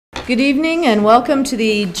Good evening and welcome to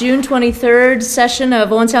the June 23rd session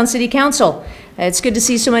of Owen Sound City Council. It's good to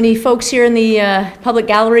see so many folks here in the public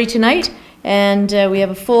gallery tonight, and we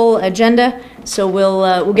have a full agenda, so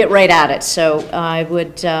we'll get right at it. So I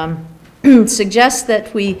would suggest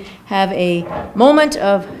that we have a moment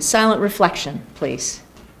of silent reflection, please.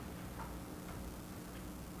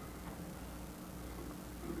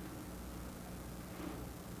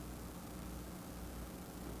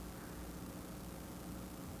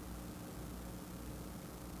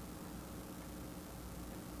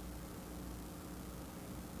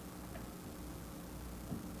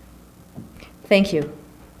 Thank you.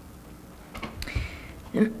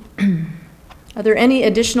 Are there any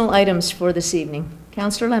additional items for this evening?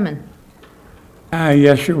 Councillor Lemon.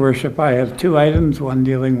 Yes, Your Worship. I have two items, one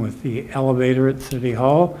dealing with the elevator at City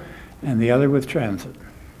Hall and the other with transit.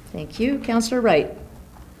 Thank you. Councillor Wright.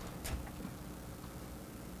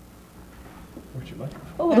 Where's your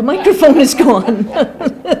microphone? Oh, the microphone is gone.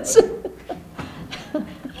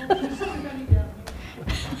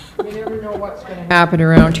 You never know what's going to happen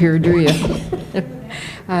around here, do you?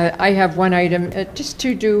 I have one item just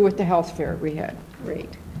to do with the health fair we had. Great.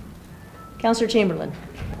 Councillor Chamberlain.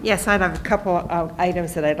 Yes, I have a couple of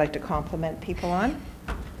items that I'd like to compliment people on.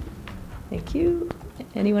 Thank you.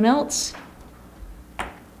 Anyone else? I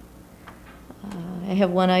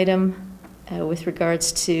have one item with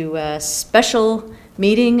regards to a special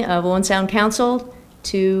meeting of Owen Sound Council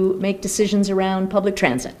to make decisions around public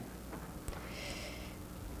transit.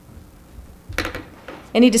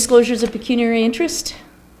 Any disclosures of pecuniary interest?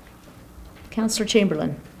 Councillor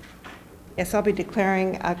Chamberlain. Yes, I'll be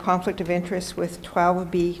declaring a conflict of interest with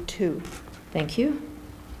 12B2. Thank you.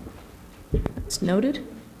 It's noted.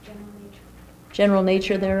 General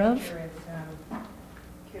nature thereof.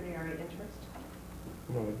 Pecuniary interest.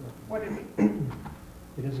 No, What is it?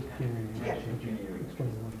 it is a pecuniary interest. Yes. Explain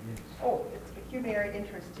what it is. Oh, it's pecuniary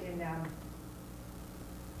interest in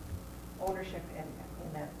ownership in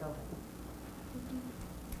that building.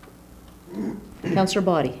 Councillor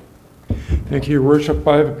Body. Thank you, Your Worship.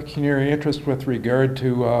 I have a pecuniary interest with regard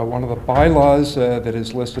to one of the bylaws that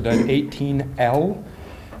is listed at 18L.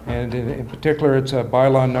 And in particular, it's a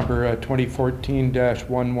bylaw number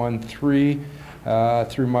 2014-113.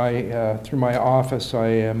 Through my office, I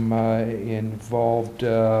am involved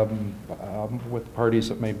with parties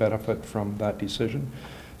that may benefit from that decision.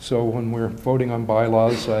 So when we're voting on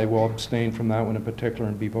bylaws, I will abstain from that one in particular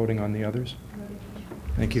and be voting on the others.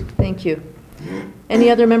 Thank you. Thank you.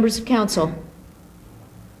 Any other members of council?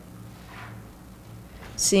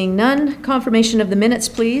 Seeing none, confirmation of the minutes,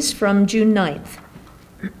 please, from June 9th.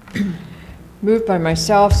 Moved by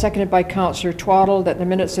myself, seconded by Councillor Twaddle, that the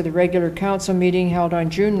minutes of the regular council meeting held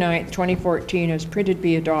on June 9th, 2014 as printed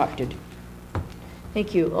be adopted.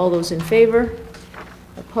 Thank you. All those in favor?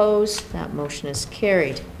 Opposed? That motion is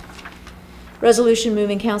carried. Resolution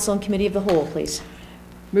moving council and committee of the whole, please.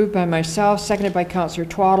 Moved by myself, seconded by Councillor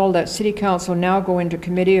Twaddle, that City Council now go into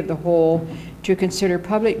committee of the whole to consider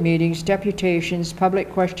public meetings, deputations, public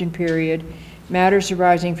question period, matters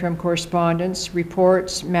arising from correspondence,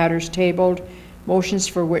 reports, matters tabled, motions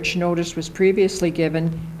for which notice was previously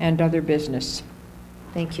given, and other business.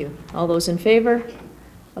 Thank you. All those in favor?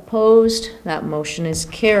 Opposed? That motion is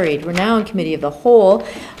carried. We're now in committee of the whole.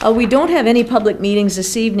 We don't have any public meetings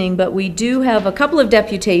this evening, but we do have a couple of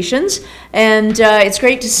deputations, and it's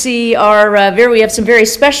great to see our we have some very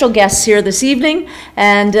special guests here this evening,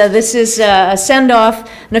 and this is a send-off,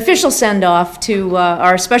 an official send-off to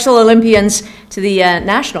our Special Olympians to the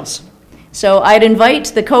Nationals. So I'd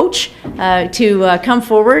invite the coach to come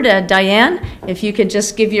forward. Diane, if you could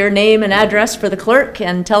just give your name and address for the clerk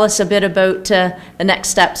and tell us a bit about the next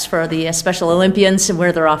steps for the Special Olympians and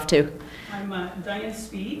where they're off to. I'm Diane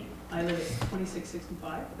Speed. I live at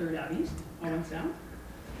 2665 3rd Ave East, Owen Sound.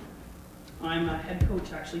 I'm a head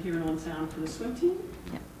coach actually here in Owen Sound for the swim team.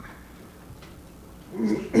 Yep.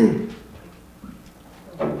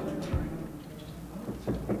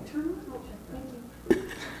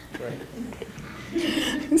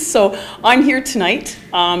 So I'm here tonight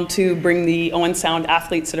to bring the Owen Sound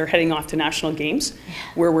athletes that are heading off to National Games,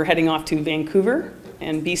 where we're heading off to Vancouver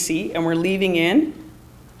and BC, and we're leaving in,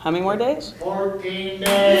 how many more days? 14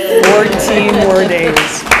 days. 14 more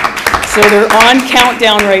days. So they're on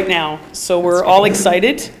countdown right now, so we're all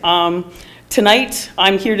excited. Tonight,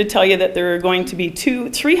 I'm here to tell you that there are going to be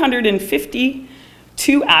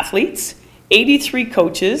 352 athletes, 83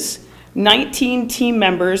 coaches, 19 team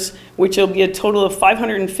members, which will be a total of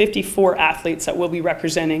 554 athletes that will be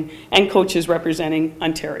representing, and coaches representing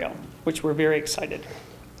Ontario, which we're very excited.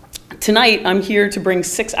 Tonight, I'm here to bring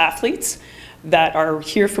 6 athletes that are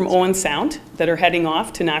here from Owen Sound that are heading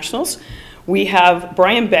off to nationals. We have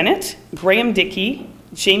Brian Bennett, Graham Dickey,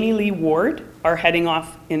 Jamie Lee Ward are heading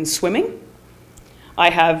off in swimming. I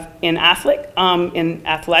have in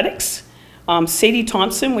athletics, Sadie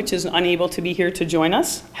Thompson, which is unable to be here to join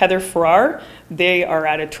us. Heather Farrar, they are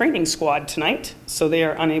at a training squad tonight, so they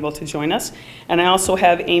are unable to join us. And I also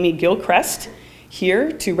have Amy Gilchrist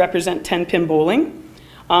here to represent 10-pin bowling.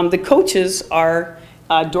 The coaches are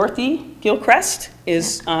Dorothy Gilchrist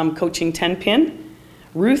is coaching 10-pin.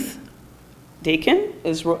 Ruth Dakin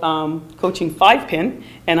is coaching 5-pin,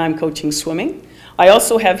 and I'm coaching swimming. I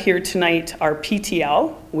also have here tonight our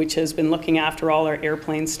PTL, which has been looking after all our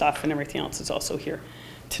airplane stuff and everything else is also here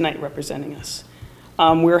tonight representing us.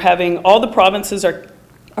 We're having, all the provinces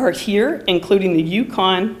are here, including the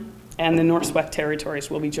Yukon and the Northwest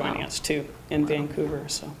Territories will be joining us too in Vancouver.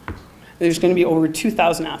 So there's going to be over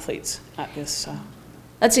 2,000 athletes at this.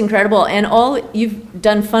 That's incredible. And you've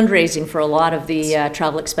done fundraising for a lot of the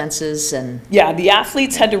travel expenses and... Yeah, the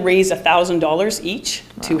athletes had to raise $1,000 each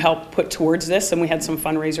to help put towards this, and we had some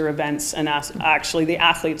fundraiser events, and actually the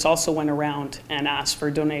athletes also went around and asked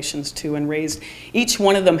for donations too, and raised, each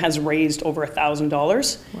one of them has raised over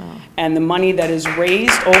 $1,000. Wow. And the money that is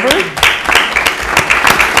raised over...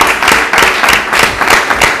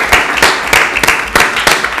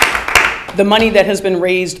 The money that has been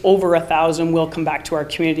raised over $1,000 will come back to our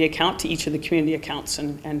community account, to each of the community accounts,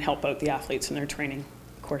 and help out the athletes in their training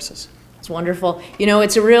courses. It's wonderful. You know,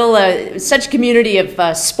 it's a real, such a community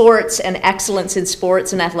of sports and excellence in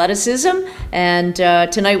sports and athleticism. And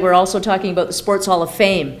tonight we're also talking about the Sports Hall of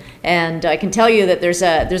Fame. And I can tell you that there's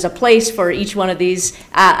a place for each one of these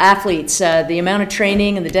athletes. The amount of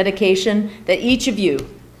training and the dedication that each of you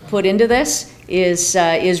put into this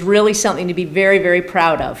is really something to be very, very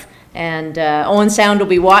proud of. And Owen Sound will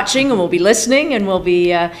be watching and we'll be listening and we'll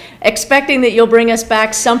be expecting that you'll bring us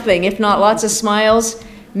back something, if not lots of smiles,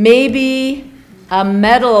 maybe a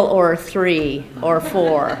medal or 3 or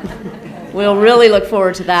 4. We'll really look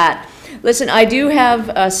forward to that. Listen, I do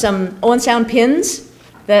have some Owen Sound pins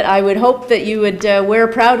that I would hope that you would wear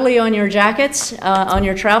proudly on your jackets, on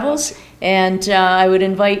your travels. And I would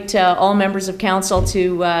invite all members of council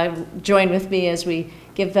to join with me as we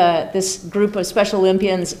give this group of Special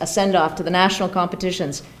Olympians a send-off to the national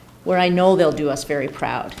competitions, where I know they'll do us very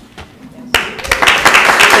proud.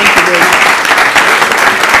 Thank you very much.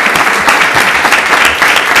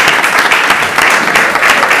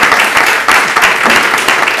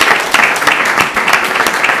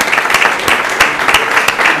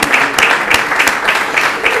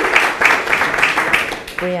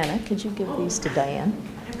 Brianna, could you give these to Diane?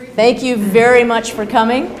 Thank you very much for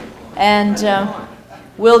coming, and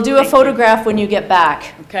we'll do a photograph when you get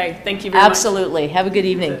back. Okay, thank you very much. Absolutely. Have a good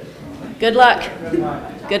evening. Good luck.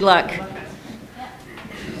 Good luck.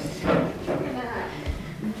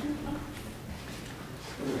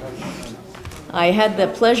 I had the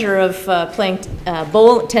pleasure of playing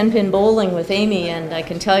 10-pin bowling with Amy, and I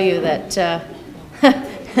can tell you that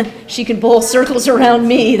she can bowl circles around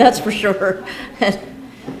me, that's for sure.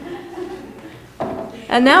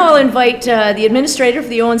 And now I'll invite the administrator for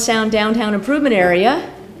the Owen Sound Downtown Improvement Area,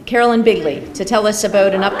 Carolyn Bigley, to tell us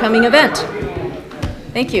about an upcoming event.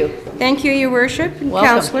 Thank you. Thank you, Your Worship and Welcome.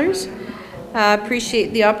 councillors.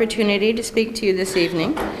 Appreciate the opportunity to speak to you this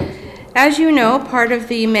evening. As you know, part of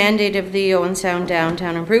the mandate of the Owen Sound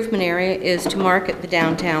Downtown Improvement Area is to market the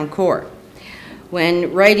downtown core.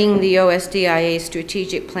 When writing the OSDIA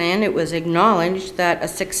strategic plan, it was acknowledged that a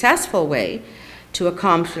successful way to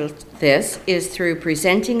accomplish this is through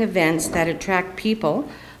presenting events that attract people,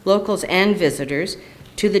 locals and visitors,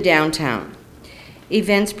 to the downtown.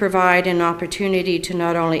 Events provide an opportunity to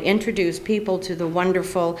not only introduce people to the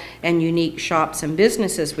wonderful and unique shops and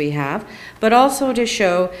businesses we have, but also to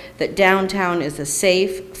show that downtown is a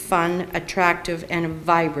safe, fun, attractive, and a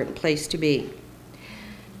vibrant place to be.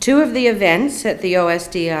 2 of the events that the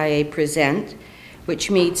OSDIA present,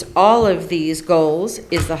 which meets all of these goals,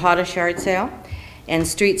 is the Hottest Yard Sale and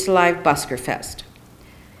Streets Alive Buskerfest.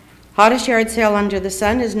 Hottest Yard Sale Under the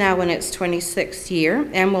Sun is now in its 26th year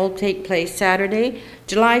and will take place Saturday,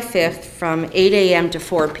 July 5th from 8 a.m. to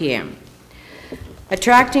 4 p.m.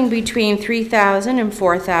 Attracting between 3,000 and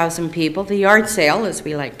 4,000 people, the yard sale, as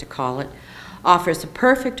we like to call it, offers a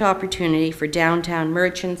perfect opportunity for downtown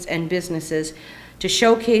merchants and businesses to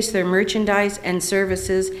showcase their merchandise and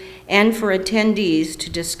services, and for attendees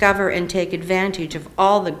to discover and take advantage of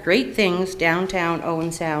all the great things downtown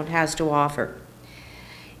Owen Sound has to offer.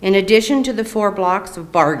 In addition to the 4 blocks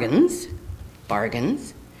of bargains,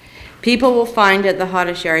 people will find at the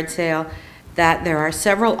Hottest Yard Sale that there are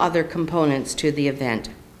several other components to the event.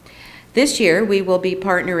 This year, we will be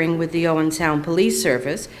partnering with the Owen Sound Police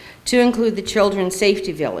Service to include the Children's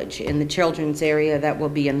Safety Village in the children's area that will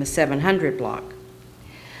be in the 700 block.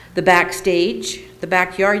 The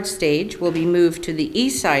backyard stage will be moved to the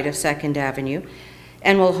east side of 2nd Avenue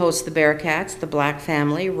and will host the Bearcats, the Black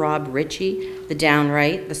Family, Rob Ritchie, the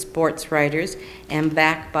Downright, the Sports Riders, and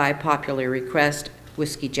back by popular request,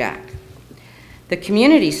 Whiskey Jack. The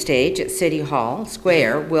community stage at City Hall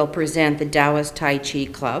Square will present the Taoist Tai Chi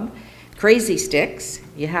Club, Crazy Sticks,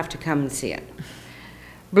 you have to come and see it,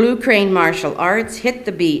 Blue Crane Martial Arts, Hit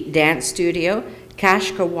the Beat Dance Studio,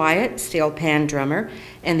 Kashka Wyatt, steel pan drummer,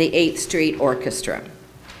 and the 8th Street Orchestra.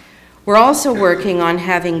 We're also working on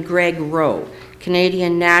having Greg Rowe,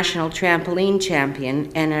 Canadian National Trampoline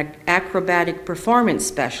Champion and an acrobatic performance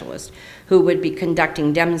specialist, who would be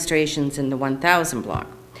conducting demonstrations in the 1000 block.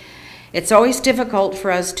 It's always difficult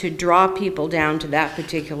for us to draw people down to that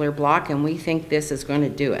particular block, and we think this is going to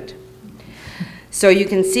do it. So you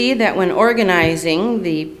can see that when organizing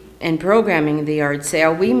and programming the yard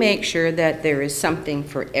sale, we make sure that there is something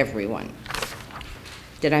for everyone.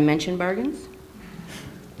 Did I mention bargains?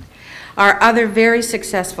 Our other very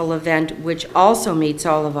successful event, which also meets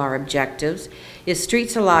all of our objectives, is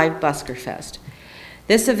Streets Alive Buskerfest.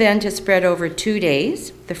 This event is spread over 2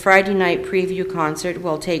 days. The Friday night preview concert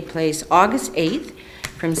will take place August 8th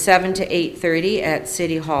from 7 to 8:30 at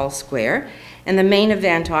City Hall Square, and the main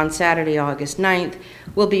event on Saturday, August 9th,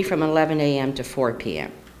 will be from 11 a.m. to 4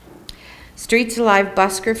 p.m. Streets Alive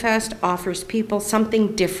Buskerfest offers people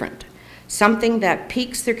something different, something that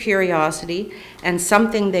piques their curiosity, and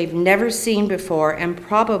something they've never seen before and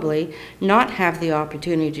probably not have the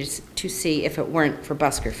opportunity to see if it weren't for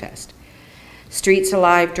Buskerfest. Streets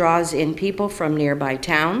Alive draws in people from nearby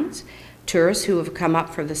towns, tourists who have come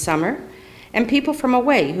up for the summer, and people from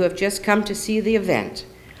away who have just come to see the event.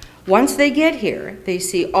 Once they get here, they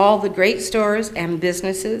see all the great stores and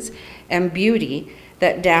businesses and beauty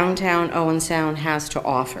that downtown Owen Sound has to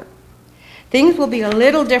offer. Things will be a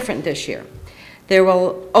little different this year. There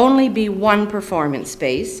will only be one performance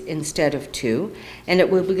space instead of 2, and it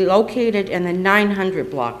will be located in the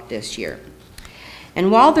 900 block this year.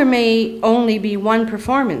 And while there may only be one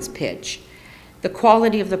performance pitch, the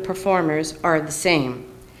quality of the performers are the same.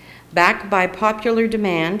 Backed by popular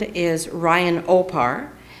demand is Ryan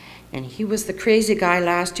Opar, and he was the crazy guy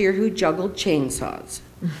last year who juggled chainsaws.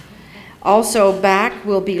 Also back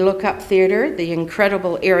will be Look Up Theater, the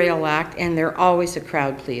incredible aerial act, and they're always a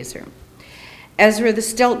crowd pleaser. Ezra the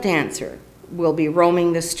Stilt Dancer will be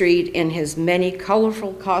roaming the street in his many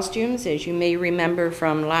colorful costumes, as you may remember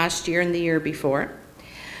from last year and the year before.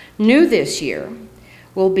 New this year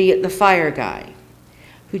will be the Fire Guy,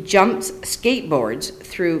 who jumps skateboards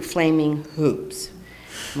through flaming hoops.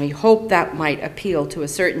 We hope that might appeal to a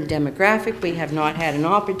certain demographic we have not had an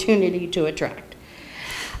opportunity to attract.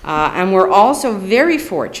 And we're also very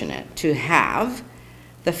fortunate to have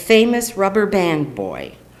the famous rubber band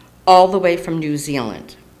boy, all the way from New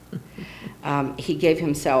Zealand. He gave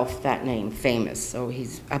himself that name, Famous, so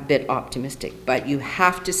he's a bit optimistic, but you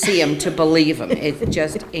have to see him to believe him. It's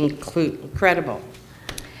just incredible.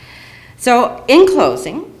 So in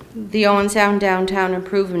closing, the Owen Sound Downtown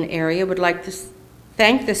Improvement Area would like to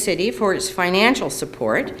thank the city for its financial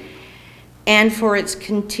support and for its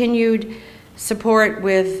continued support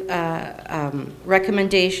with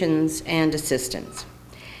recommendations and assistance.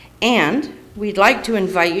 And we'd like to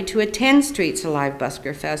invite you to attend Streets Alive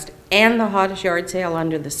Buskerfest and the hottest yard sale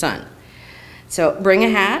under the sun. So bring a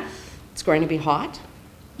hat, it's going to be hot.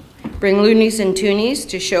 Bring loonies and toonies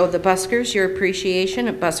to show the buskers your appreciation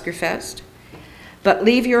at Buskerfest. But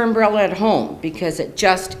leave your umbrella at home because it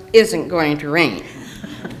just isn't going to rain.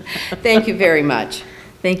 Thank you very much.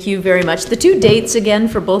 Thank you very much. The 2 dates again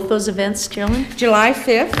for both those events, Carolyn? July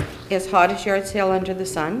 5th is hottest yard sale under the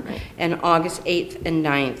sun, and August 8th and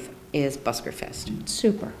 9th is Buskerfest.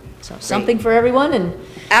 Super. So something for everyone, and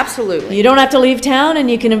absolutely. You don't have to leave town,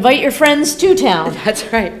 and you can invite your friends to town.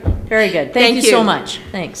 That's right. Very good. Thank you so much.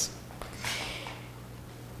 Thanks.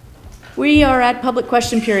 We are at public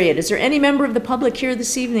question period. Is there any member of the public here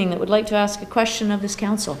this evening that would like to ask a question of this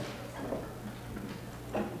council?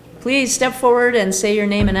 Please step forward and say your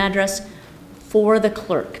name and address for the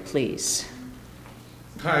clerk, please.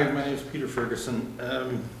 Hi, my name is Peter Ferguson.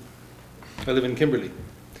 I live in Kimberley.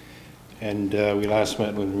 And we last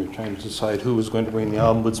met when we were trying to decide who was going to bring the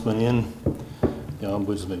ombudsman in. The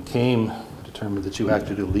ombudsman came, determined that you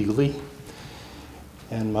acted illegally.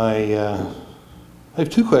 And I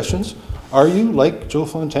have 2 questions. Are you, like Joe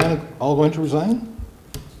Fontana, all going to resign?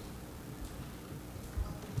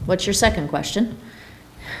 What's your second question?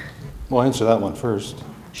 Well, answer that one first.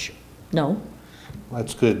 No.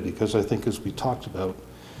 that's good, because I think, as we talked about,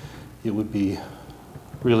 it would be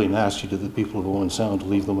really nasty to the people of Owen Sound to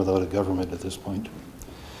leave them without a government at this point.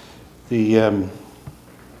 That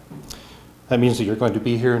means that you're going to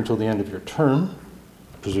be here until the end of your term,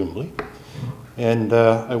 presumably. And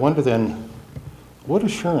I wonder then, what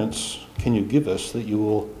assurance can you give us that you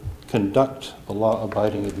will conduct a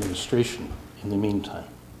law-abiding administration in the meantime?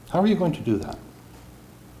 How are you going to do that?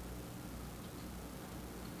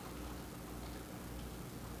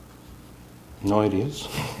 No ideas?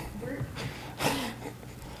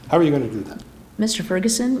 How are you going to do that? Mr.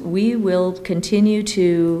 Ferguson, we will continue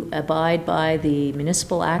to abide by the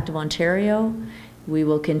Municipal Act of Ontario. We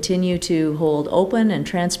will continue to hold open and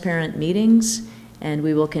transparent meetings, and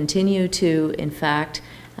we will continue to, in fact,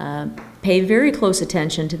 pay very close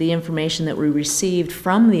attention to the information that we received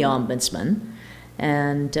from the Ombudsman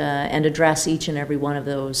and address each and every one of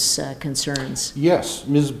those concerns. Yes,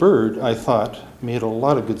 Ms. Bird, I thought, made a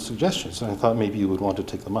lot of good suggestions, and I thought maybe you would want to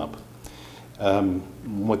take them up.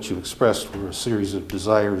 What you expressed were a series of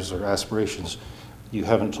desires or aspirations. You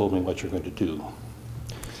haven't told me what you're going to do.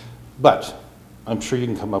 But I'm sure you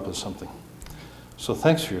can come up with something. So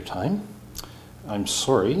thanks for your time. I'm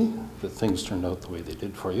sorry that things turned out the way they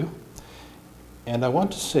did for you. And I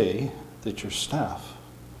want to say that your staff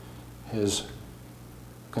has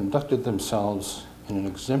conducted themselves in an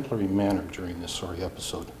exemplary manner during this sorry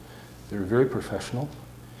episode. They're very professional,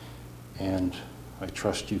 and I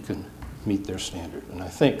trust you can meet their standard. And I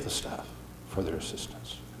thank the staff for their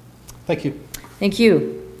assistance. Thank you. Thank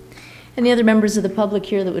you. Any other members of the public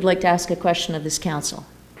here that would like to ask a question of this council?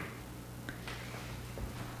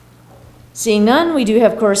 Seeing none, we do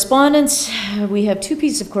have correspondence. We have two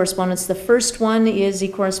pieces of correspondence. The first one is the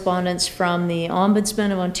correspondence from the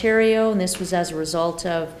Ombudsman of Ontario, and this was as a result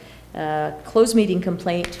of a closed meeting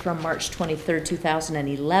complaint from March 23rd,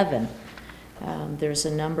 2011. There's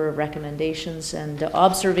a number of recommendations and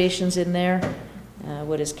observations in there.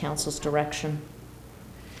 What is council's direction?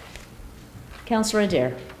 Councillor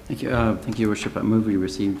Adair. Thank you, Your Worship. I move we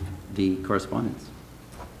receive the correspondence.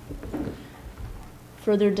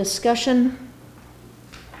 Further discussion?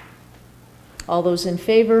 All those in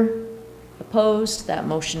favor? Opposed? That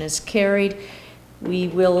motion is carried. We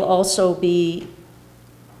will also be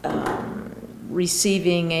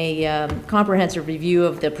receiving a comprehensive review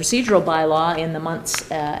of the procedural bylaw in the months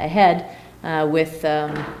ahead with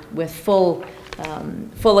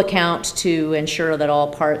full account to ensure that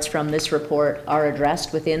all parts from this report are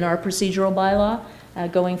addressed within our procedural bylaw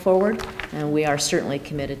going forward. And we are certainly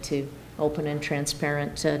committed to open and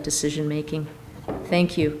transparent decision-making.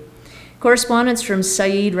 Thank you. Correspondence from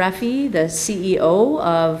Saeed Rafi, the CEO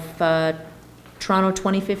of Toronto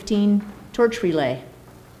 2015 Torch Relay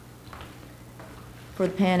for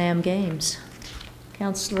the Pan Am Games.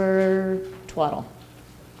 Councillor Twaddle.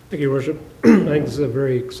 Thank you, Your Worship. I think this is a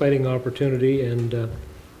very exciting opportunity, and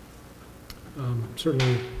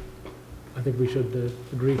certainly I think we should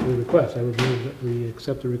agree to the request. I would move that we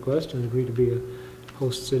accept the request and agree to be a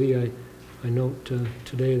host city. I note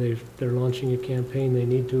today they're launching a campaign. They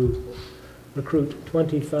need to recruit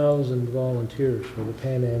 20,000 volunteers for the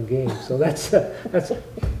Pan Am Games. So that's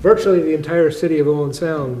virtually the entire city of Owen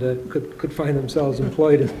Sound could find themselves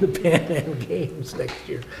employed in the Pan Am Games next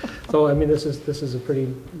year. So I mean, this is a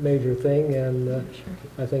pretty major thing, and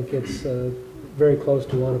I think it's very close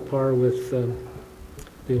to on a par with the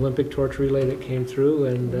Olympic torch relay that came through,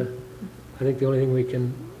 and I think the only thing we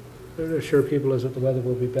can assure people is that the weather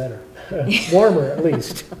will be better, warmer at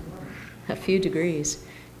least. A few degrees.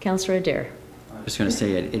 Councillor Adair. I'm just going to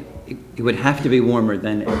say it would have to be warmer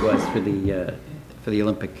than it was for the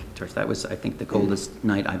Olympic torch. That was, I think, the coldest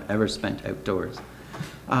night I've ever spent outdoors.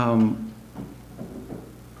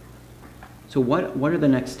 So what are the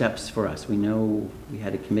next steps for us? We know we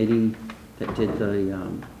had a committee that did the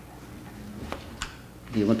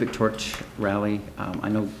Olympic torch rally. I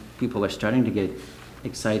know people are starting to get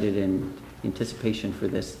excited in anticipation for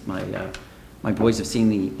this. My boys have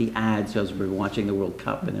seen the ads as we're watching the World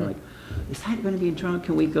Cup, and they're like, "Is that going to be in Toronto?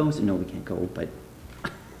 Can we go?" I said, "No, we can't go, but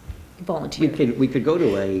volunteer. We could go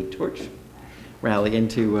to a torch rally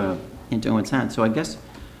into Owen Sound." So I guess,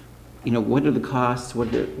 you know, what are the costs?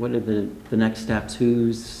 What are the next steps?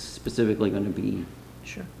 Who's specifically going to be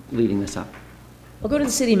leading this up? I'll go to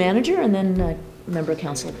the city manager and then member of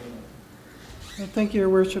council. Thank you, Your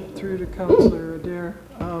Worship, through to Councillor Adair.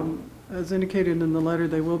 As indicated in the letter,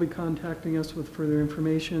 they will be contacting us with further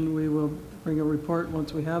information. We will bring a report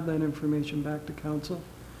once we have that information back to council.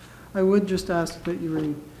 I would just ask that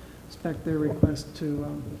you respect their request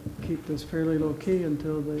to keep this fairly low key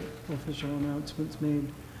until the official announcement's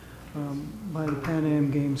made by the Pan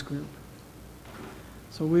Am Games Group.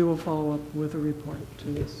 So we will follow up with a report to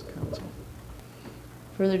this council.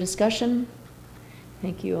 Further discussion?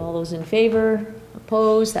 Thank you. All those in favor?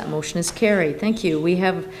 Opposed? That motion is carried. Thank you. We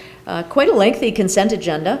have quite a lengthy consent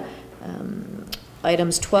agenda.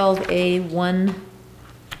 Items 12A, 1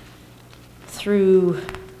 through,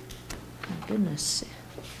 oh goodness,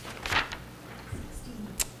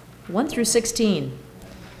 1 through 16.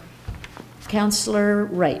 Councillor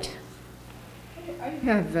Wright. I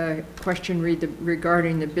have a question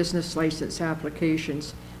regarding the business license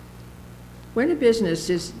applications. When a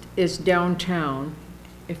business is downtown,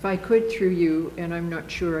 if I could through you, and I'm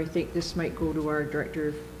not sure, I think this might go to our Director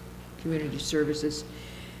of Community Services.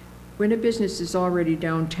 When a business is already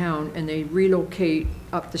downtown and they relocate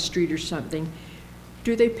up the street or something,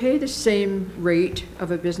 do they pay the same rate of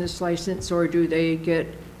a business license or do they get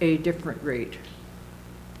a different rate?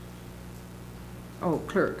 Oh,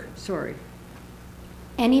 clerk, sorry.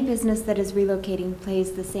 Any business that is relocating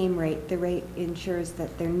pays the same rate. The rate ensures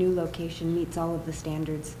that their new location meets all of the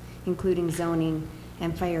standards, including zoning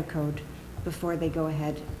and fire code, before they go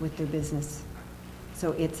ahead with their business.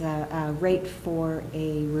 So it's a rate for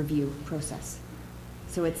a review process.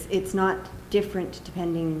 So it's not different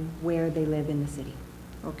depending where they live in the city.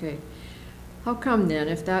 Okay. How come then,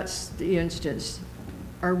 if that's the instance,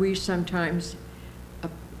 are we sometimes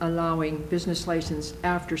allowing business license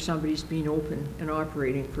after somebody's been open and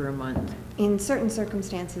operating for a month? In certain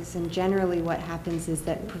circumstances, and generally what happens is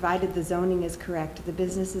that provided the zoning is correct, the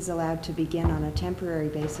business is allowed to begin on a temporary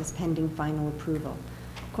basis pending final approval.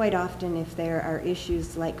 Quite often, if there are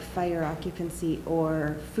issues like fire occupancy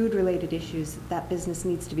or food-related issues, that business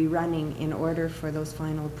needs to be running in order for those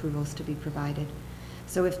final approvals to be provided.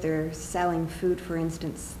 So if they're selling food, for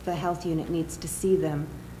instance, the health unit needs to see them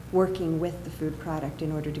working with the food product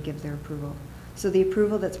in order to give their approval. So the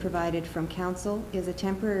approval that's provided from council is a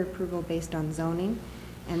temporary approval based on zoning,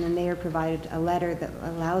 and then they are provided a letter that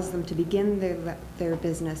allows them to begin their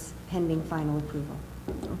business pending final approval.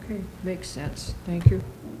 Okay, makes sense. Thank you.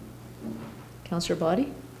 Councillor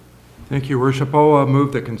Boddy? Thank you, Worship. I'll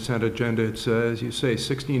move the consent agenda. It's, as you say,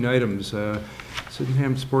 16 items.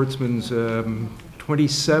 Sydenham Sportsman's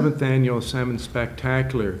 27th Annual Salmon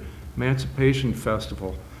Spectacular, Emancipation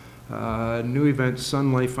Festival, new event,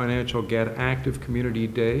 Sun Life Financial Get Active Community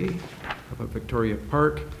Day up at Victoria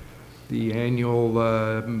Park, the annual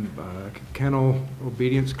Kennel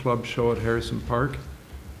Obedience Club show at Harrison Park,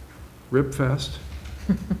 Ribfest.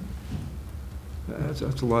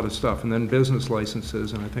 That's a lot of stuff. And then business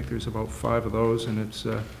licenses, and I think there's about 5 of those, and it's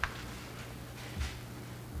a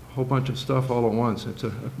whole bunch of stuff all at once. It's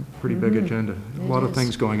a pretty big agenda. A lot of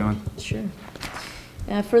things going on. Sure.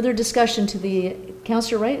 Further discussion to the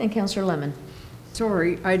Councillor Wright and Councillor Lemon.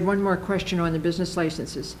 Sorry, I had one more question on the business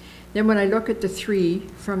licenses. Then when I look at the 3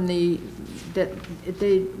 from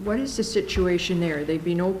what is the situation there? They've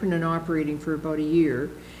been open and operating for about a year,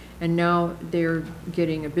 and now they're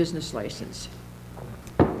getting a business license.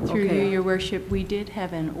 Through you, Your Worship, we did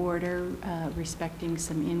have an order respecting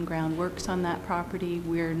some in-ground works on that property.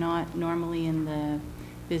 We're not normally in the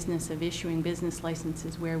business of issuing business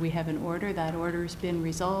licenses where we have an order. That order's been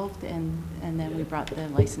resolved, and then we brought the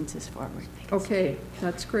licenses forward. Okay,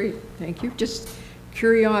 that's great. Thank you. Just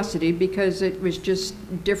curiosity, because it was just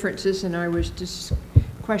differences, and I was just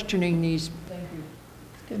questioning these. Thank you.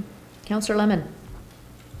 Good. Councillor Lemon.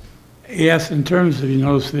 Yes, in terms of, you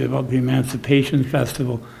noticed about the Emancipation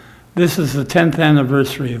Festival, this is the 10th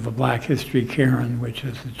anniversary of the Black History Cairn, which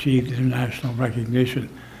has achieved international recognition.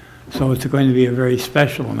 So it's going to be a very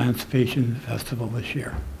special Emancipation Festival this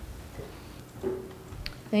year.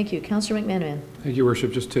 Thank you. Councillor McManaman. Thank you,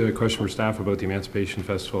 Worship. Just a question for staff about the Emancipation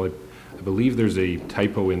Festival. I believe there's a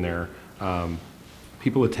typo in there.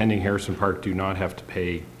 People attending Harrison Park do not have to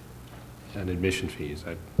pay an admission fee. Is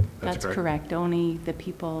that's correct? Only the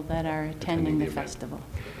people that are attending the festival.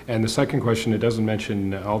 And the second question, it doesn't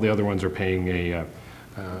mention all the other ones are paying a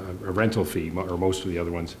rental fee, or most of the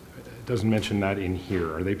other ones. It doesn't mention that in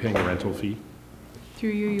here. Are they paying a rental fee?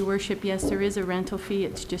 Through you, Your Worship, yes, there is a rental fee.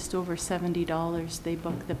 It's just over $70. They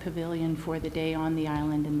book the pavilion for the day on the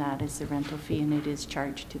island, and that is the rental fee, and it is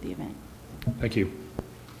charged to the event. Thank you.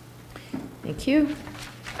 Thank you.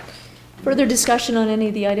 Further discussion on any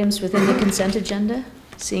of the items within the consent agenda?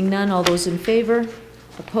 Seeing none, all those in favor?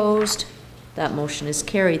 Opposed? That motion is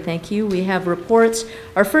carried. Thank you. We have reports.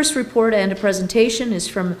 Our first report and a presentation is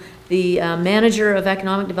from the Manager of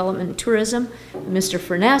Economic Development and Tourism, Mr.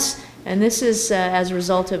 Furness, and this is as a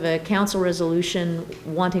result of a council resolution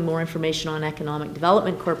wanting more information on economic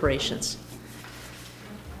development corporations.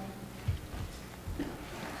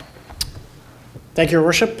 Thank you, Your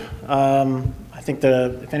Worship. I I think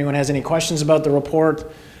if anyone has any questions about the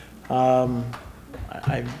report,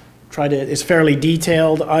 I tried to, it's fairly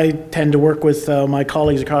detailed. I tend to work with my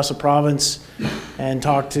colleagues across the province and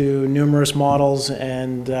talk to numerous models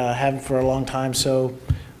and have for a long time, so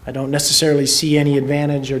I don't necessarily see any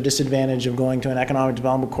advantage or disadvantage of going to an economic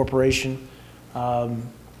development corporation.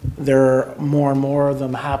 There are more and more of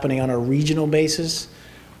them happening on a regional basis,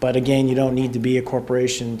 but again, you don't need to be a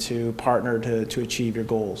corporation to partner to achieve your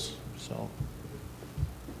goals. So,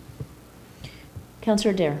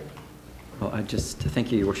 Councillor Adair. Well,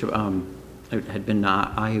 thank you, Your Worship. It had been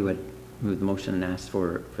I who had moved the motion and asked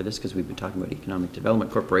for this because we've been talking about economic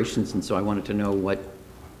development corporations, and so I wanted to know what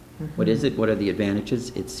is it, what are the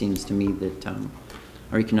advantages? It seems to me that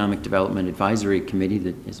our Economic Development Advisory Committee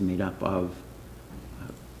that is made up of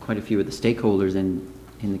quite a few of the stakeholders in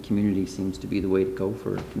the community seems to be the way to go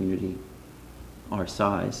for a community our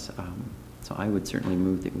size. So I would certainly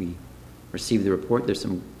move that we receive the report. There's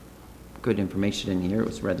some good information in here. It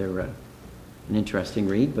was rather an interesting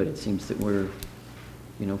read, but it seems that we're,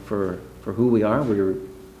 for who we are, we're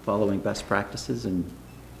following best practices, and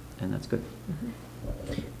that's good.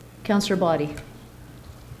 Councillor Boddy.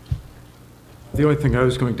 The only thing I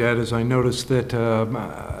was going to add is I noticed that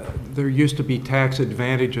there used to be tax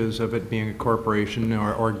advantages of it being a corporation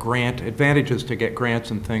or grant advantages to get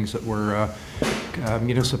grants and things that were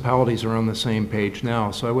municipalities are on the same page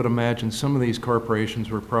now. So I would imagine some of these corporations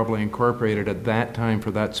were probably incorporated at that time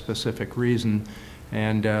for that specific reason,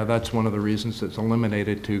 and that's one of the reasons it's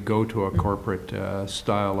eliminated to go to a corporate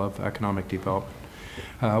style of economic development.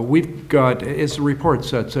 We've got, as the report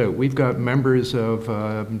sets out, we've got members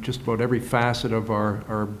of just about every facet of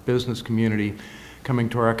our business community coming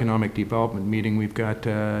to our economic development meeting. We've got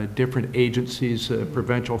different agencies,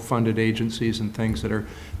 provincial funded agencies and things that are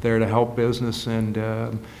there to help business, and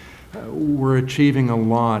we're achieving a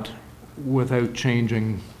lot without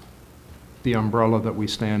changing the umbrella that we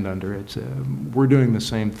stand under. It's we're doing the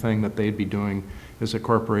same thing that they'd be doing as a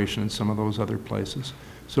corporation in some of those other places.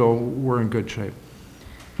 So we're in good shape.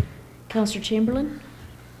 Councillor Chamberlain?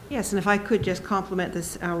 Yes, and if I could just compliment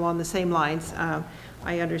this along the same lines.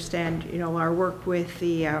 I understand, our work with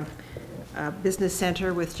the Business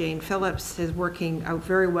Center with Jane Phillips is working out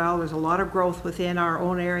very well. There's a lot of growth within our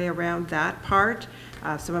own area around that part.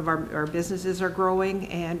 Some of our businesses are growing,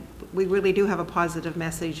 and we really do have a positive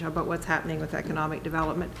message about what's happening with economic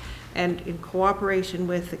development. And in cooperation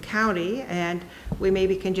with the county, and we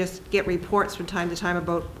maybe can just get reports from time to time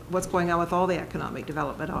about what's going on with all the economic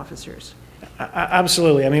development officers.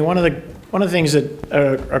 Absolutely. I mean, one of the things that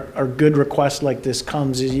are good requests like this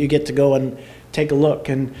comes is you get to go and take a look.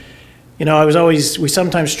 And we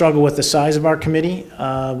sometimes struggle with the size of our committee,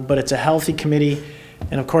 but it's a healthy committee.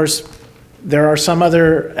 And of course, there are some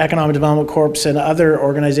other economic development corps and other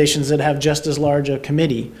organizations that have just as large a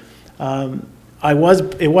committee. It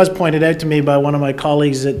was pointed out to me by one of my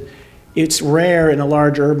colleagues that it's rare in a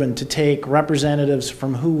large urban to take representatives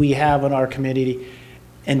from who we have on our committee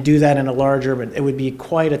and do that in a large urban. It would be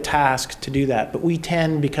quite a task to do that, but we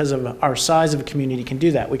tend, because of our size of a community, can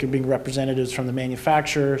do that. We can bring representatives from the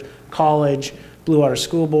manufacturer, college, Blue Water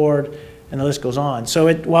School Board, and the list goes on.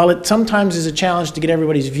 So while it sometimes is a challenge to get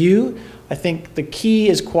everybody's view, I think the key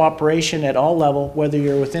is cooperation at all level, whether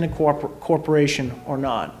you're within a corporation or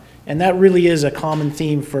not. And that really is a common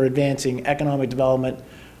theme for advancing economic development,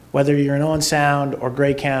 whether you're in Owen Sound or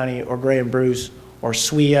Grey County or Grey and Bruce or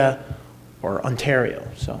SWIA or Ontario.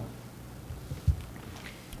 So,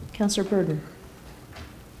 Councillor Burden.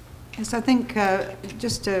 Yes, I think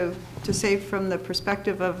just to say from the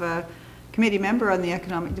perspective of a committee member on the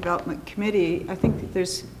Economic Development Committee, I think that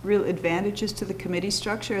there's real advantages to the committee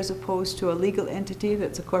structure as opposed to a legal entity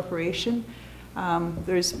that's a corporation.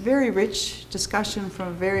 There's very rich discussion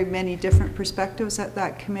from very many different perspectives at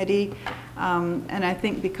that committee, and I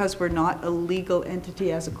think because we're not a legal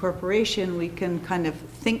entity as a corporation, we can kind of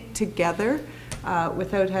think together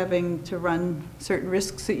without having to run certain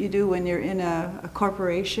risks that you do when you're in a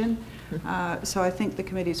corporation. So I think the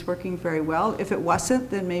committee is working very well. If it wasn't,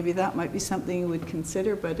 then maybe that might be something you would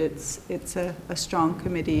consider, but it's a strong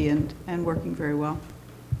committee and working very well.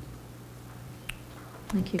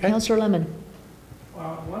 Thank you. Okay. Councillor Lemon.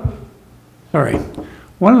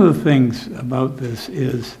 One of the things about this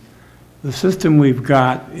is the system we've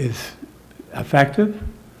got is effective.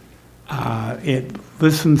 It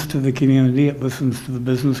listens to the community. It listens to the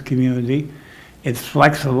business community. It's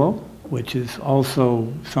flexible, which is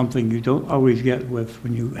also something you don't always get with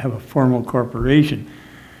when you have a formal corporation.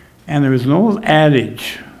 And there was an old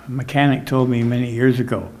adage, a mechanic told me many years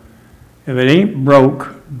ago, if it ain't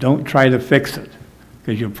broke, don't try to fix it,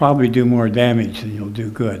 because you'll probably do more damage than you'll do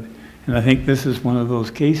good. And And I think this is one of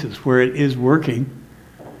those cases where it is working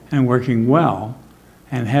and working well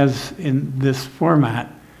and has in this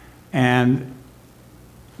format, and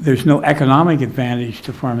there's no economic advantage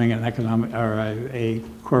to forming an economic or a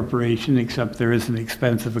corporation, except there is an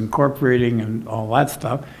expense of incorporating and all that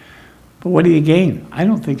stuff. But what do you gain? I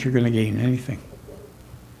don't think you're going to gain anything.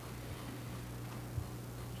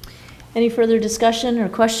 Any further discussion or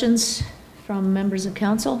questions from members of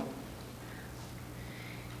council?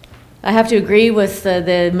 I have to agree with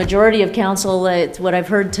the majority of council. What I've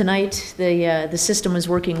heard tonight, the system is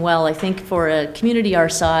working well. I think for a community our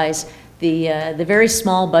size, the very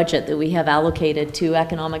small budget that we have allocated to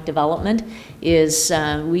economic development is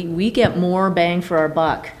we get more bang for our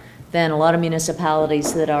buck than a lot of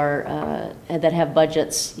municipalities that are that have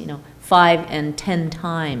budgets, 5 and 10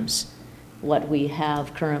 times what we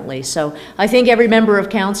have currently. So I think every member of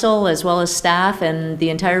council, as well as staff and the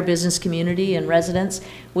entire business community and residents,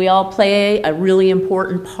 we all play a really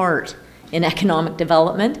important part in economic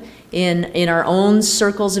development in our own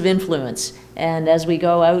circles of influence. And as we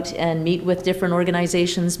go out and meet with different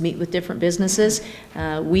organizations, meet with different businesses,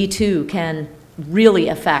 we too can really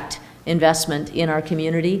affect investment in our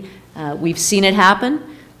community. We've seen it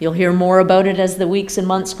happen. You'll hear more about it as the weeks and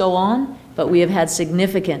months go on, but we have had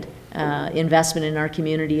significant investment in our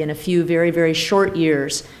community in a few very, very short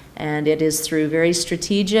years, and it is through very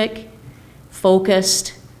strategic,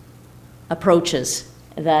 focused approaches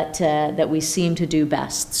that we seem to do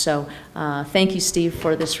best. So thank you, Steve,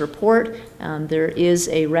 for this report. There is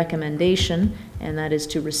a recommendation, and that is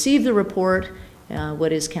to receive the report.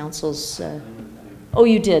 What is council's? Oh,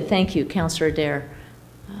 you did. Thank you, Councillor Adair.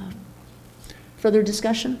 Further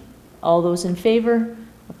discussion? All those in favor?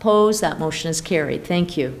 Opposed? That motion is carried.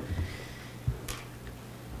 Thank you.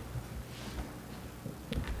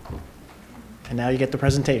 And now you get the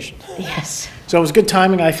presentation. Yes. So it was good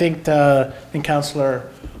timing. I think Councillor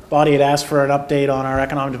Boddy had asked for an update on our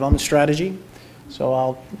economic development strategy. So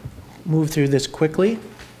I'll move through this quickly,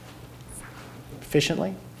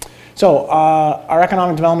 efficiently. So our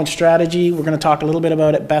economic development strategy, we're going to talk a little bit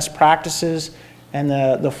about it, best practices, and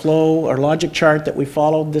the flow or logic chart that we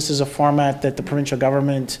followed. This is a format that the provincial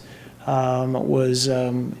government was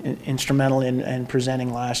instrumental in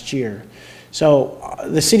presenting last year. So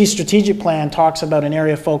the city strategic plan talks about an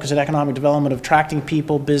area of focus at economic development of attracting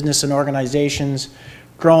people, business, and organizations,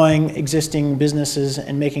 growing existing businesses,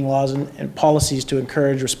 and making laws and policies to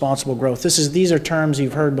encourage responsible growth. These are terms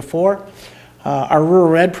you've heard before. Our Rural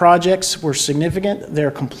Red projects were significant.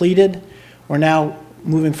 They're completed. We're now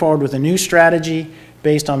moving forward with a new strategy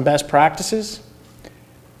based on best practices.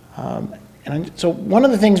 And so one of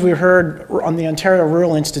the things we heard on the Ontario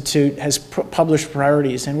Rural Institute has published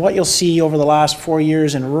priorities, and what you'll see over the last 4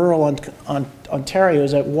 years in rural Ontario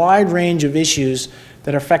is a wide range of issues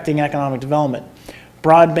that are affecting economic development.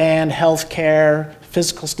 Broadband, healthcare,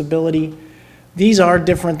 physical stability, these are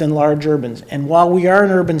different than large urbans. And while we are an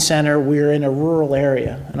urban center, we're in a rural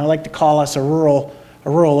area, and I like to call us a rural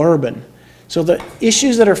urban. So the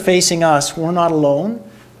issues that are facing us, we're not alone.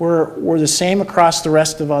 We're the same across the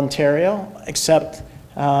rest of Ontario, except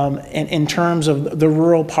in terms of the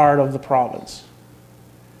rural part of the province.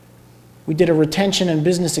 We did a retention and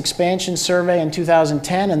business expansion survey in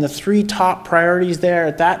 2010, and the 3 top priorities there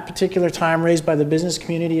at that particular time raised by the business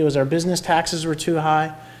community was our business taxes were too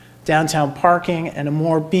high, downtown parking, and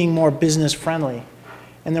being more business friendly.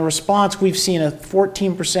 In the response, we've seen a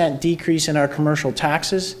 14% decrease in our commercial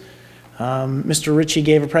taxes. Mr. Ritchie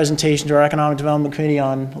gave a presentation to our Economic Development Committee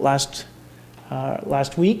on last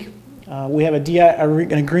week. We have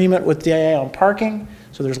an agreement with DIA on parking,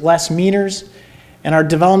 so there's less meters. And our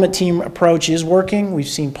development team approach is working. We've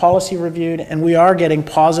seen policy reviewed, and we are getting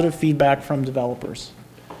positive feedback from developers.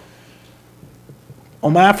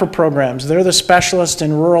 OMAFRA programs, they're the specialists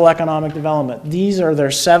in rural economic development. These are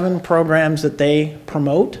their 7 programs that they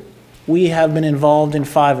promote. We have been involved in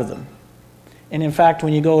 5 of them. And in fact,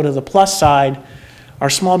 when you go to the plus side, our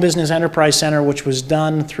Small Business Enterprise Center, which was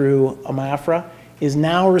done through OMAFRA, is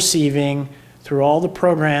now receiving, through all the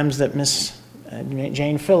programs that Ms.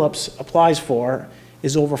 Jane Phillips applies for,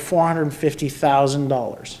 is over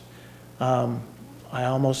 $450,000. I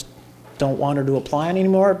almost don't want her to apply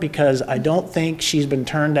anymore because I don't think she's been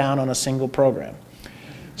turned down on a single program.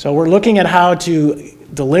 So we're looking at how to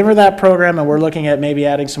deliver that program, and we're looking at maybe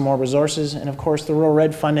adding some more resources. And of course, the Rural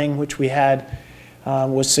Red funding, which we had,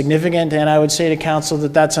 was significant. And I would say to council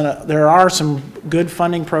that there are some good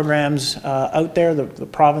funding programs out there. The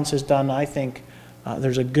province has done, I think,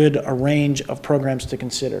 there's a range of programs to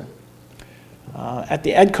consider. At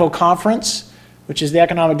the EDCO conference, which is the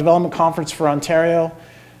Economic Development Conference for Ontario,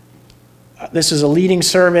 this is a leading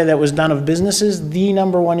survey that was done of businesses. The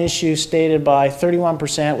number one issue stated by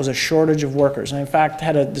 31% was a shortage of workers. And in fact,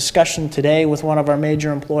 had a discussion today with one of our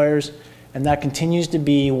major employers, and that continues to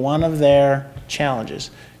be one of their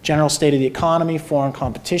challenges. General state of the economy, foreign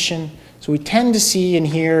competition. So we tend to see and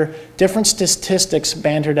hear different statistics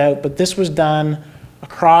bantered out, but this was done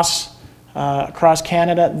across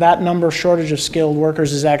Canada. That number, shortage of skilled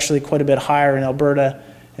workers, is actually quite a bit higher in Alberta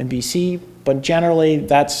and BC, but generally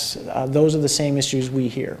those are the same issues we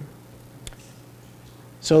hear.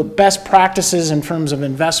 So best practices in terms of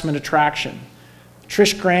investment attraction.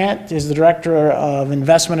 Trish Grant is the Director of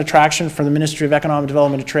Investment Attraction for the Ministry of Economic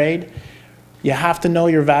Development and Trade. You have to know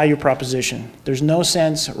your value proposition. There's no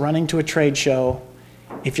sense running to a trade show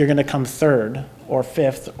if you're going to come third or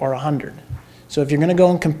fifth or 100. So if you're going to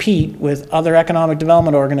go and compete with other economic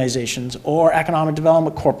development organizations or economic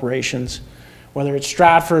development corporations, whether it's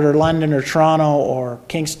Stratford or London or Toronto or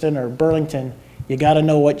Kingston or Burlington, you got to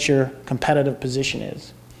know what your competitive position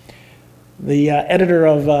is. The editor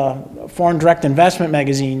of Foreign Direct Investment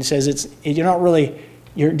magazine says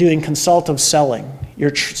you're doing consultative selling.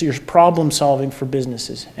 You're problem solving for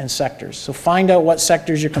businesses and sectors. So find out what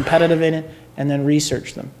sectors you're competitive in and then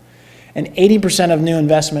research them. And 80% of new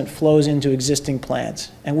investment flows into existing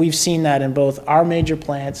plants. And we've seen that in both our major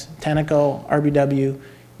plants, Tenneco, RBW,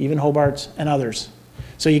 even Hobart's, and others.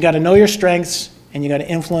 So you got to know your strengths and you got to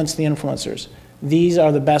influence the influencers. These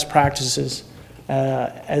are the best practices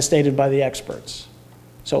as stated by the experts.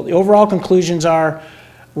 So the overall conclusions are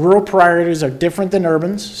rural priorities are different than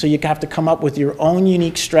urbans, so you have to come up with your own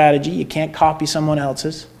unique strategy. You can't copy someone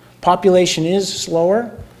else's. Population is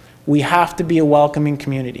slower. We have to be a welcoming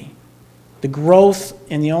community. The growth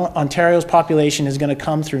in Ontario's population is going to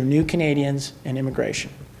come through new Canadians and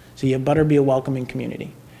immigration. So you better be a welcoming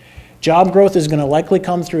community. Job growth is going to likely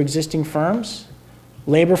come through existing firms.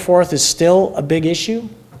 Labor force is still a big issue.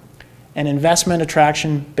 And investment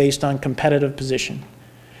attraction based on competitive position.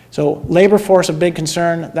 So labor force, a big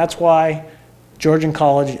concern. That's why Georgian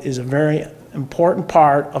College is a very important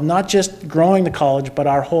part of not just growing the college, but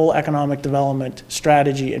our whole economic development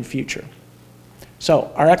strategy and future.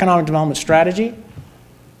 So our economic development strategy.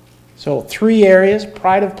 So 3 areas: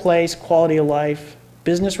 pride of place, quality of life,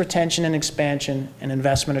 business retention and expansion, and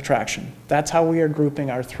investment attraction. That's how we are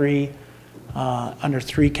grouping our under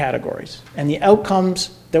 3 categories. And the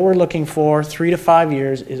outcomes that we're looking for 3 to 5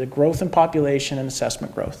 years is a growth in population and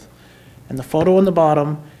assessment growth. And the photo on the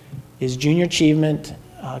bottom is junior achievement,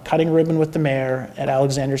 cutting ribbon with the mayor at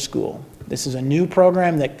Alexander School. This is a new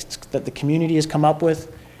program that the community has come up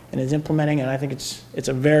with and is implementing, and I think it's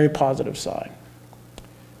a very positive sign.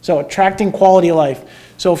 So attracting quality of life.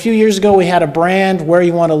 So a few years ago we had a brand, Where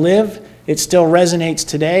You Want to Live. It still resonates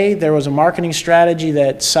today. There was a marketing strategy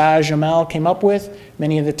that Saj Jamal came up with.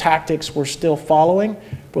 Many of the tactics we're still following.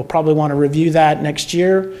 We'll probably want to review that next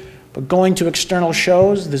year. But going to external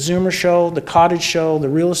shows, the Zoomer show, the Cottage show, the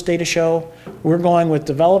Real Estate show, we're going with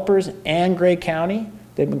developers and Grey County.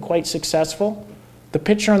 They've been quite successful. The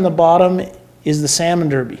picture on the bottom is the Salmon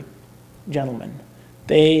Derby, gentlemen.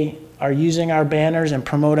 They are using our banners and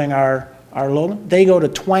promoting our logo. They go to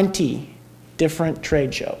 20 different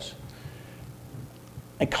trade shows.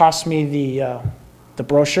 It costs me the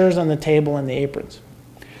brochures on the table and the aprons.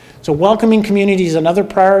 So welcoming community is another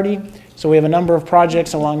priority. So we have a number of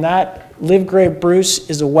projects along that. Live Great Bruce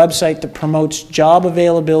is a website that promotes job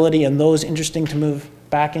availability and those interesting to move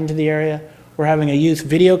back into the area. We're having a youth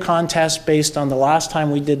video contest based on the last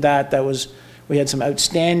time we did that. We had some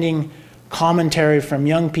outstanding commentary from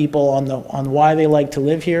young people on why they like to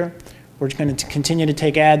live here. We're going to continue to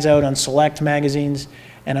take ads out on select magazines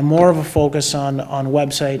and a more of a focus on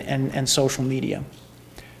website and social media.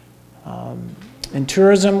 In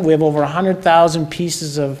tourism, we have over 100,000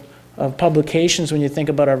 pieces of publications when you think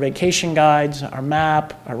about our vacation guides, our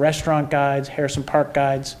map, our restaurant guides, Harrison Park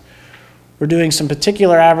guides. We're doing some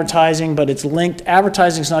particular advertising, but it's linked.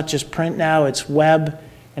 Advertising is not just print now, it's web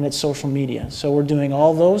and it's social media. So we're doing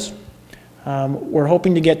all those. We're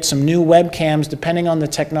hoping to get some new webcams depending on the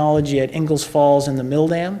technology at Ingalls Falls and the Mill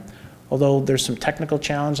Dam, although there's some technical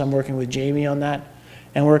challenge. I'm working with Jamie on that.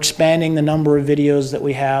 And we're expanding the number of videos that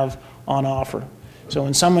we have on offer. So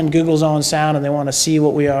when someone Googles Owen Sound and they want to see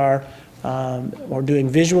what we are, we're doing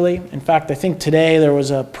visually. In fact, I think today there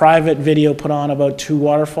was a private video put on about 2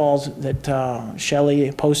 waterfalls that Shelley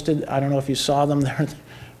posted. I don't know if you saw them. They're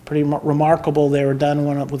pretty remarkable. They were done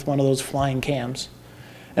with one of those flying cams.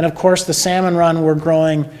 And of course, the Salmon Run we're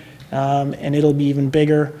growing, and it'll be even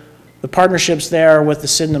bigger. The partnerships there are with the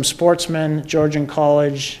Sydenham Sportsmen, Georgian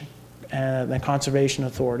College, and the Conservation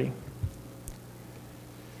Authority.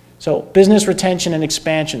 So business retention and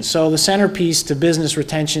expansion. So the centerpiece to business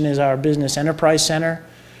retention is our Business Enterprise Center.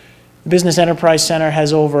 The Business Enterprise Center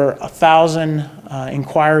has over 1,000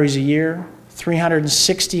 inquiries a year,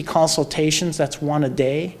 360 consultations, that's one a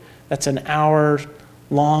day. That's an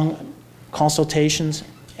hour-long consultations,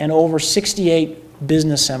 and over 68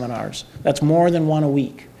 business seminars. That's more than one a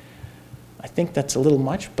week. I think that's a little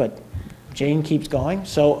much, but Jane keeps going.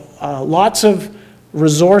 So lots of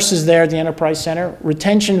resources there at the Enterprise Center.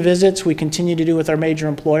 Retention visits we continue to do with our major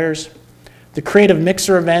employers. The Creative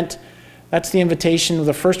Mixer event, that's the invitation.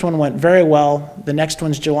 The first one went very well. The next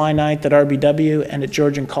one's July 9th at RBW and at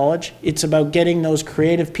Georgian College. It's about getting those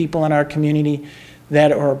creative people in our community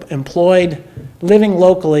that are employed, living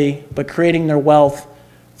locally, but creating their wealth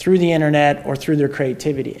through the internet or through their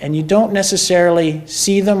creativity. And you don't necessarily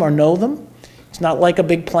see them or know them. It's not like a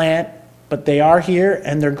big plant, but they are here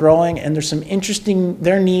and they're growing, and there's some interesting,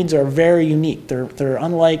 their needs are very unique. They're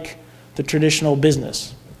unlike the traditional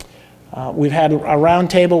business. We've had a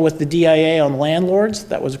roundtable with the DIA on landlords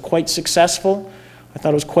that was quite successful. I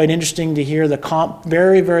thought it was quite interesting to hear the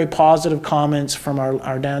very, very positive comments from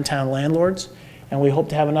our downtown landlords, and we hope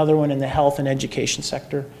to have another one in the health and education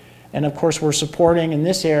sector. And of course, we're supporting in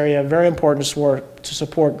this area, very important to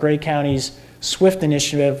support Grey County's SWIFT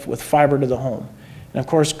initiative with fiber to the home. And of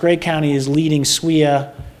course, Grey County is leading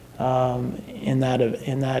SWIA in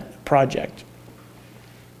that project.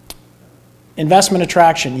 Investment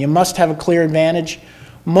attraction, you must have a clear advantage.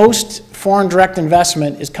 Most foreign direct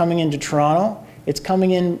investment is coming into Toronto. It's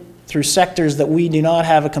coming in through sectors that we do not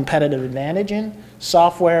have a competitive advantage in: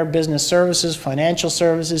 software, business services, financial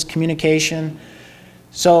services, communication.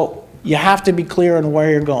 So you have to be clear on where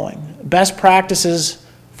you're going. Best practices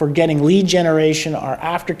for getting lead generation are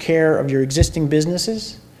aftercare of your existing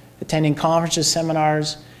businesses, attending conferences,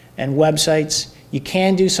 seminars, and websites. You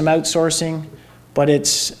can do some outsourcing, but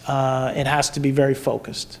it has to be very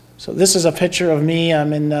focused. So this is a picture of me.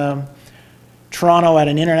 I'm in Toronto at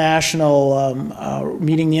an international,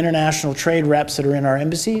 meeting the international trade reps that are in our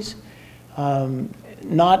embassies.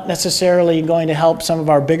 Not necessarily going to help some of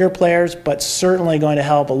our bigger players, but certainly going to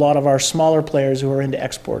help a lot of our smaller players who are into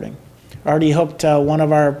exporting. Already hooked one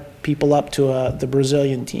of our people up to the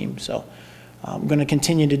Brazilian team, so I'm going to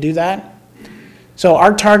continue to do that. So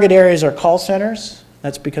our target areas are call centers.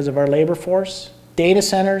 That's because of our labor force. Data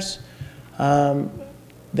centers,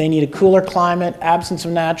 they need a cooler climate, absence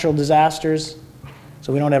of natural disasters,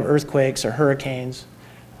 so we don't have earthquakes or hurricanes.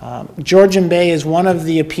 Georgian Bay is one of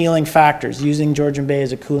the appealing factors, using Georgian Bay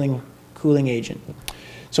as a cooling agent.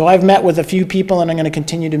 So I've met with a few people, and I'm going to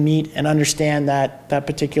continue to meet and understand that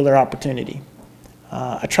particular opportunity.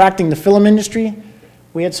 Attracting the film industry,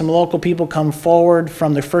 we had some local people come forward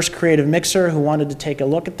from the first Creative Mixer who wanted to take a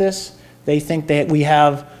look at this. They think that we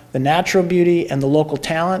have the natural beauty and the local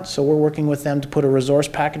talent, so we're working with them to put a resource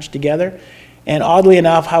package together. And oddly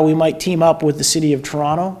enough, how we might team up with the City of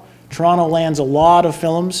Toronto. Toronto lands a lot of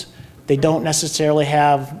films. They don't necessarily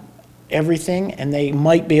have everything, and they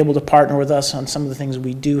might be able to partner with us on some of the things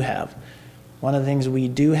we do have. One of the things we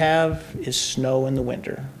do have is snow in the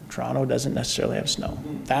winter. Toronto doesn't necessarily have snow.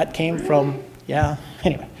 That came from, yeah,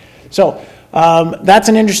 anyway. So that's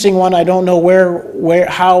an interesting one. I don't know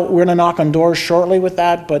how we're gonna knock on doors shortly with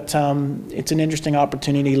that, but it's an interesting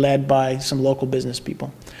opportunity led by some local business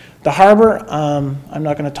people. The harbor, I'm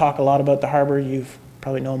not gonna talk a lot about the harbor. You've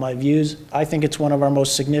probably know my views. I think it's one of our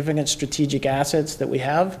most significant strategic assets that we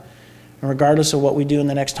have. And regardless of what we do in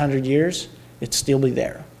the next 100 years, it's still be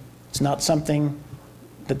there. It's not something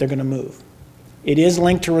that they're going to move. It is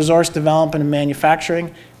linked to resource development and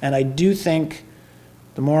manufacturing, and I do think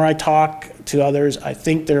the more I talk to others, I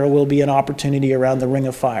think there will be an opportunity around the Ring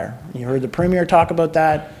of Fire. You heard the Premier talk about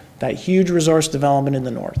that huge resource development in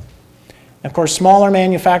the north. Of course, smaller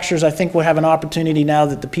manufacturers, I think, will have an opportunity now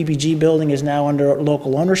that the PPG building is now under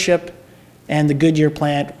local ownership, and the Goodyear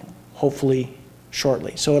plant, hopefully,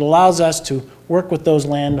 shortly. So it allows us to work with those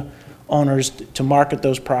landowners to market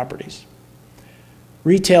those properties.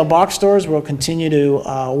 Retail box stores will continue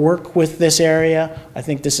to work with this area. I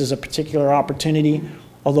think this is a particular opportunity,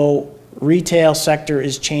 although retail sector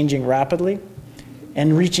is changing rapidly,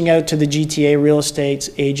 and reaching out to the GTA real estate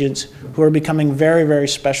agents who are becoming very, very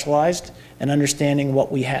specialized and understanding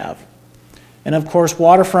what we have. And of course,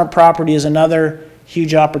 waterfront property is another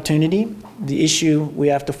huge opportunity. The issue we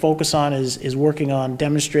have to focus on is working on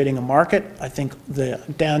demonstrating a market. I think the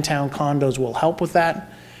downtown condos will help with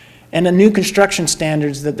that. And the new construction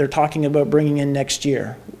standards that they're talking about bringing in next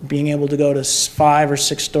year. Being able to go to 5 or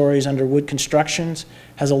 6 stories under wood constructions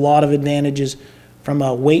has a lot of advantages from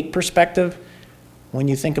a weight perspective. When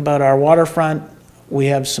you think about our waterfront, We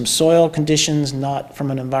have some soil conditions, not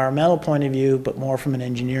from an environmental point of view, but more from an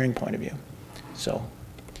engineering point of view. So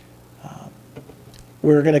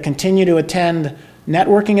we're going to continue to attend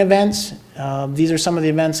networking events. These are some of the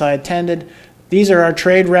events I attended. These are our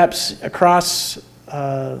trade reps across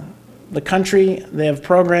the country. They have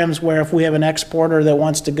programs where if we have an exporter that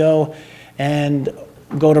wants to go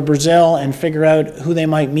to Brazil and figure out who they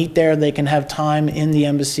might meet there, they can have time in the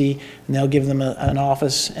embassy, and they'll give them an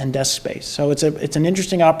office and desk space. So it's an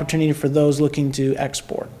interesting opportunity for those looking to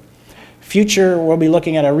export. Future, we'll be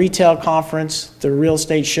looking at a retail conference, the real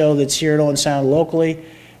estate show that's here at Owen Sound locally,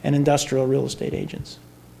 and industrial real estate agents.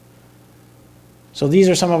 So these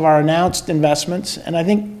are some of our announced investments, and I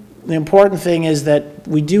think the important thing is that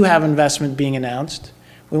we do have investment being announced.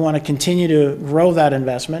 We want to continue to grow that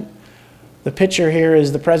investment. The picture here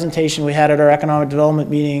is the presentation we had at our economic development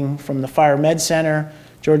meeting from the Fire Med Center,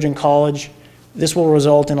 Georgian College. This will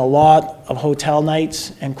result in a lot of hotel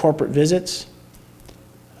nights and corporate visits,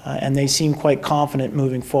 and they seem quite confident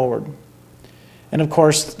moving forward. And of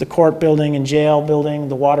course, the court building and jail building,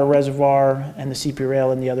 the water reservoir, and the CP rail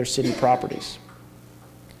and the other city properties.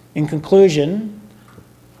 In conclusion,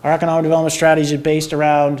 our economic development strategy is based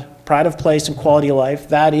around pride of place and quality of life.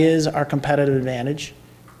 That is our competitive advantage.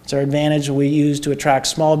 It's our advantage we use to attract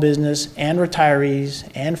small business and retirees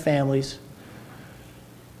and families.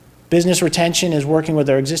 Business retention is working with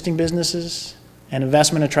our existing businesses, and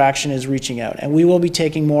investment attraction is reaching out. And we will be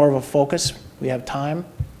taking more of a focus. We have time.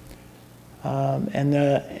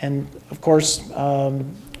 And of course,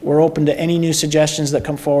 we're open to any new suggestions that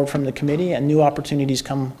come forward from the committee, and new opportunities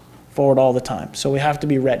come forward all the time. So we have to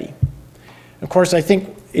be ready. Of course, I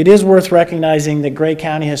think it is worth recognizing that Grey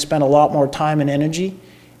County has spent a lot more time and energy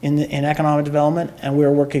in economic development, and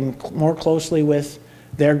we're working more closely with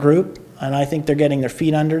their group, and I think they're getting their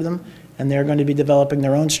feet under them, and they're going to be developing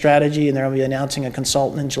their own strategy, and they're going to be announcing a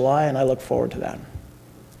consultant in July, and I look forward to that.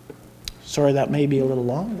 Sorry, that may be a little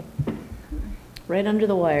long. Right under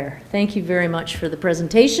the wire. Thank you very much for the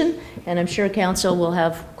presentation, and I'm sure Council will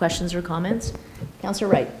have questions or comments. Councillor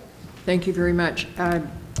Wright. Thank you very much.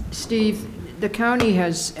 Steve, the county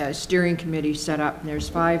has a steering committee set up, and there's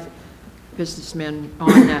 5 businessmen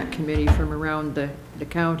on that committee from around the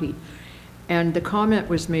county. And the comment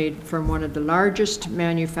was made from one of the largest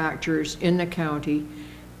manufacturers in the county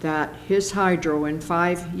that his hydro in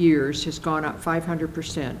 5 years has gone up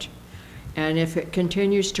 500%. And if it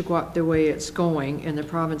continues to go up the way it's going in the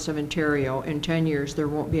province of Ontario, in 10 years there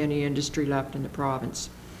won't be any industry left in the province.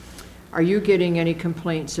 Are you getting any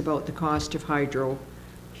complaints about the cost of hydro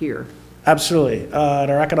here? Absolutely.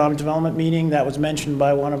 At our economic development meeting, that was mentioned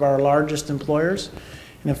by one of our largest employers.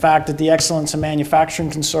 And in fact, at the Excellence in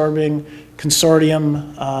Manufacturing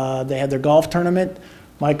Consortium, they had their golf tournament.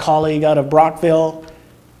 My colleague out of Brockville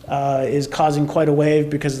is causing quite a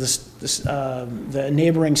wave because the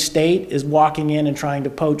neighboring state is walking in and trying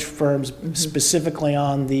to poach firms specifically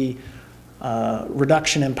on the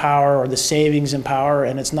reduction in power or the savings in power,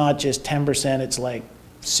 and it's not just 10%, it's like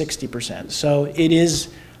 60%. So it is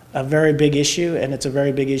a very big issue, and it's a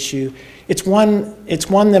very big issue. It's one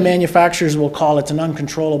the manufacturers will call it's an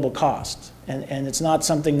uncontrollable cost, and it's not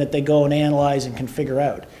something that they go and analyze and can figure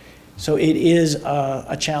out. So it is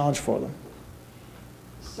a challenge for them.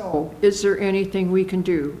 So is there anything we can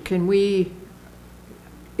do?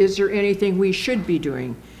 Is there anything we should be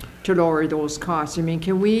doing to lower those costs? I mean,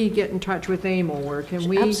 can we get in touch with AMO, or can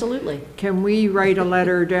we? Absolutely. Can we write a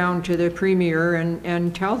letter down to the Premier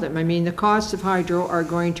and tell them? I mean, the costs of hydro are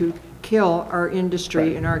going to kill our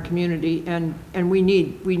industry and our community, and we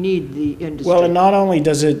need the industry. Well, and not only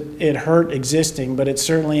does it hurt existing, but it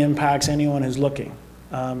certainly impacts anyone who's looking.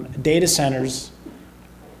 Data centers,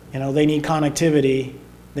 you know, they need connectivity,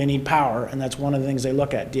 they need power, and that's one of the things they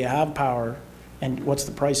look at. Do you have power, and what's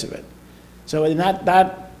the price of it? So in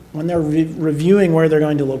that when they're reviewing where they're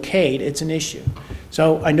going to locate, it's an issue.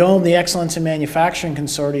 So I know the Excellence in Manufacturing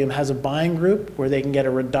Consortium has a buying group where they can get a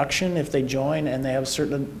reduction if they join and they have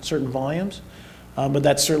certain volumes, but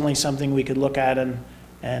that's certainly something we could look at,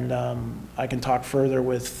 and I can talk further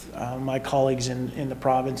with my colleagues in the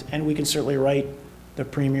province, and we can certainly write the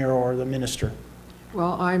Premier or the Minister.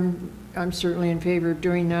 Well, I'm certainly in favor of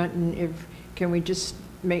doing that, and can we just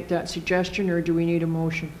make that suggestion, or do we need a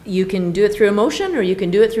motion? You can do it through a motion, or you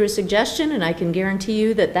can do it through a suggestion, and I can guarantee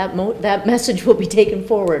you that message will be taken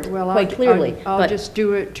forward quite clearly. I'll just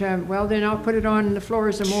do it. Well, then I'll put it on the floor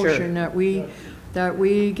as a motion. Sure. that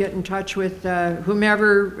we get in touch with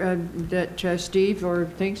whomever that Steve or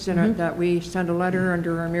thinks that we send a letter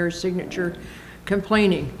under our mayor's signature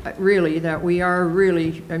complaining, really, that we are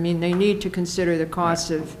really, I mean, they need to consider the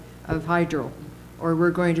costs of hydro. or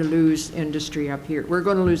we're going to lose industry up here. We're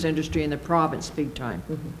going to lose industry in the province big time.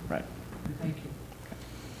 Right. Thank you.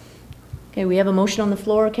 Okay, we have a motion on the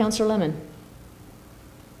floor. Councillor Lemon.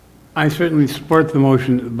 I certainly support the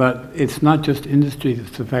motion, but it's not just industry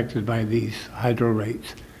that's affected by these hydro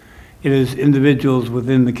rates. It is individuals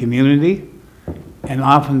within the community, and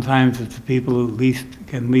oftentimes it's the people who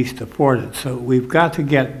can least afford it. So we've got to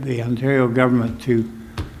get the Ontario government to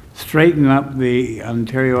straighten up the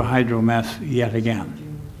Ontario hydro mess yet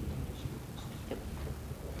again.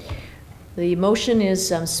 The motion is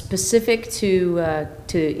specific to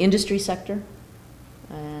industry sector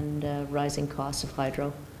and rising costs of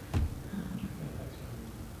hydro.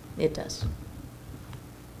 It does.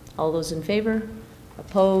 All those in favor?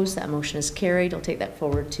 Opposed? That motion is carried. I'll take that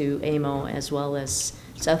forward to AMO as well as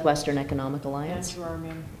Southwestern Economic Alliance. And to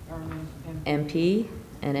our MP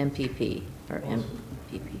and MPP, or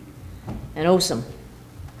MPP. And OSM.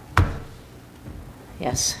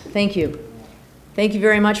 Yes, thank you. Thank you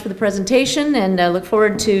very much for the presentation, and I look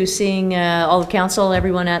forward to seeing all of council,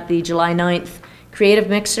 everyone at the July 9th Creative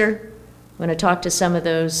Mixer. I'm going to talk to some of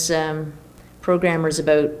those programmers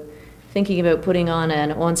about thinking about putting on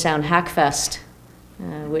an Owen Sound Hackfest,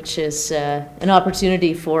 which is an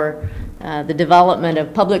opportunity for the development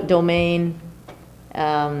of public domain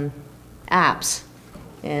apps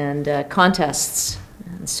and contests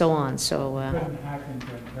and so on. So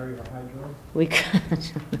we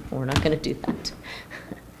could, we're not going to do that.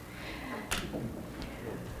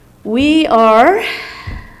 We are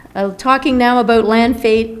talking now about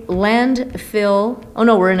landfill. Oh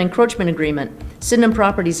no, we're in encroachment agreement. Sydenham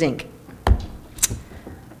Properties Inc.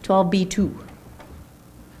 12B2.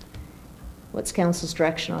 What's council's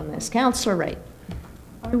direction on this? Councillor Wright.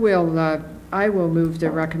 I will move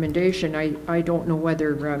the recommendation. I don't know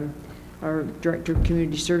whether our Director of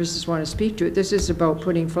Community Services want to speak to it. This is about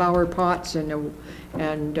putting flower pots and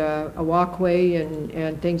a walkway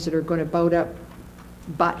and things that are going to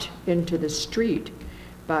butt into the street.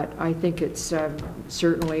 But I think it's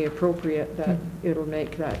certainly appropriate that it'll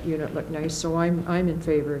make that unit look nice. So I'm in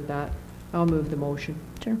favor of that. I'll move the motion.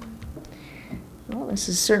 Sure. Well, this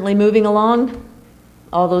is certainly moving along.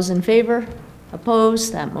 All those in favor?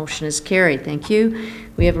 Opposed? That motion is carried. Thank you.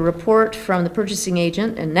 We have a report from the purchasing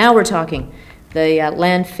agent, and now we're talking the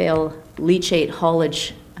landfill leachate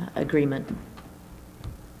haulage agreement.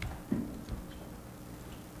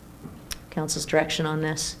 Council's direction on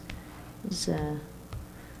this is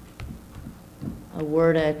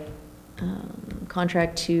award a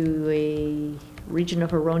contract to a Region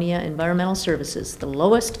of Huronia Environmental Services, the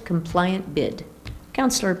lowest compliant bid.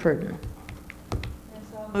 Councillor Purdon.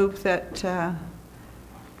 Move that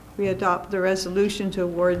we adopt the resolution to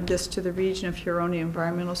award this to the Region of Huronia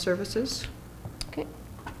Environmental Services. Okay.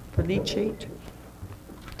 For leachate.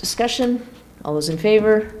 Discussion. All those in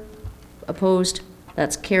favor? Opposed?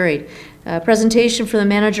 That's carried. Presentation from the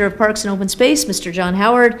Manager of Parks and Open Space, Mr. John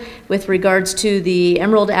Howard, with regards to the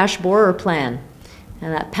Emerald Ash Borer Plan.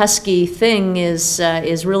 And that pesky thing is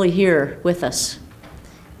really here with us.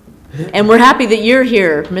 And we're happy that you're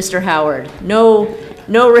here, Mr. Howard. No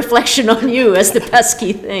reflection on you as the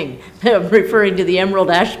pesky thing. I'm referring to the Emerald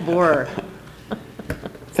Ash Borer.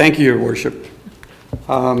 Thank you, Your Worship.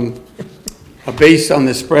 Based on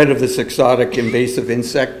the spread of this exotic invasive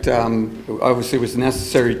insect, obviously it was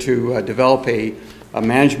necessary to develop a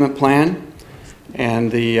management plan.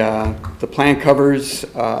 And the plan covers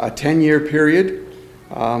a 10-year period,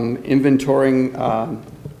 inventorying.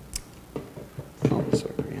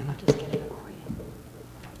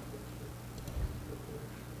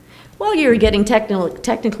 While you're getting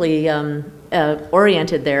technically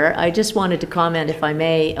oriented there, I just wanted to comment, if I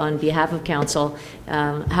may, on behalf of council,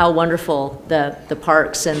 how wonderful the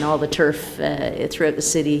parks and all the turf throughout the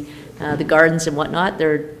city, the gardens and whatnot,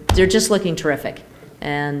 they're just looking terrific,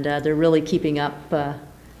 and they're really keeping up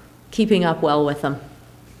well with them.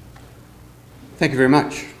 Thank you very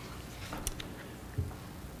much.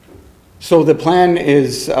 So the plan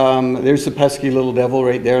is, there's the pesky little devil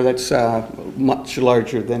right there. That's much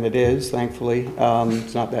larger than it is, thankfully.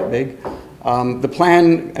 It's not that big. The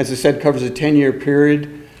plan, as I said, covers a 10-year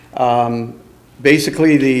period.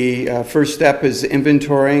 Basically, the first step is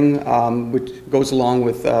inventorying, which goes along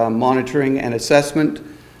with monitoring and assessment.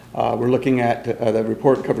 We're looking at, the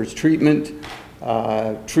report covers treatment,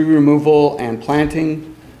 tree removal and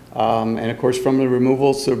planting. And of course, from the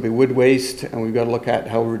removals, there'll be wood waste, and we've got to look at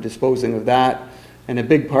how we're disposing of that. And a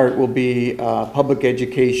big part will be public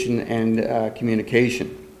education and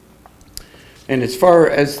communication. And as far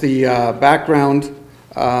as the background,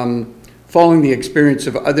 following the experience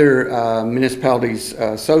of other municipalities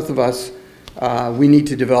south of us, we need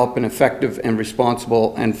to develop an effective and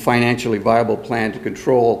responsible and financially viable plan to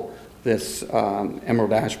control this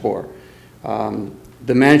emerald ash borer.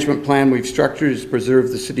 The management plan we've structured is to preserve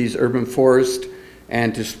the city's urban forest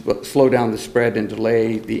and to slow down the spread and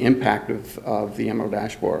delay the impact of the emerald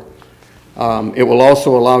ash borer. It will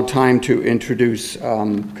also allow time to introduce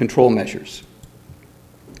control measures.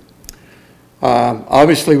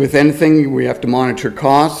 Obviously, with anything, we have to monitor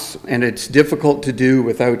costs, and it's difficult to do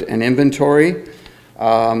without an inventory.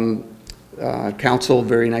 Council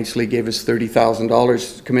very nicely gave us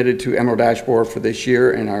 $30,000 committed to emerald ash borer for this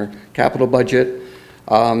year in our capital budget.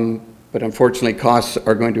 But unfortunately, costs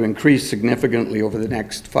are going to increase significantly over the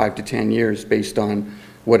next 5 to 10 years based on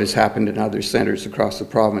what has happened in other centers across the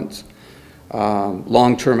province.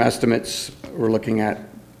 Long-term estimates, we're looking at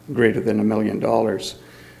greater than $1 million.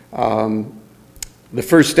 The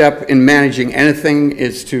first step in managing anything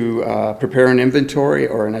is to prepare an inventory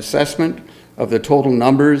or an assessment of the total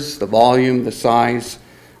numbers, the volume, the size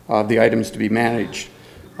of the items to be managed.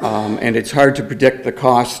 And it's hard to predict the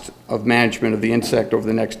cost of management of the insect over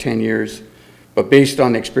the next 10 years, but based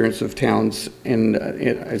on the experience of towns,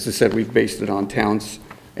 as I said, we've based it on towns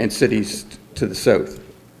and cities to the south.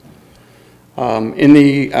 In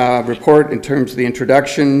the report, in terms of the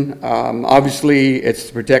introduction, obviously it's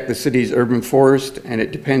to protect the city's urban forest, and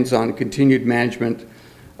it depends on continued management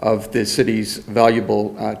of the city's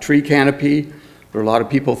valuable tree canopy. There are a lot of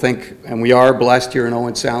people think, and we are blessed here in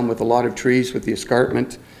Owen Sound with a lot of trees with the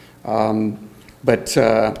escarpment, but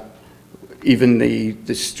even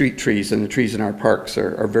the street trees and the trees in our parks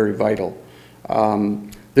are very vital.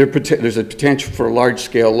 There's a potential for a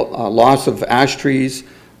large-scale loss of ash trees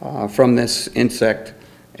from this insect,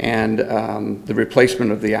 and the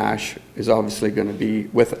replacement of the ash is obviously going to be,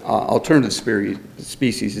 with alternative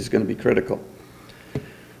species, is going to be critical.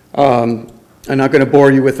 I'm not going to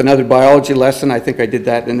bore you with another biology lesson. I think I did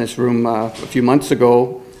that in this room a few months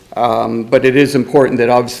ago. But it is important that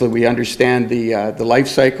obviously we understand the life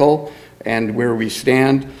cycle and where we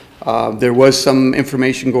stand. There was some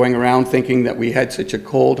information going around thinking that we had such a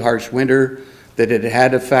cold, harsh winter that it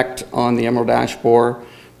had effect on the emerald ash borer.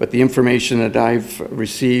 But the information that I've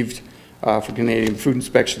received from Canadian Food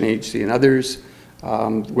Inspection Agency and others,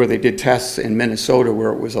 where they did tests in Minnesota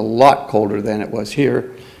where it was a lot colder than it was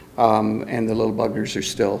here, and the little buggers are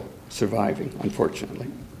still surviving, unfortunately.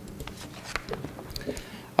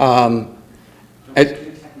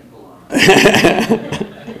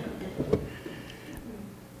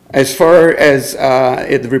 As far as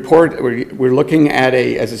the report, we're looking at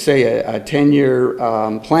as I say, a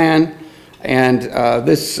 10-year plan, and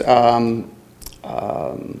this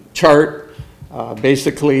chart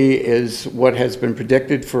basically is what has been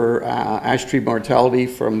predicted for ash tree mortality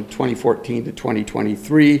from 2014 to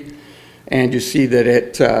 2023, and you see that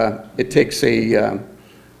it takes a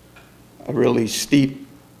really steep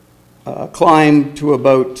climb to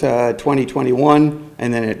about 2021,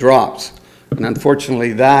 and then it drops. And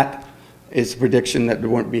unfortunately, that is a prediction that there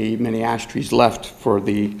won't be many ash trees left for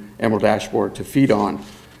the emerald ash borer to feed on.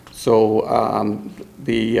 So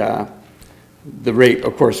the rate,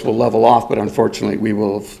 of course, will level off, but unfortunately, we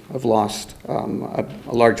will have lost a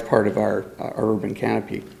large part of our urban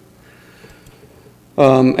canopy.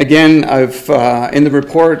 Again, in the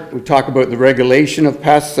report, we talk about the regulation of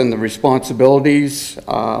pests and the responsibilities.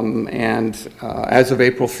 As of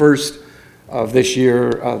April 1st of this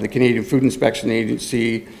year, the Canadian Food Inspection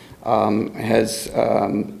Agency has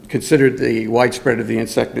considered the widespread of the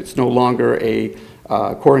insect. It's no longer a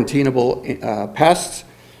quarantinable pest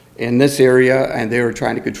in this area, and they are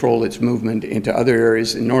trying to control its movement into other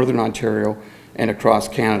areas in Northern Ontario and across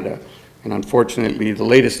Canada. And unfortunately, the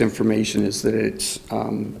latest information is that it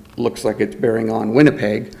looks like it's bearing on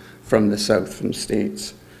Winnipeg from the south, from the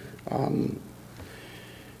States.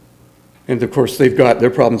 And of course, they've got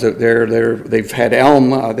their problems out there. They've had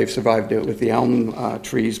elm, they've survived it with the elm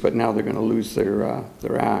trees, but now they're going to lose their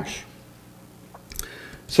ash.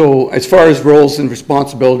 So as far as roles and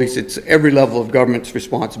responsibilities, it's every level of government's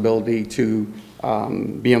responsibility to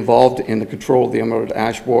be involved in the control of the emerald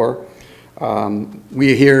ash borer.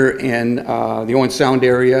 We here in the Owen Sound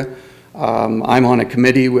area, I'm on a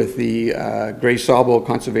committee with the Grey Sawbo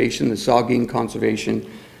Conservation, the Saugeen Conservation,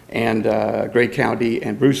 and Grey County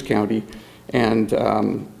and Bruce County, and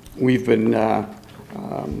we've been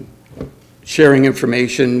sharing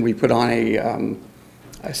information. We put on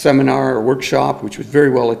a seminar or workshop, which was very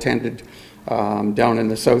well attended down in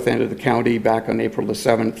the south end of the county back on April the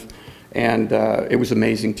 7th, and it was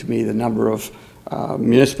amazing to me the number of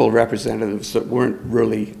municipal representatives that weren't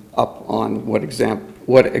really up on what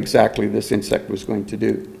exactly this insect was going to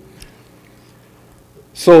do.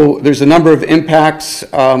 So there's a number of impacts.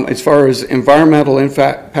 As far as environmental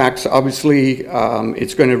impacts, obviously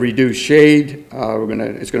it's going to reduce shade,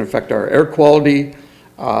 it's going to affect our air quality,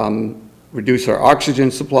 reduce our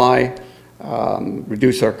oxygen supply,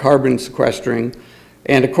 reduce our carbon sequestering,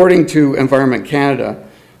 and according to Environment Canada,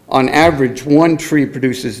 on average, one tree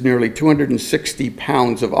produces nearly 260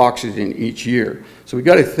 pounds of oxygen each year. So we've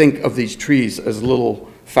got to think of these trees as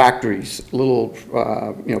little factories, little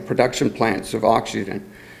production plants of oxygen.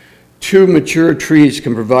 2 mature trees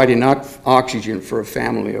can provide enough oxygen for a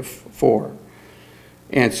family of 4.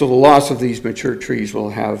 And so the loss of these mature trees will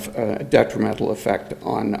have a detrimental effect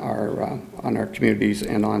on our communities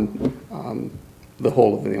and on the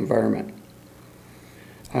whole of the environment.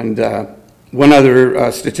 And one other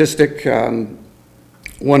statistic, 1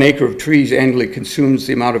 acre of trees annually consumes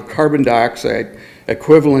the amount of carbon dioxide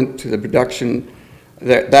equivalent to the production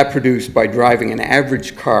that produced by driving an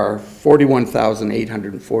average car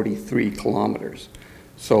 41,843 kilometers.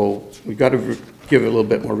 So we've got to give a little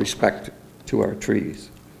bit more respect to our trees.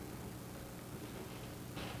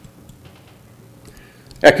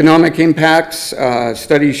 Economic impacts,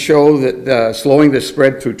 studies show that slowing the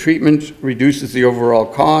spread through treatment reduces the overall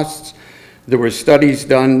costs. There were studies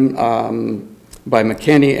done by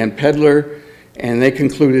McKinney and Pedler, and they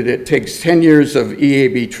concluded it takes 10 years of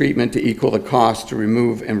EAB treatment to equal the cost to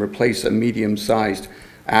remove and replace a medium-sized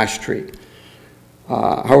ash tree.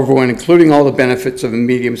 However, when including all the benefits of a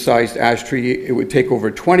medium-sized ash tree, it would take over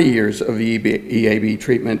 20 years of EAB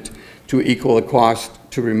treatment to equal the cost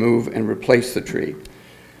to remove and replace the tree.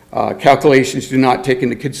 Calculations do not take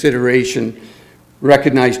into consideration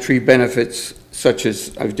recognized tree benefits such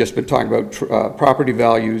as I've just been talking about, property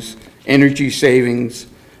values, energy savings,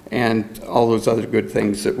 and all those other good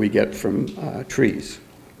things that we get from trees.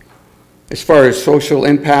 As far as social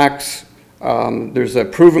impacts, there's a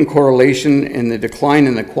proven correlation in the decline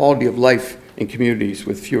in the quality of life in communities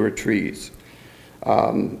with fewer trees.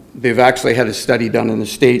 They've actually had a study done in the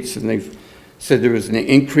States, and they've said there was an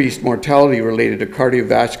increased mortality related to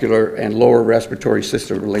cardiovascular and lower respiratory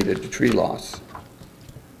system related to tree loss.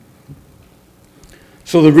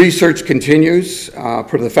 So the research continues.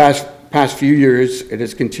 For the past few years, it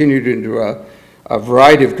has continued into a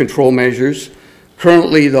variety of control measures.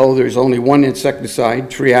 Currently, though, there's only one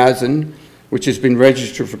insecticide, triazine, which has been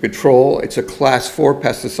registered for control. It's a class 4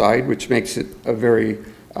 pesticide, which makes it a very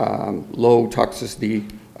low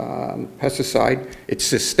toxicity pesticide. It's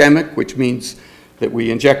systemic, which means that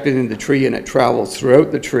we inject it in the tree and it travels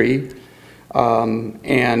throughout the tree. The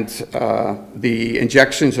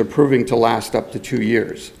injections are proving to last up to 2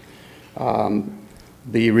 years.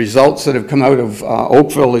 The results that have come out of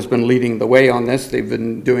Oakville has been leading the way on this. They've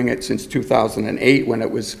been doing it since 2008 when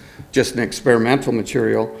it was just an experimental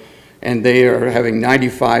material, and they are having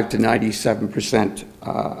 95 to 97%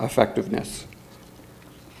 effectiveness.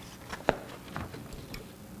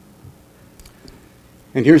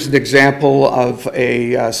 And here's an example of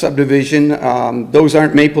a subdivision. Those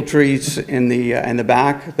aren't maple trees in the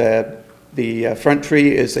back. The front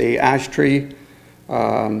tree is a ash tree,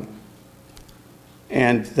 and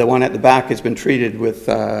the one at the back has been treated with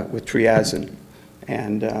triazine,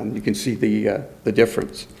 and you can see the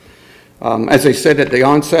difference. As I said at the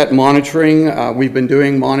onset, monitoring. We've been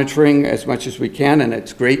doing monitoring as much as we can, and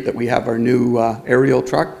it's great that we have our new aerial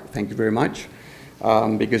truck. Thank you very much.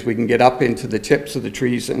 Because we can get up into the tips of the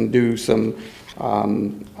trees and do some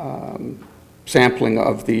sampling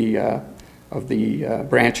of the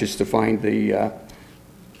branches to find the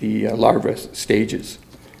larva stages.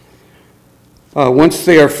 Once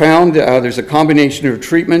they are found, there's a combination of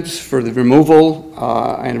treatments for the removal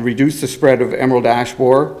and reduce the spread of emerald ash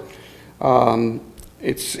borer.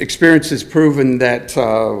 Its experience has proven that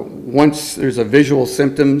once there's a visual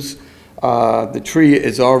symptoms, the tree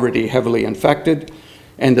is already heavily infected,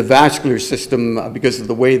 and the vascular system, because of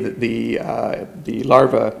the way that the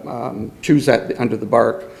larva chews under the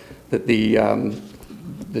bark, that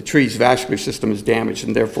the tree's vascular system is damaged,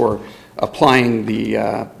 and therefore applying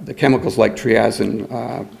the chemicals like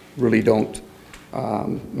triazine really don't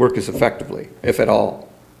work as effectively, if at all.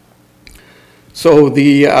 So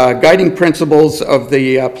the guiding principles of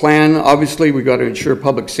the plan, obviously we've got to ensure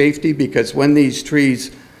public safety, because when these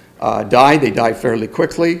trees die, they die fairly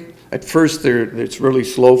quickly. At first, it's really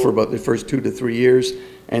slow for about the first 2 to 3 years,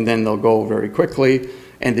 and then they'll go very quickly,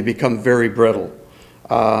 and they become very brittle.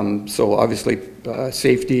 So obviously,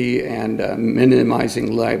 safety and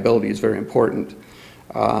minimizing liability is very important.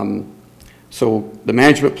 So the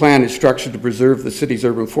management plan is structured to preserve the city's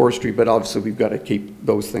urban forestry, but obviously we've got to keep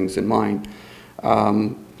those things in mind.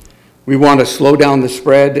 We want to slow down the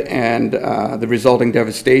spread and the resulting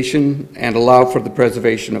devastation and allow for the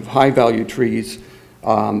preservation of high-value trees,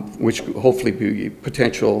 which could hopefully be a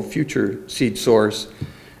potential future seed source.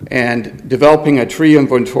 And developing a tree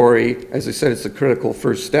inventory, as I said, is a critical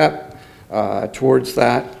first step towards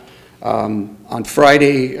that. On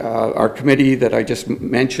Friday, our committee that I just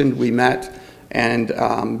mentioned, we met, and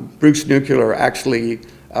Bruce Nuclear actually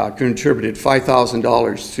contributed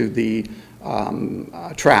 $5,000 to the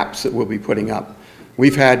traps that we'll be putting up.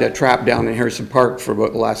 We've had a trap down in Harrison Park for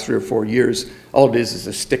about the last 3 or 4 years. All it is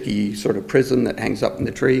a sticky sort of prism that hangs up in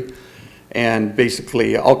the tree. And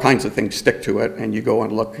basically all kinds of things stick to it, and you go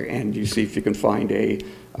and look and you see if you can find a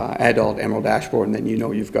adult emerald ash borer, and then you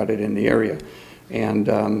know you've got it in the area. And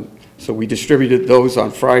so we distributed those on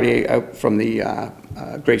Friday out from the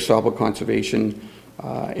Great Sauble Conservation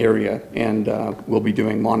area, and we'll be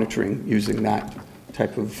doing monitoring using that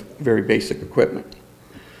type of very basic equipment.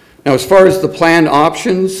 Now, as far as the planned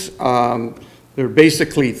options, there are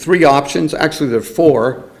basically 3 options. Actually, there are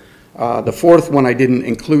 4. The 4th one I didn't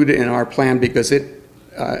include in our plan because it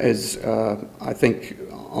is, I think,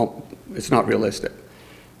 it's not realistic.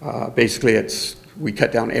 Basically, we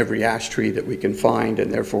cut down every ash tree that we can find, and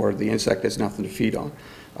therefore the insect has nothing to feed on.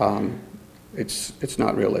 It's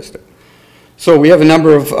not realistic. So we have a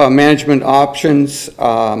number of management options.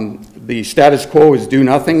 The status quo is do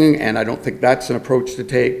nothing, and I don't think that's an approach to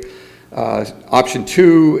take. Option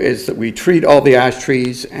 2 is that we treat all the ash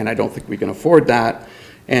trees, and I don't think we can afford that.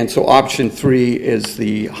 And so option 3 is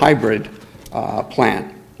the hybrid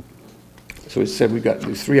plan. So as I said, we've got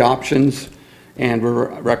these 3 options, and we're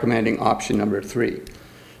recommending option number 3.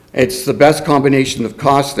 It's the best combination of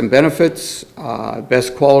cost and benefits,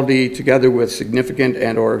 best quality together with significant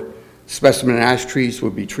and or specimen ash trees will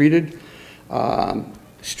be treated.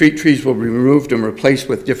 Street trees will be removed and replaced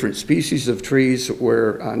with different species of trees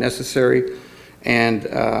where necessary, and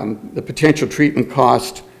the potential treatment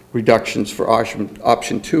cost reductions for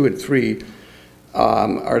option 2 and 3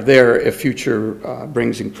 are there if future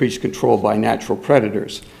brings increased control by natural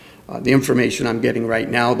predators. The information I'm getting right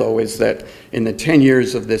now, though, is that in the 10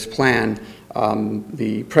 years of this plan,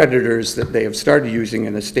 the predators that they have started using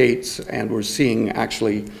in the States, and we're seeing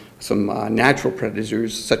actually some natural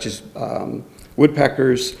predators such as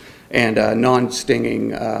woodpeckers and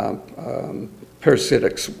non-stinging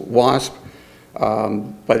parasitic wasp,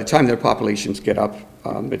 by the time their populations get up,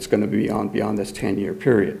 it's going to be beyond this 10-year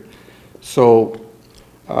period. So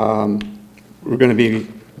we're going to be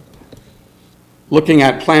looking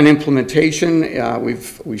at plan implementation.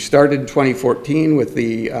 We started in 2014 with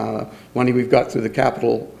the money we've got through the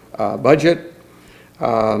capital budget.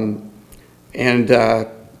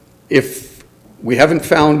 If we haven't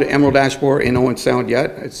found emerald ash borer in Owen Sound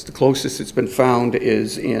yet, it's the closest it's been found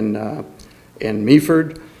is in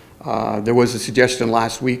Meaford. There was a suggestion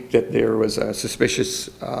last week that there was a suspicious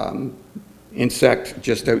insect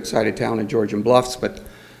just outside of town in Georgian Bluffs, but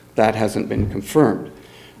that hasn't been confirmed.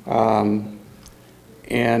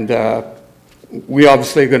 We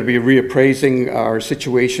obviously are going to be reappraising our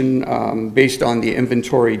situation based on the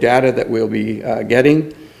inventory data that we'll be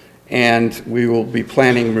getting, and we will be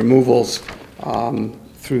planning removals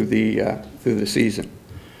through the season.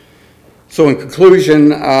 So in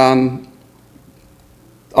conclusion,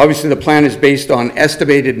 obviously the plan is based on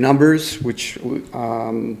estimated numbers, which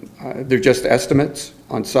they're just estimates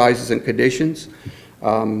on sizes and conditions.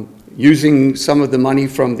 Using some of the money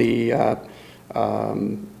from the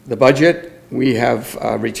budget, we have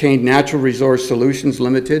retained Natural Resource Solutions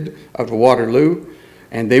Limited out of Waterloo,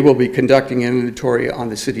 and they will be conducting an inventory on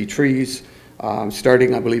the city trees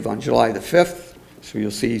starting, I believe, on July the 5th. So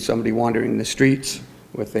you'll see somebody wandering the streets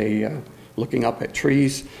with looking up at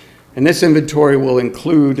trees. And this inventory will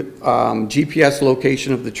include GPS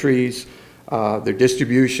location of the trees, their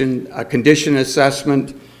distribution, a condition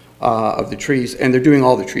assessment of the trees, and they're doing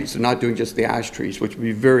all the trees. They're not doing just the ash trees, which would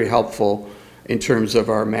be very helpful in terms of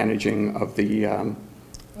our managing of the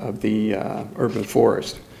urban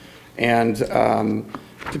forest. And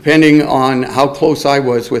depending on how close I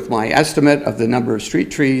was with my estimate of the number of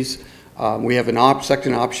street trees, we have a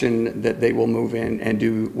second option that they will move in and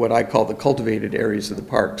do what I call the cultivated areas of the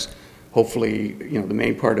parks. Hopefully, the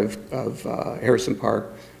main part of Harrison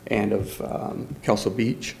Park and of Kelso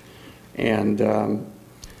Beach. And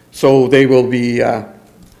so they will be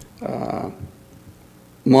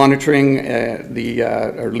monitoring or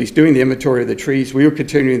at least doing the inventory of the trees. We are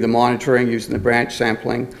continuing the monitoring using the branch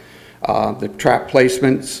sampling, the trap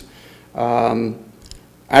placements.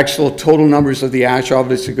 Actual total numbers of the ash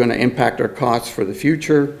obviously going to impact our costs for the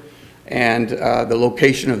future, and the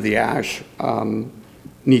location of the ash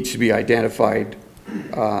needs to be identified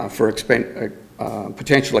for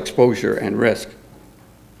potential exposure and risk.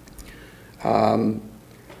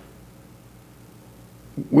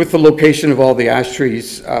 With the location of all the ash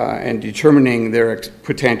trees and determining their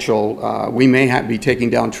potential, we may be taking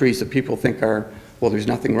down trees that people think are, well, there's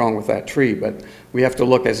nothing wrong with that tree, but we have to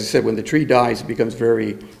look, as I said, when the tree dies, it becomes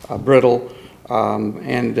very brittle,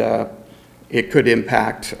 and it could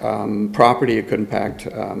impact property, it could impact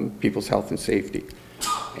people's health and safety.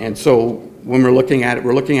 And so when we're looking at it,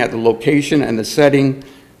 we're looking at the location and the setting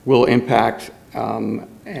will impact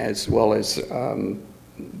as well as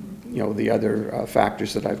the other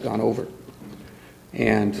factors that I've gone over.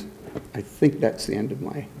 And I think that's the end of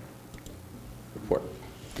my report.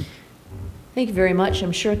 Thank you very much.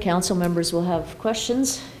 I'm sure council members will have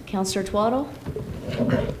questions. Councillor Twaddle?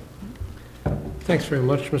 Thanks very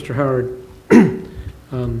much, Mr. Howard.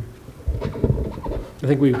 I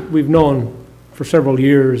think we've known for several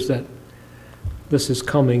years that this is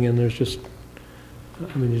coming, and there's just,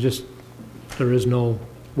 there is no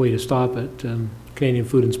way to stop it. Canadian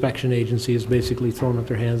Food Inspection Agency has basically thrown up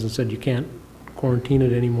their hands and said you can't quarantine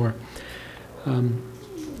it anymore.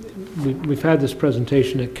 We've had this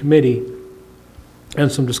presentation at committee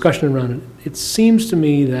and some discussion around it. It seems to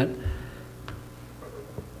me that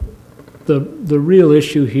the real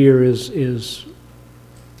issue here is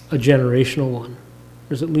a generational one.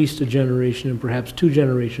 There's at least a generation and perhaps 2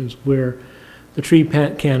 generations where the tree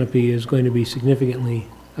canopy is going to be significantly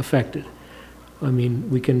affected. I mean,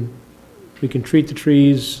 we can treat the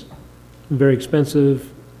trees, very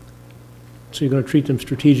expensive, so you're going to treat them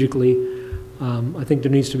strategically. I think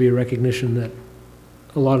there needs to be a recognition that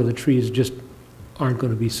a lot of the trees just aren't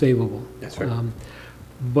going to be savable. That's right.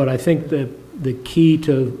 But I think that the key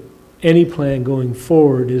to any plan going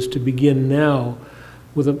forward is to begin now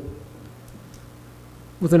with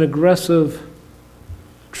an aggressive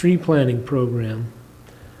tree planting program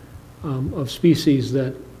of species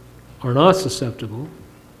that are not susceptible,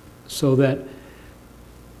 so that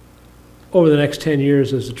over the next 10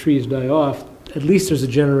 years as the trees die off, at least there's a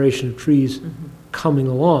generation of trees coming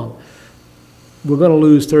along. We're going to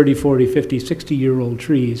lose 30, 40, 50, 60-year-old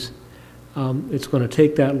trees. It's going to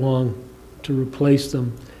take that long to replace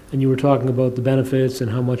them. And you were talking about the benefits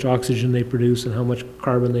and how much oxygen they produce and how much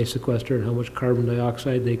carbon they sequester and how much carbon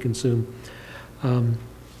dioxide they consume.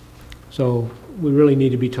 So we really need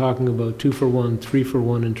to be talking about 2 for 1, 3 for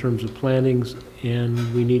 1 in terms of plantings,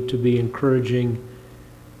 and we need to be encouraging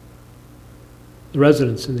the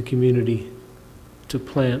residents in the community to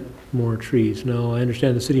plant more trees. Now, I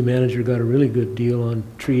understand the city manager got a really good deal on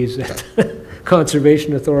trees at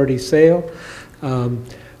Conservation Authority sale,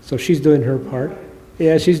 so she's doing her part.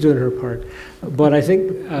 Yeah, she's doing her part. But I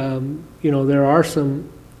think, there are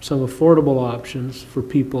some affordable options for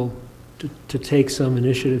people to take some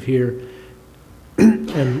initiative here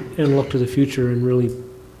and look to the future and really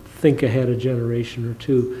think ahead a generation or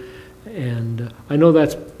 2. And I know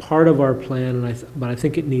that's part of our plan, but I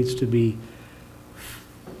think it needs to be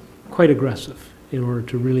quite aggressive in order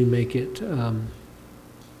to really make it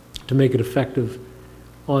effective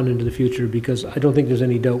on into the future, because I don't think there's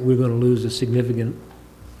any doubt we're going to lose a significant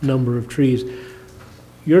number of trees.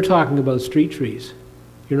 You're talking about street trees.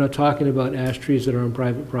 You're not talking about ash trees that are on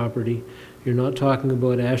private property. You're not talking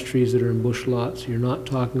about ash trees that are in bush lots. You're not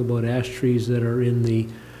talking about ash trees that are in the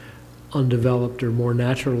undeveloped or more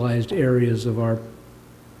naturalized areas of our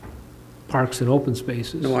parks and open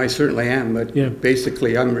spaces. No, I certainly am, but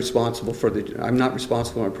basically I'm responsible for I'm not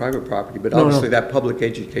responsible on private property, but obviously that public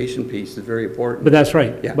education piece is very important. But that's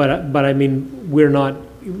right. Yeah. But I mean, you're not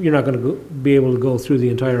going to be able to go through the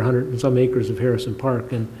entire 100 and some acres of Harrison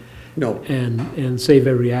Park and save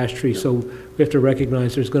every ash tree. So we have to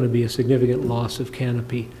recognize there's going to be a significant loss of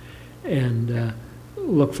canopy and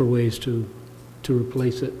look for ways to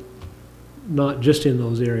replace it, not just in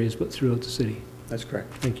those areas, but throughout the city. That's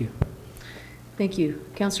correct. Thank you. Thank you.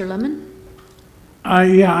 Councillor Lemon?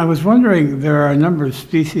 Yeah, I was wondering, there are a number of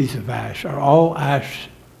species of ash. Are all ash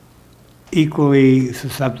equally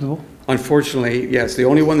susceptible? Unfortunately, yes. The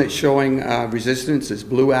only one that's showing resistance is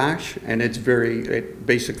blue ash, and it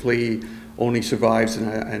basically only survives in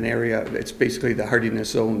an area. It's basically the hardiness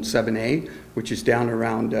zone 7A, which is down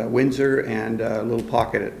around Windsor and a little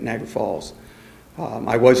pocket at Niagara Falls.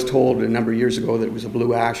 I was told a number of years ago that it was a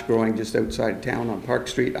blue ash growing just outside of town on Park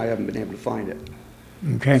Street. I haven't been able to find it.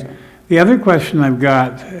 Okay. So. The other question I've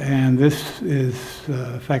got, and this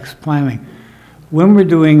affects planning. When we're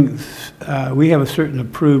doing, we have a certain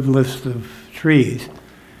approved list of trees.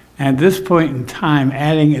 At this point in time,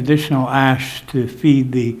 adding additional ash to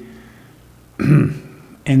feed the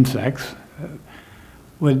insects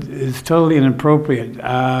is totally inappropriate.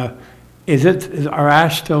 Is our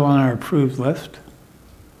ash still on our approved list?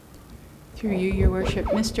 Through you, Your Worship,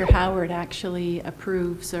 Mr. Howard actually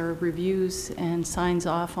approves or reviews and signs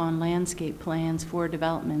off on landscape plans for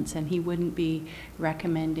developments, and he wouldn't be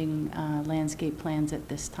recommending landscape plans at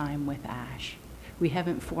this time with ash. We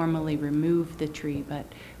haven't formally removed the tree, but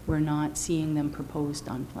we're not seeing them proposed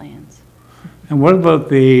on plans. And what about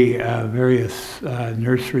the various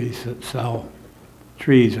nurseries that sell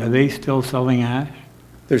trees? Are they still selling ash?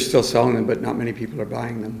 They're still selling them, but not many people are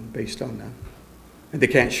buying them based on that. And they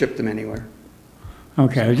can't ship them anywhere.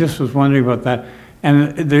 Okay, I just was wondering about that.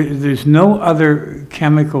 And there's no other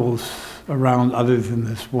chemicals around other than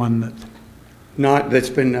this one that's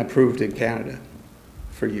been approved in Canada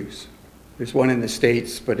for use. There's one in the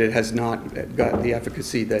States, but it has not got the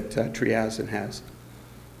efficacy that triazine has.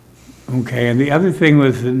 Okay, and the other thing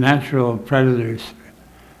was the natural predators,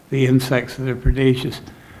 the insects that are predaceous.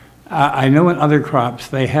 I know in other crops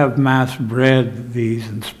they have mass bred these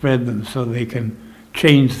and spread them so they can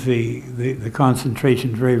change the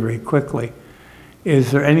concentration very, very quickly.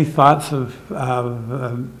 Is there any thoughts of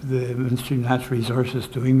the Ministry of Natural Resources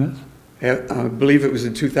doing this? I believe it was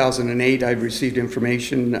in 2008 I received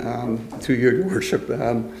information through your worship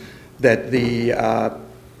that the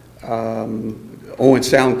Owen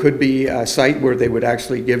Sound could be a site where they would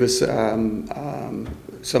actually give us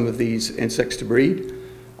some of these insects to breed.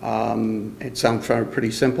 It sounds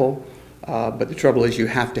pretty simple. But the trouble is you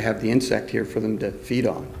have to have the insect here for them to feed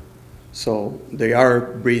on. So they are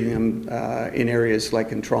breeding them in areas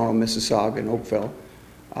like in Toronto, Mississauga, and Oakville,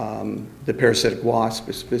 the parasitic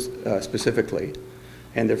wasp specifically.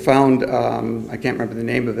 And they're found, I can't remember the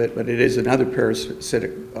name of it, but it is another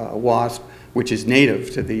parasitic wasp which is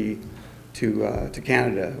native to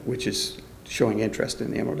Canada, which is showing interest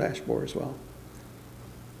in the emerald ash borer as well.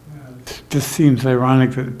 It just seems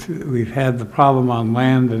ironic that we've had the problem on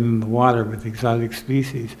land and in the water with exotic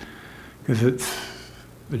species, because it's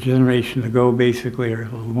a generation ago, basically, or a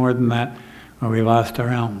little more than that, where we lost our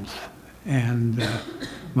elms. And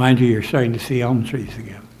mind you, you're starting to see elm trees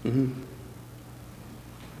again. Mm-hmm.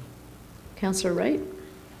 Councillor Wright?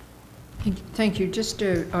 Thank you. Just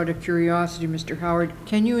out of curiosity, Mr. Howard,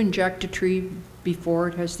 can you inject a tree before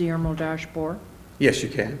it has the emerald ash borer? Yes, you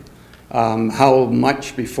can. How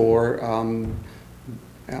much before?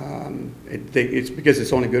 It's because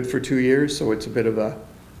it's only good for 2 years, so it's a bit of a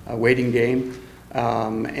waiting game.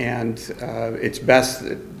 And it's best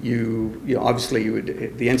that obviously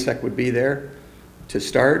the insect would be there to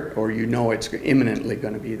start, or it's imminently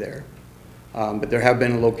going to be there. But there have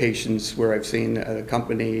been locations where I've seen a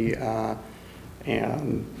company,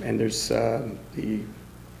 and there's the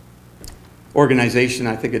organization,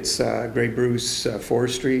 I think it's Grey Bruce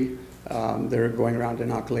Forestry. They're going around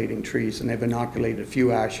inoculating trees, and they've inoculated a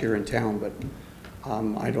few ash here in town, but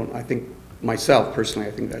I think myself personally,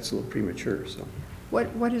 I think that's a little premature. So,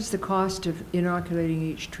 what is the cost of inoculating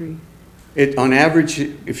each tree? On average,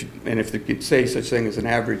 if they could say such thing as an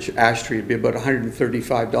average ash tree, it'd be about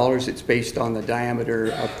 $135. It's based on the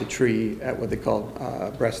diameter of the tree at what they call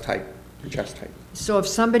breast height or chest height. So if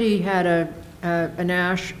somebody had an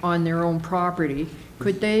ash on their own property,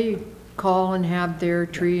 could they call and have their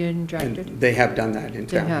tree injected? And they have done that in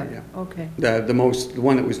town. They have. Yeah. Okay. The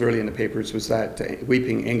one that was really in the papers was that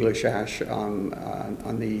weeping English ash on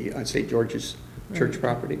the St. George's Church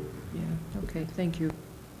property. Yeah. Okay. Thank you.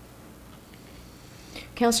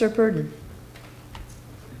 Councillor Purdon.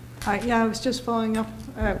 Yeah, I was just following up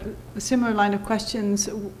a similar line of questions,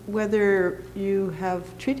 whether you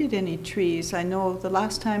have treated any trees. I know the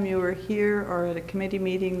last time you were here or at a committee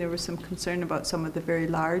meeting, there was some concern about some of the very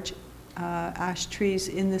large ash trees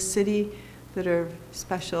in the city that are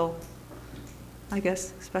special, I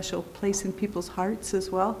guess, special place in people's hearts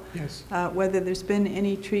as well. Yes. Whether there's been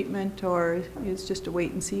any treatment or it's just a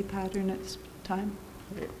wait and see pattern at this time.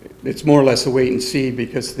 It's more or less a wait and see,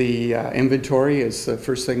 because the inventory is the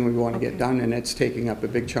first thing we want to get done, and it's taking up a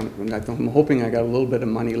big chunk. I'm hoping I got a little bit of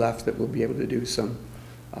money left that we'll be able to do some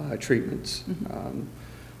treatments. Mm-hmm.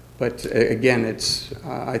 But again,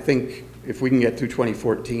 I think if we can get through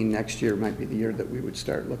 2014, next year might be the year that we would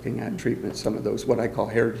start looking at treatment, some of those, what I call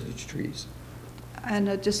heritage trees. And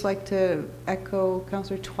I'd just like to echo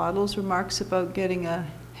Councillor Twaddle's remarks about getting a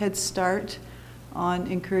head start on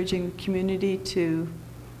encouraging the community to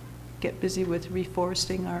get busy with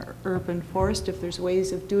reforesting our urban forest, if there's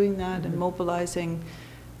ways of doing that, and mobilizing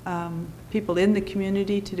people in the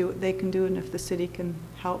community to do what they can do, and if the city can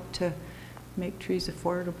help to make trees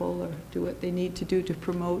affordable or do what they need to do to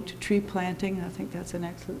promote tree planting, I think that's an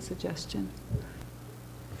excellent suggestion.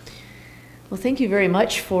 Well, thank you very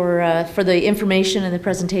much for the information and the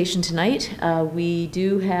presentation tonight. We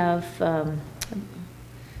do have, I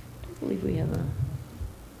believe we have a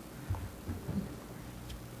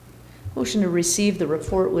motion to receive the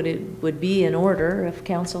report. Would be in order if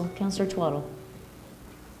Councillor Twaddle.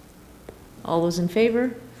 All those in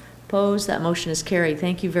favor? Opposed? That motion is carried.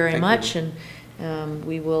 Thank you very much, and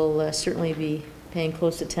we will certainly be paying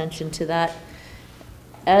close attention to that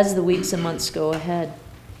as the weeks and months go ahead.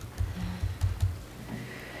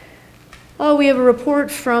 We have a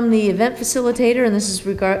report from the event facilitator, and this is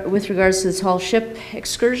with regards to the tall ship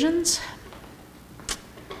excursions.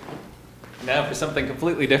 Now for something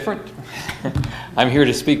completely different. I'm here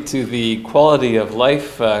to speak to the quality of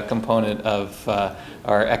life component of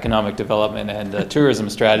our economic development and tourism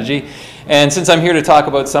strategy. And since I'm here to talk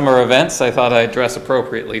about summer events, I thought I'd dress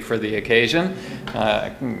appropriately for the occasion.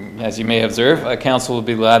 As you may observe, Council will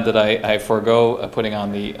be glad that I forego putting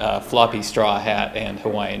on the floppy straw hat and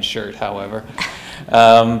Hawaiian shirt, however.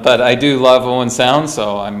 But I do love Owen Sound,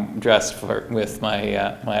 so I'm dressed with my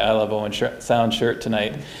I Love Owen Sound shirt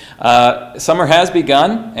tonight. Summer has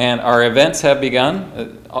begun, and our events have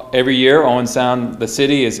begun. Every year, Owen Sound, the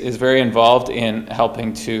city, is very involved in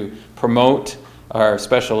helping to promote our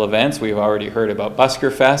special events. We've already heard about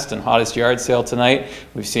Buskerfest and Hottest Yard Sale tonight.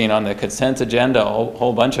 We've seen on the consent agenda a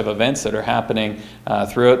whole bunch of events that are happening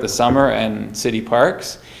throughout the summer and city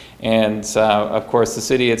parks. And of course, the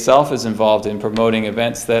city itself is involved in promoting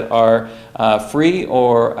events that are free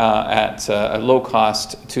or at a low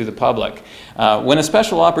cost to the public. When a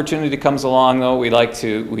special opportunity comes along, though, we like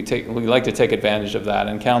to take advantage of that.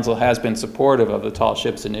 And Council has been supportive of the Tall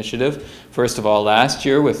Ships Initiative. First of all, last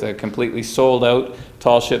year with a completely sold-out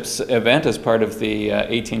Tall Ships event as part of the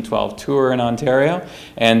 1812 tour in Ontario.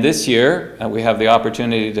 And this year, we have the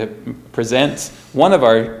opportunity to present one of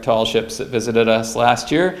our tall ships that visited us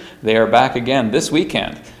last year. They are back again this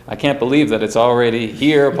weekend. I can't believe that it's already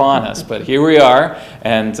here upon us, but here we are.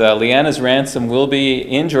 And Leanna's Ransom will be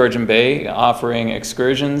in Georgian Bay offering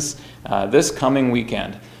excursions this coming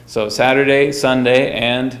weekend. So Saturday, Sunday,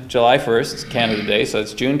 and July 1st, Canada Day. So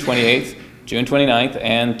it's June 28th, June 29th,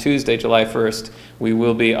 and Tuesday, July 1st, we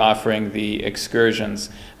will be offering the excursions.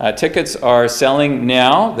 Tickets are selling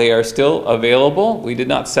now. They are still available. We did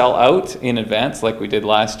not sell out in advance like we did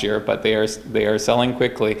last year, but they are selling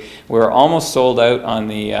quickly. We're almost sold out on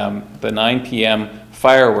the 9 p.m.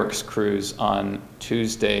 fireworks cruise on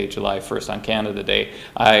Tuesday, July 1st, on Canada Day.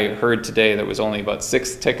 I heard today there was only about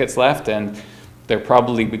 6 tickets left, and they'll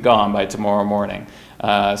probably be gone by tomorrow morning.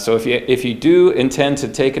 So if you do intend to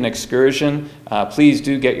take an excursion, please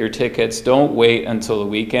do get your tickets. Don't wait until the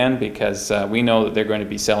weekend, because we know that they're going to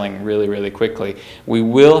be selling really, really quickly. We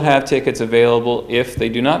will have tickets available if they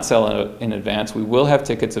do not sell in advance. We will have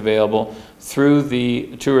tickets available through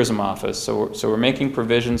the tourism office. So we're making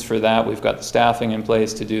provisions for that. We've got the staffing in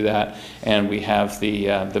place to do that, and we have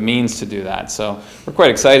the means to do that. So we're quite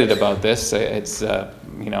excited about this. It's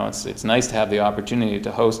nice to have the opportunity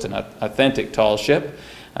to host an authentic tall ship.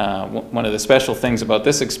 One of the special things about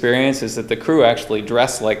this experience is that the crew actually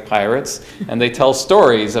dress like pirates, and they tell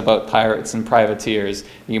stories about pirates and privateers.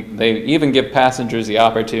 They even give passengers the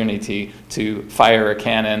opportunity to fire a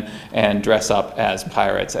cannon and dress up as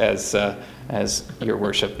pirates, as your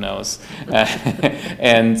worship knows.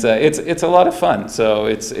 And it's a lot of fun, so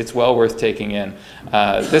it's well worth taking in.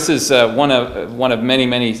 This is one of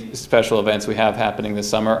many special events we have happening this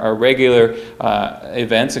summer. Our regular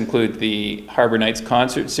events include the Harbour Nights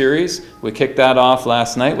concert series. We kicked that off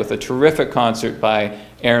last night with a terrific concert by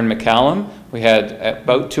Aaron McCallum. We had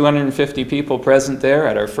about 250 people present there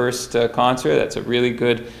at our first concert. That's a really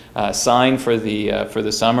good sign for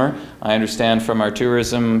the summer. I understand from our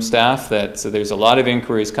tourism staff that there's a lot of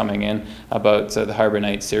inquiries coming in about the Harbour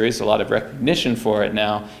Nights series, a lot of recognition for it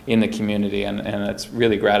now in the community, and it's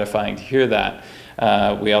really gratifying to hear that.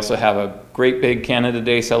 We also have a great big Canada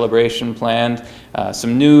Day celebration planned.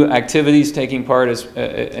 Some new activities taking part is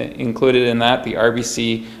included in that, the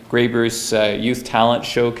RBC Grey Bruce Youth Talent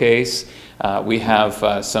Showcase. We have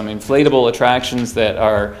some inflatable attractions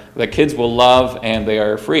that kids will love, and they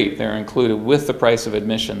are free. They're included with the price of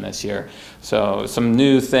admission this year. So some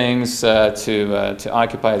new things to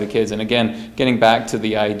occupy the kids. And again, getting back to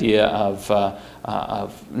the idea of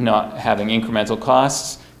not having incremental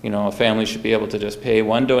costs. You know, a family should be able to just pay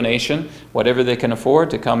one donation, whatever they can afford,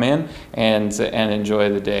 to come in and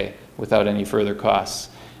enjoy the day without any further costs.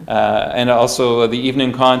 And also the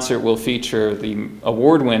evening concert will feature the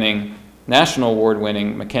national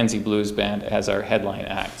award-winning Mackenzie Blues Band as our headline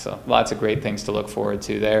act. So lots of great things to look forward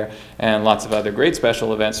to there, and lots of other great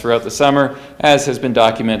special events throughout the summer, as has been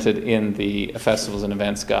documented in the Festivals and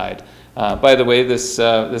Events Guide. By the way, this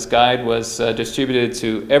guide was distributed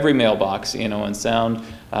to every mailbox in Owen Sound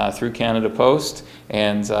through Canada Post,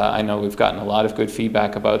 and I know we've gotten a lot of good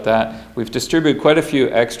feedback about that. We've distributed quite a few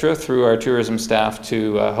extra through our tourism staff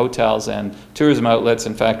to hotels and tourism outlets.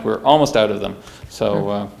 In fact, we're almost out of them.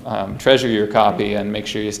 So treasure your copy and make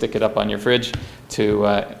sure you stick it up on your fridge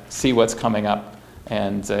to see what's coming up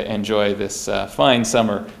and enjoy this fine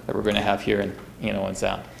summer that we're going to have here in Owen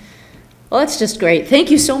Sound. Well, that's just great. Thank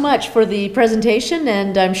you so much for the presentation,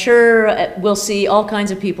 and I'm sure we'll see all kinds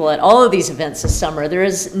of people at all of these events this summer. There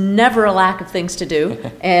is never a lack of things to do,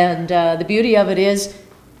 and the beauty of it is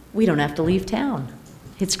we don't have to leave town.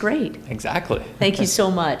 It's great. Exactly. Thank you so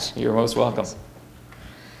much. You're most welcome.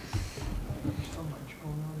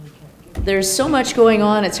 There's so much going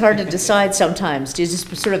on, it's hard to decide sometimes. You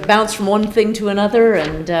just sort of bounce from one thing to another,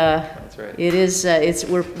 and That's right. it is,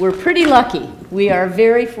 we're pretty lucky. We are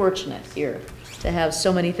very fortunate here to have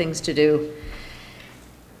so many things to do.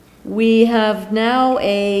 We have now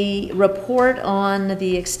a report on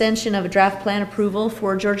the extension of a draft plan approval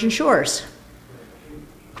for Georgian Shores.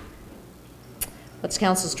 What's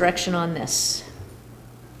council's direction on this?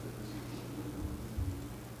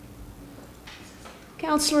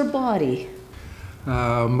 Councillor Boddy.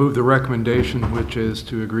 Move the recommendation, which is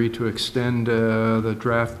to agree to extend the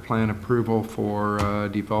draft plan approval for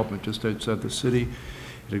development just outside the city.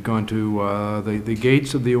 It had gone to the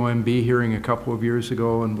gates of the OMB hearing a couple of years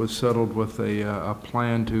ago and was settled with a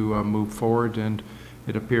plan to move forward, and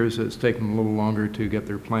it appears that it's taken a little longer to get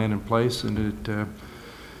their plan in place, and it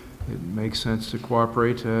makes sense to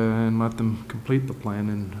cooperate and let them complete the plan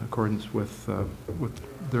in accordance with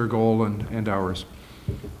their goal and ours.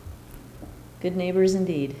 Good neighbors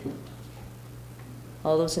indeed.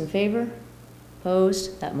 All those in favor?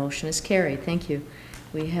 Opposed? That motion is carried. Thank you.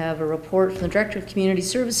 We have a report from the Director of Community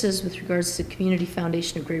Services with regards to the Community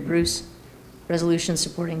Foundation of Grey Bruce resolution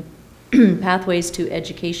supporting Pathways to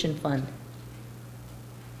Education Fund.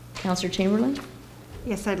 Councillor Chamberlain?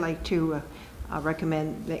 Yes, I'd like to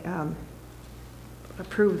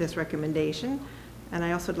approve this recommendation. And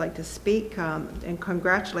I also would like to speak and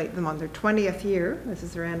congratulate them on their 20th year. This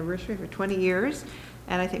is their anniversary for 20 years.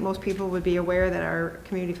 And I think most people would be aware that our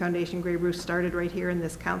Community Foundation Grey Bruce started right here in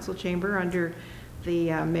this council chamber under the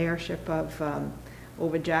mayorship of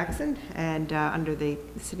Owen Jackson, and under the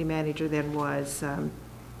city manager then was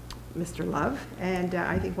Mr. Love. And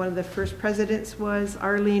I think one of the first presidents was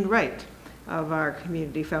Arlene Wright of our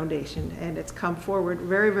Community Foundation. And it's come forward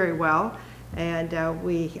very, very well. And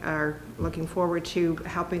we are looking forward to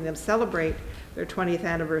helping them celebrate their 20th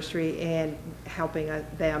anniversary and helping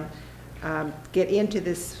them get into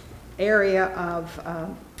this area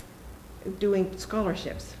of doing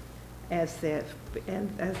scholarships, as the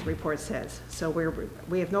report says. So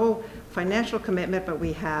we have no financial commitment, but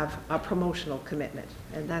we have a promotional commitment,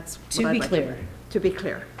 and that's To be clear. To be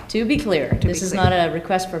clear. To be clear. This is not a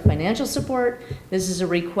request for financial support. This is a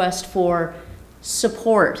request for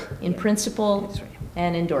support in principle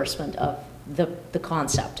and endorsement of the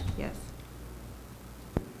concept. Yes.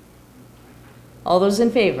 All those in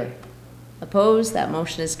favor? Opposed? That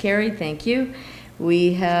motion is carried. Thank you.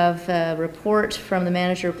 We have a report from the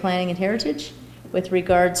Manager of Planning and Heritage with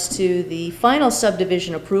regards to the final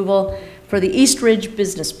subdivision approval for the East Ridge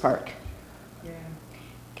Business Park. Yeah.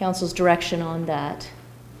 Council's direction on that.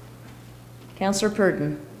 Councillor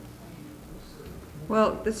Purdon.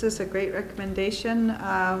 Well, this is a great recommendation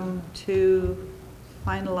to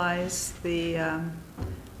finalize the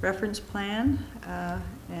reference plan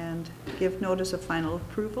and give notice of final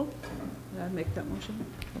approval. Did I make that motion?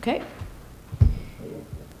 Okay.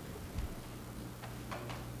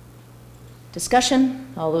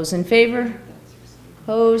 Discussion? All those in favor?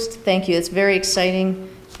 Opposed? Thank you. It's very exciting,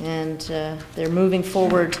 and they're moving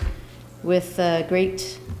forward with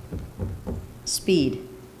great speed.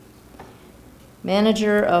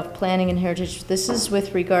 Manager of Planning and Heritage, this is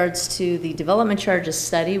with regards to the development charges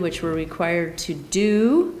study, which we're required to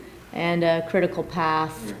do, and a critical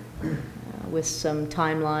path with some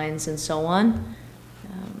timelines and so on.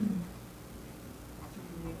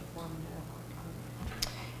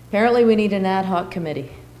 Apparently we need an ad hoc committee.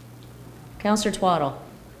 Councillor Twaddle.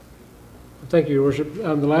 Thank you, Your Worship.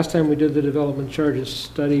 The last time we did the development charges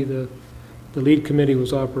study, the lead committee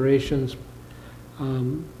was operations.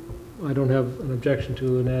 I don't have an objection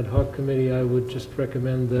to an ad hoc committee. I would just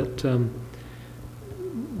recommend that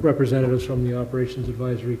representatives from the Operations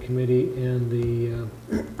Advisory Committee and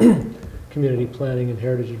the Community Planning and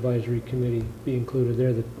Heritage Advisory Committee be included.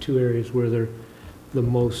 They're the two areas where they're the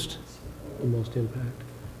most impact.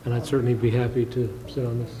 And I'd certainly be happy to sit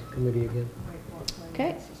on this committee again.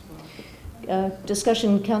 Okay.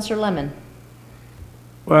 discussion, Councillor Lemon.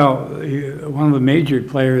 Well, one of the major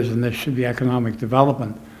players in this should be economic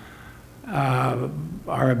development.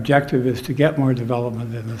 Our objective is to get more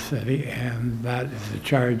development in the city, and that is the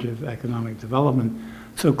charge of economic development.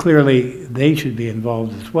 So clearly, they should be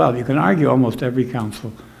involved as well. You can argue almost every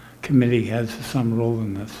council committee has some role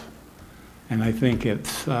in this. And I think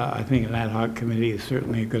I think an ad hoc committee is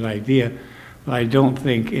certainly a good idea, but I don't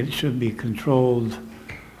think it should be controlled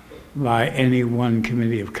by any one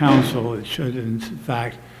committee of council. It should, in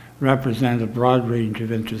fact, represent a broad range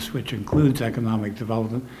of interests, which includes economic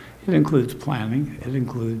development. It includes planning. It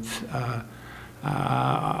includes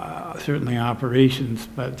certainly operations,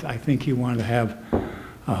 but I think you want to have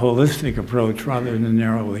a holistic approach rather than a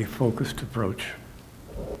narrowly focused approach.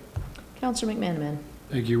 Councillor McManaman.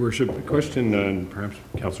 Thank you, Worship. A question, perhaps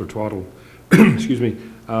Councillor Twaddle. Excuse me.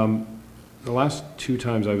 The last 2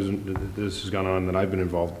 times this has gone on that I've been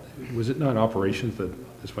involved, was it not operations that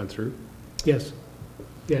this went through? Yes.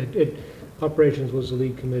 Yeah, operations was the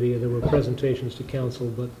lead committee, and there were presentations to council,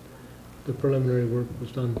 but the preliminary work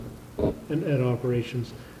was done at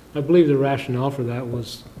operations. I believe the rationale for that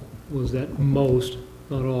was that most,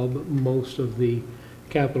 not all, but most of the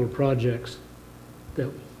capital projects that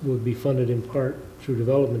would be funded in part through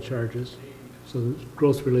development charges, so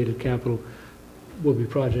growth-related capital, will be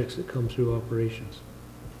projects that come through operations.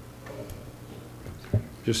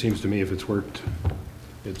 Just seems to me if it's worked,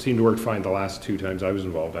 it seemed to work fine the last 2 times I was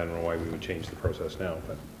involved. I don't know why we would change the process now,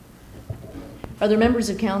 but. Are there members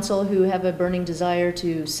of council who have a burning desire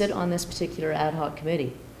to sit on this particular ad hoc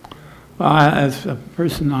committee? Well, as a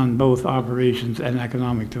person on both operations and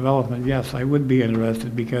economic development, yes, I would be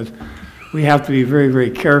interested, because we have to be very,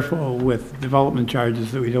 very careful with development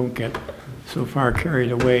charges that we don't get so far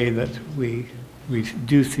carried away that we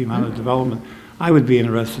reduce the amount of development. I would be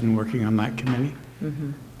interested in working on that committee.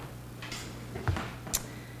 Mm-hmm.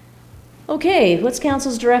 Okay, what's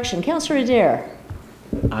council's direction? Councillor Adair.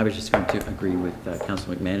 I was just going to agree with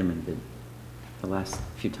Councillor McManaman that the last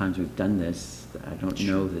few times we've done this, I don't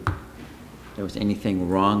know that there was anything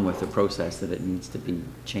wrong with the process that it needs to be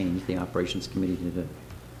changed. The operations committee did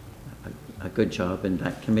a good job, and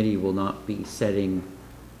that committee will not be setting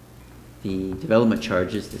the development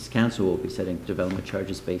charges. This council will be setting development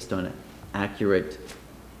charges based on accurate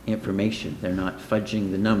information. They're not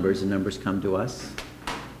fudging the numbers. The numbers come to us.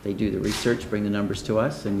 They do the research, bring the numbers to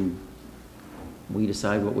us, and we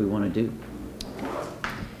decide what we want to do.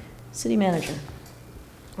 City Manager.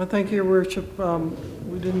 Well, thank you, Your Worship.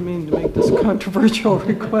 We didn't mean to make this a controversial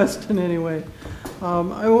request in any way.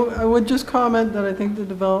 I would just comment that I think the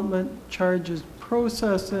development charges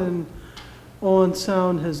process in Owen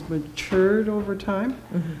Sound has matured over time,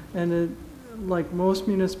 and it, like most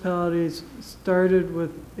municipalities, started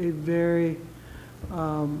with a very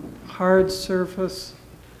hard surface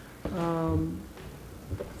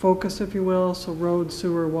focus, if you will, so road,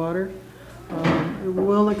 sewer, water. It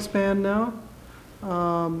will expand now.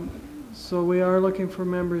 So we are looking for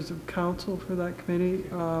members of council for that committee.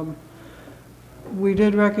 We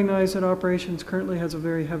did recognize that operations currently has a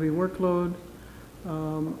very heavy workload.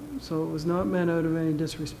 So it was not meant out of any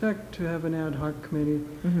disrespect to have an ad hoc committee.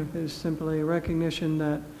 It was simply a recognition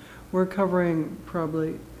that we're covering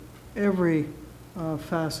probably every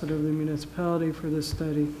facet of the municipality for this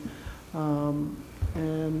study.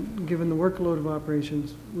 And given the workload of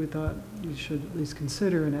operations, we thought you should at least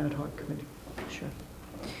consider an ad hoc committee. Sure.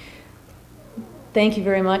 Thank you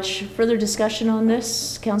very much. Further discussion on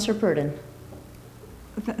this? Councillor Purdon.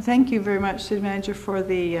 Thank you very much, City Manager, for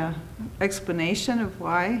the explanation of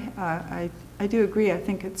why. I do agree. I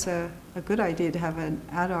think it's a good idea to have an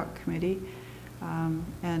ad hoc committee.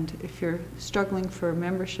 And if you're struggling for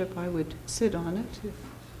membership, I would sit on it if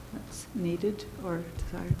that's needed or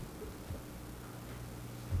desired.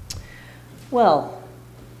 Well,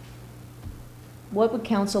 what would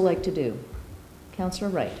council like to do? Councillor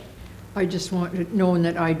Wright. I just want it known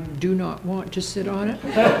that I do not want to sit on it.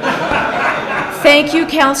 Thank you,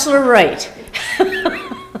 Councillor Wright.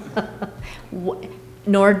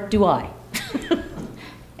 Nor do I.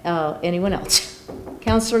 Anyone else?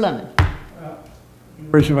 Councillor Lemon.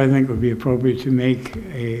 Worship, I think it would be appropriate to make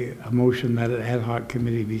a motion that an ad hoc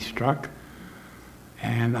committee be struck,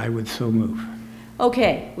 and I would so move.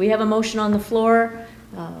 Okay, we have a motion on the floor,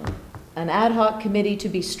 an ad hoc committee to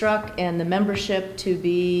be struck and the membership to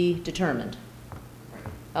be determined.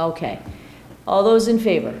 Okay. All those in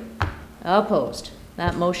favor? Opposed?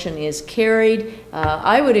 That motion is carried.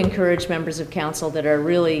 I would encourage members of council that are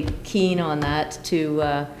really keen on that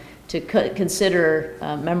to consider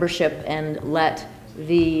membership and let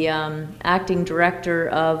the acting director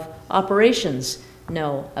of operations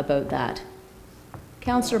know about that.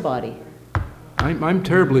 Councillor Body. I'm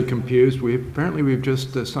terribly confused. Apparently we've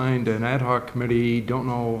just assigned an ad hoc committee, don't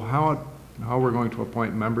know how we're going to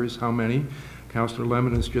appoint members, how many. Councillor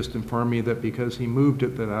Lemon has just informed me that because he moved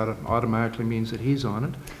it, that automatically means that he's on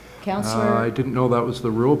it. Councillor. I didn't know that was the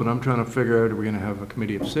rule, but I'm trying to figure out, are we going to have a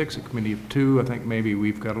committee of 6, a committee of 2? I think maybe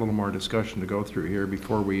we've got a little more discussion to go through here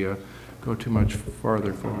before we go too much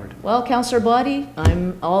farther forward. Well, Councillor Body,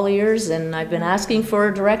 I'm all ears, and I've been asking for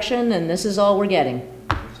a direction, and this is all we're getting.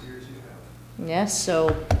 Yes,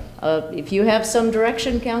 so if you have some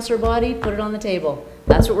direction, Councillor Body, put it on the table.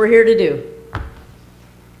 That's what we're here to do.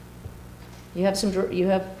 You have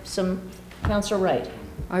some, Councillor Wright.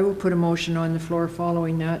 I will put a motion on the floor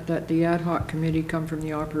following that the ad hoc committee come from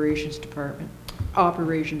the operations department.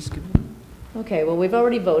 Operations committee. Okay, well, we've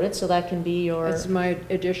already voted, so that can be your... That's my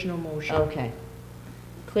additional motion. Okay.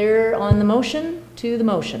 Clear on the motion? To the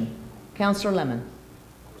motion. Councillor Lemon.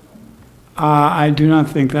 I do not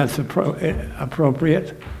think that's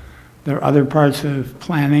appropriate. There are other parts of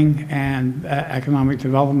planning and economic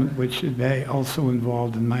development which should be also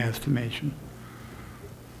involved in my estimation.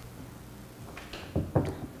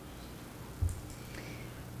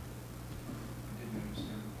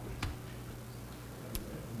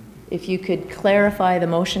 If you could clarify the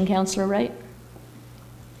motion, Councillor Wright.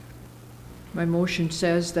 My motion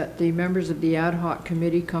says that the members of the ad hoc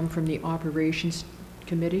committee come from the operations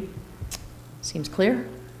committee. Seems clear.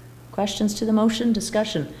 Questions to the motion?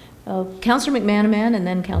 Discussion. Councillor McManaman and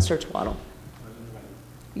then Councillor Twaddle.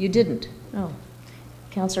 You didn't? Oh.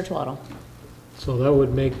 Councillor Twaddle. So that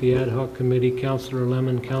would make the ad hoc committee Councillor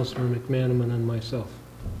Lemon, Councillor McManaman, and myself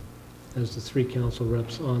as the 3 council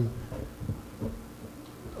reps on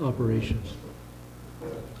operations.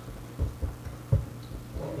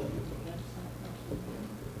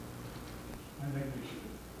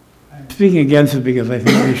 I'm speaking against it because I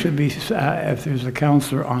think we should be, if there's a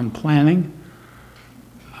councillor on planning,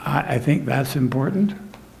 I think that's important.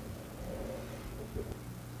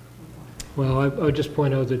 Well, I would just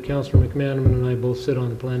point out that Councillor McManaman and I both sit on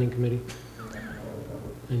the planning committee.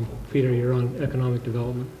 And Peter, you're on economic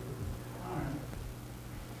development.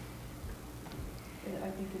 I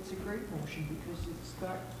think it's a great motion because it's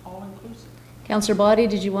got all-inclusive. Councillor Body,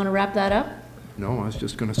 did you want to wrap that up? No, I was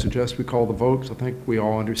just going to suggest we call the votes. I think we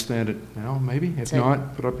all understand it now, maybe. If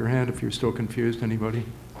not, put up your hand if you're still confused. Anybody?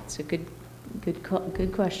 It's a good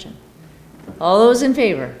question. All those in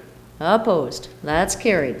favor? Opposed? That's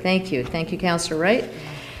carried. Thank you. Thank you, Councillor Wright.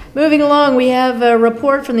 Moving along, we have a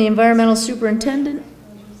report from the environmental superintendent.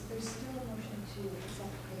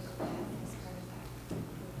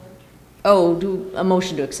 Oh, do a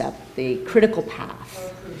motion to accept the critical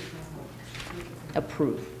path.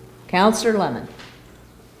 Approve. Councillor Lemon.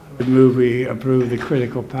 I would move we approve the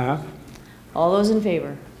critical path. All those in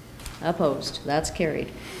favor? Opposed? That's carried.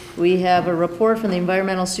 We have a report from the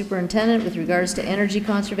environmental superintendent with regards to energy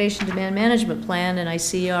conservation demand management plan, and I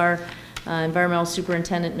see our environmental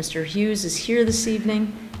superintendent, Mr. Hughes, is here this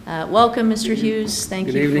evening. Welcome, Mr. Hughes. Thank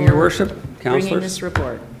you for Good evening, Your Worship, councillors. Bringing this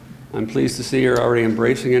report. I'm pleased to see you're already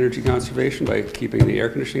embracing energy conservation by keeping the air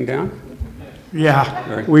conditioning down.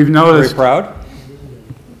 Yeah, we've noticed. Very proud.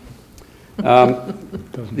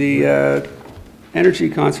 The Energy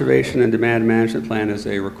Conservation and Demand Management Plan is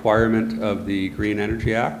a requirement of the Green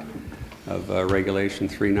Energy Act of Regulation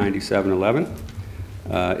 39711.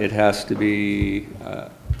 It has to be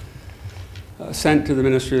sent to the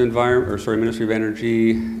Ministry of Ministry of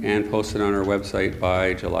Energy and posted on our website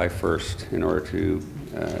by July 1st in order to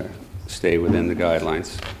stay within the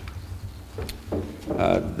guidelines.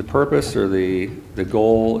 The purpose or the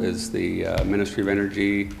goal is the Ministry of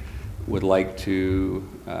Energy would like to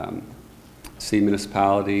see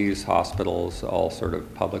municipalities, hospitals, all sort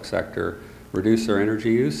of public sector reduce their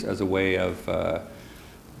energy use as a way of,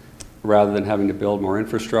 rather than having to build more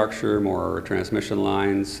infrastructure, more transmission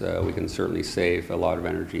lines, we can certainly save a lot of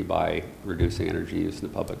energy by reducing energy use in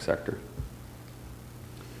the public sector.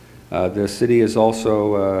 The city is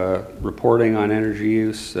also reporting on energy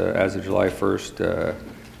use as of July 1st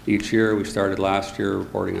each year. We started last year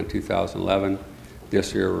reporting on 2011.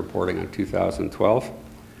 This year reporting on 2012.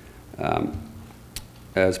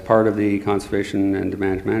 As part of the Conservation and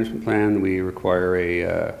Demand Management Plan, we require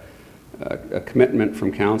a commitment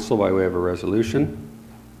from Council by way of a resolution.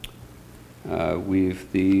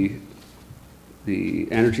 The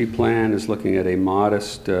energy plan is looking at a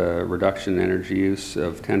modest reduction in energy use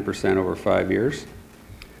of 10% over 5 years.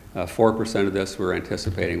 4% of this we're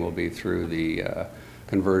anticipating will be through the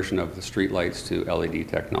conversion of the street lights to LED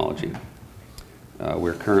technology.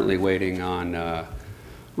 We're currently waiting on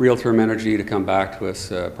Real-Term Energy to come back to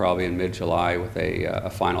us probably in mid-July with a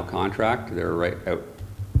final contract. They're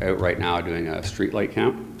out right now doing a street light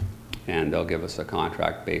count, and they'll give us a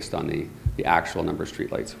contract based on the actual number of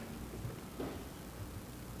street lights.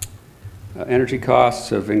 Energy costs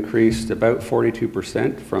have increased about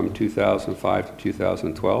 42% from 2005 to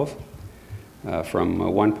 2012, from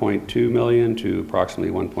 1.2 million to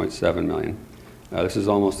approximately 1.7 million. This is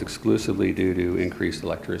almost exclusively due to increased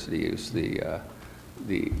electricity use.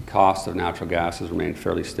 The cost of natural gas has remained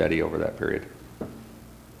fairly steady over that period.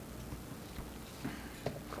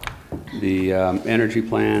 The energy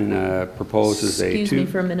plan proposes Excuse me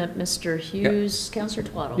for a minute, Mr. Hughes. Yep. Councillor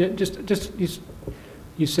Twaddle. Yeah,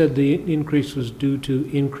 you said the increase was due to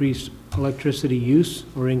increased electricity use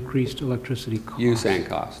or increased electricity cost? Use and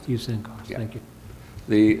cost. Use and cost, yeah. Thank you.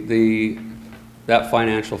 That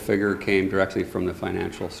financial figure came directly from the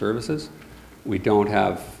financial services. We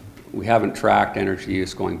haven't tracked energy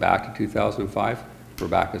use going back to 2005. We're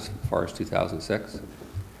back as far as 2006.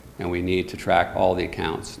 And we need to track all the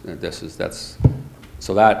accounts. That's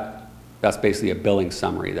basically a billing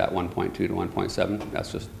summary, that 1.2 to 1.7.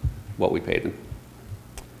 That's just what we paid them.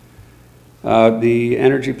 The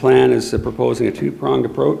energy plan is proposing a two-pronged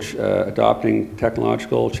approach, adopting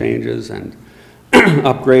technological changes and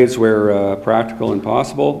upgrades where practical and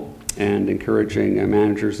possible, and encouraging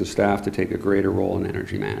managers and staff to take a greater role in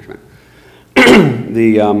energy management.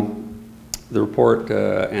 The report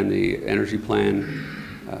and the energy plan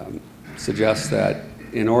suggests that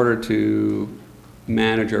in order to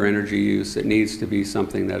manage our energy use, it needs to be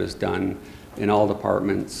something that is done in all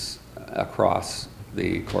departments across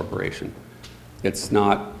the corporation. It's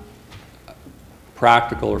not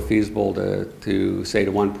practical or feasible to say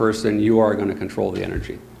to one person, you are going to control the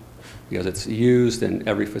energy, because it's used in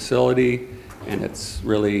every facility, and it's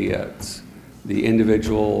really the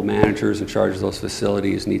individual managers in charge of those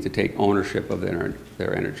facilities need to take ownership of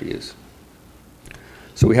their energy use.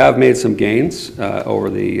 So we have made some gains over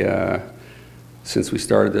since we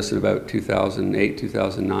started this in about 2008,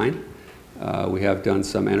 2009. We have done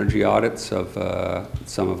some energy audits of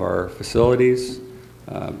some of our facilities.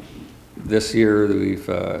 This year we've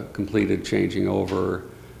completed changing over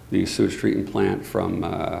the sewage treatment plant from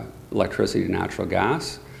electricity to natural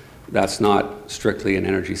gas. That's not strictly an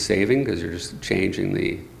energy saving because you're just changing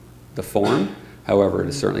the form. However, it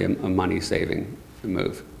is certainly a money saving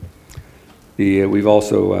move. We've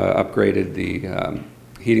also upgraded the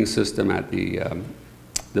heating system at the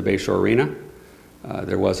Bayshore Arena.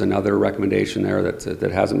 There was another recommendation there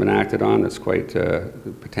that hasn't been acted on that's quite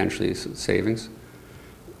potentially savings.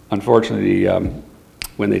 Unfortunately,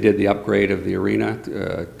 when they did the upgrade of the arena,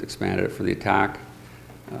 expanded it for the attack,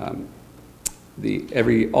 all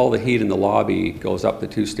the heat in the lobby goes up the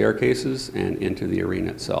two staircases and into the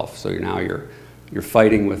arena itself. So you're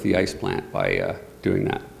fighting with the ice plant by doing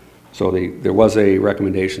that. So there was a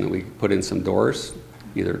recommendation that we put in some doors,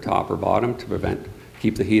 either top or bottom, to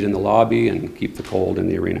keep the heat in the lobby and keep the cold in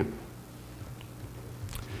the arena.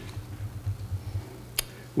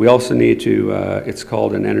 We also need to, it's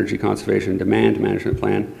called an energy conservation demand management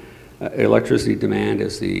plan. Electricity demand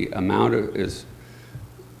is the amount of, is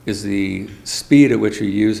the speed at which you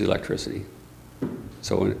use electricity.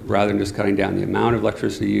 So rather than just cutting down the amount of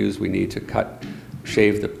electricity used, we need to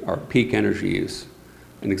shave our peak energy use.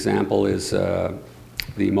 An example is the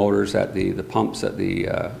motors at the pumps at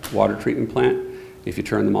the water treatment plant. If you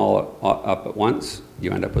turn them all up at once,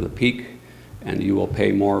 you end up with a peak, and you will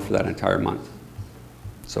pay more for that entire month.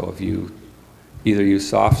 So if you either use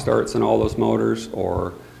soft starts on all those motors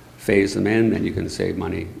or phase them in, then you can save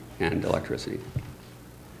money and electricity.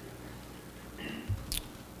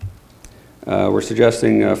 We're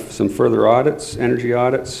suggesting some further audits, energy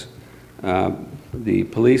audits. The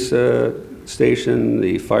police station,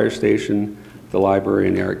 the fire station, the library,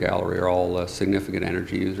 and the art gallery are all significant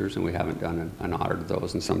energy users, and we haven't done an audit of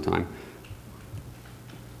those in some time.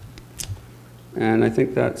 And I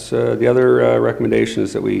think that's the other recommendation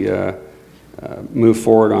is that we move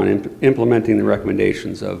forward on implementing the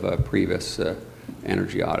recommendations of previous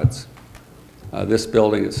energy audits. This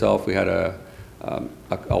building itself, we had a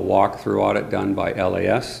walk-through audit done by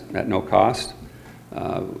LAS at no cost.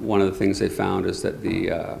 One of the things they found is that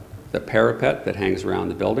the parapet that hangs around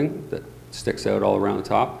the building, that sticks out all around the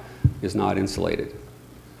top, is not insulated.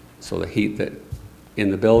 So the heat that in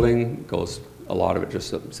the building goes, a lot of it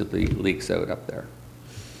just simply leaks out up there.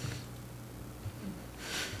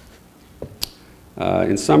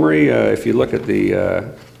 In summary, if you look at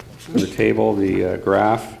the table, the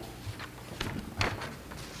graph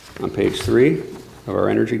on page 3 of our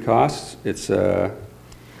energy costs, it's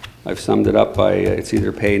I've summed it up by it's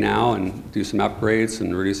either pay now and do some upgrades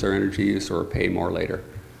and reduce our energy use, or pay more later.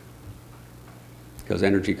 because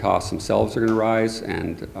energy costs themselves are going to rise,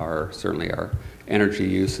 and certainly our energy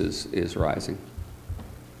use is rising.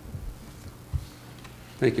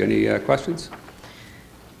 Thank you. Any questions?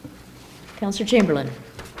 Councillor Chamberlain.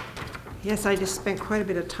 Yes, I just spent quite a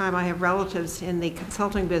bit of time. I have relatives in the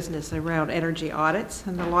consulting business around energy audits,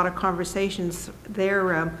 and a lot of conversations.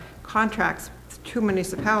 Their contracts to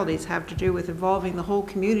municipalities have to do with involving the whole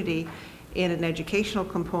community in an educational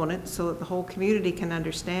component so that the whole community can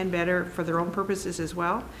understand better for their own purposes as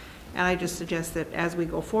well. And I just suggest that as we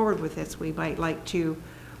go forward with this, we might like to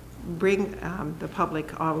bring the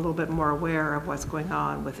public a little bit more aware of what's going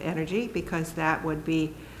on with energy, because that would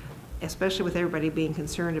be, especially with everybody being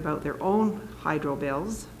concerned about their own hydro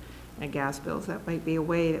bills and gas bills, that might be a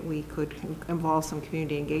way that we could involve some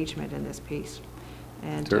community engagement in this piece.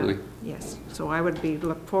 And certainly. Yes, so I would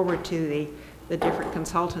look forward to the different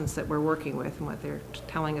consultants that we're working with and what they're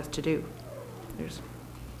telling us to do.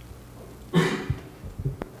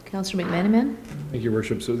 Councillor McManaman. Thank you,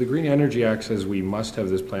 Worship. So the Green Energy Act says we must have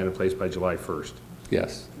this plan in place by July 1st.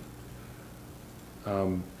 Yes.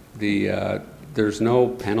 There's no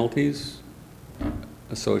penalties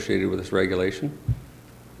associated with this regulation.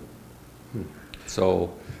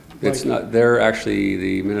 So it's not,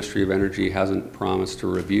 the Ministry of Energy hasn't promised to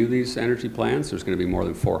review these energy plans. There's going to be more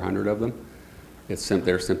than 400 of them.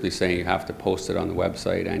 They're simply saying you have to post it on the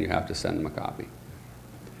website and you have to send them a copy.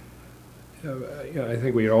 Yeah, I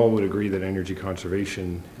think we all would agree that energy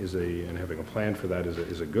conservation and having a plan for that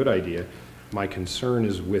is a good idea. My concern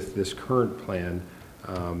is with this current plan,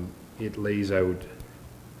 it lays out,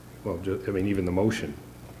 well, even the motion,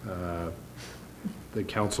 the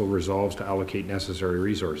council resolves to allocate necessary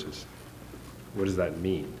resources. What does that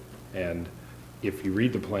mean? And if you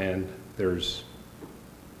read the plan, there's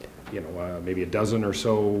maybe a dozen or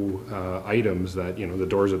so items that, the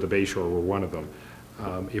doors at the Bay Shore were one of them.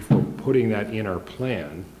 If we're putting that in our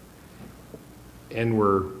plan, and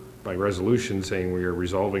we're by resolution saying we are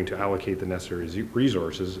resolving to allocate the necessary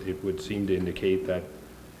resources, it would seem to indicate that,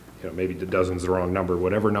 maybe the dozen's the wrong number,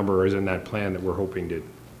 whatever number is in that plan that we're hoping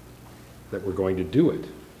that we're going to do it.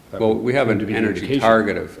 Well, we have an energy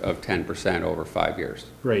target of 10% over 5 years.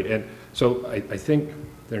 Right, and so I think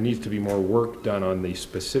there needs to be more work done on the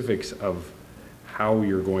specifics of how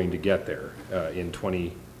you're going to get there in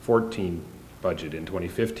 2014 budget, in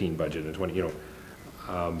 2015 budget, in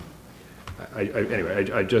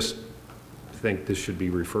anyway, I just think this should be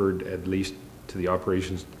referred at least to the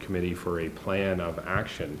Operations Committee for a plan of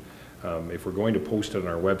action. If we're going to post it on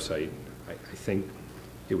our website, I think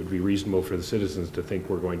it would be reasonable for the citizens to think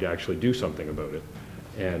we're going to actually do something about it.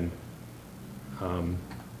 And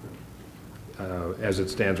as it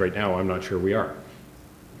stands right now, I'm not sure we are.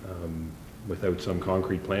 Without some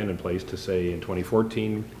concrete plan in place to say in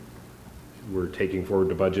 2014, we're taking forward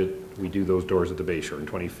the budget, we do those doors at the Bay Shore. In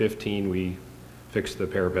 2015, we fix the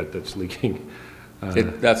parapet that's leaking.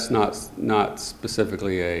 That's not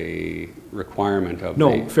specifically a requirement of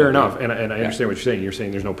no, fair enough, and I understand what you're saying. You're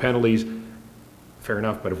saying there's no penalties, fair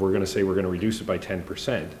enough, but if we're going to say we're going to reduce it by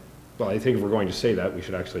 10%, well, I think if we're going to say that, we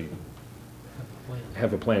should actually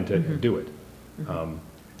have a plan to do it.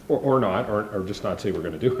 Or not, or just not say we're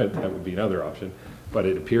going to do it. That would be another option. But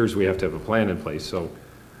it appears we have to have a plan in place. So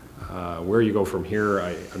where you go from here,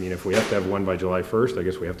 I mean, if we have to have one by July 1st, I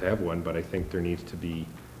guess we have to have one, but I think there needs to be,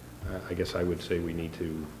 I guess I would say we need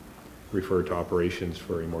to refer to operations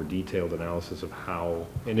for a more detailed analysis of how,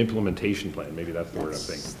 an implementation plan, maybe that's the word I'm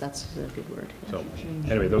thinking. That's a good word. So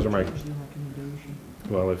anyway, those are my,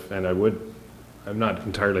 well, I'm not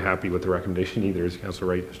entirely happy with the recommendation either, as Councillor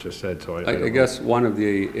Wright has just said, so I guess one of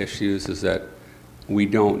the issues is that we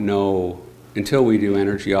don't know, until we do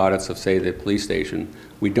energy audits of, say, the police station,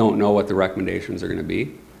 we don't know what the recommendations are going to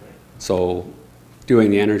be. So doing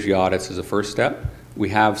the energy audits is a first step. We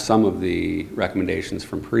have some of the recommendations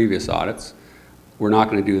from previous audits. We're not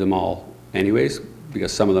going to do them all anyways,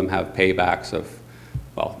 because some of them have paybacks of,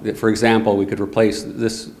 well, for example, we could replace,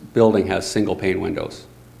 this building has single pane windows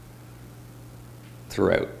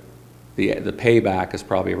throughout. The payback is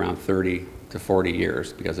probably around 30 to 40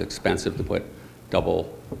 years because it's expensive to put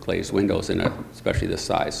double glazed windows in it, especially this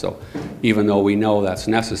size. So even though we know that's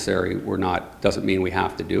necessary, doesn't mean we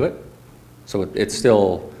have to do it. So it's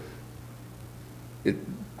still,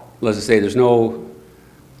 let's just say there's no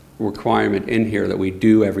requirement in here that we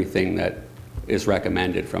do everything that is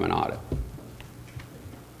recommended from an audit.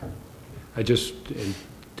 is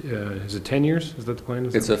it 10 years? Is that the plan?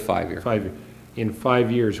 It's a 5-year. 5 years. In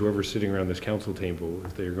 5 years, whoever's sitting around this council table,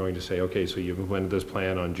 if they're going to say, okay, so you implemented this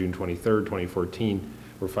plan on June 23rd, 2014,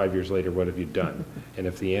 or 5 years later, what have you done? And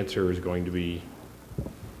if the answer is going to be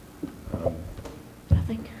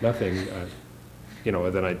nothing, you know,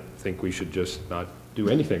 then I think we should just not do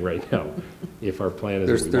anything right now. If our plan is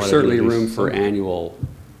that we There's want to certainly do room this- for annual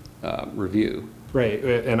review. Right,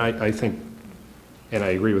 and I think, and I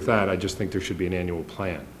agree with that, I just think there should be an annual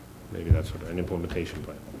plan. Maybe that's what, an implementation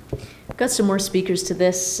plan. Got some more speakers to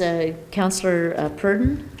this. Councillor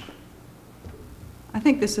Purdon? I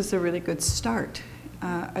think this is a really good start.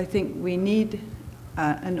 I think we need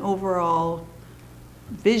an overall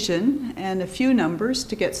vision and a few numbers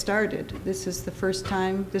to get started. This is the first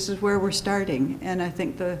time, this is where we're starting. And I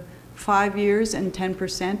think the 5 years and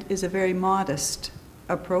 10% is a very modest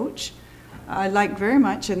approach. I like very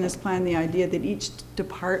much in this plan the idea that each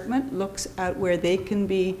department looks at where they can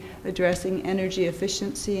be addressing energy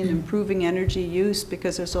efficiency and improving energy use,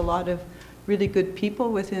 because there's a lot of really good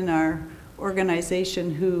people within our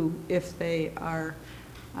organization who, if they are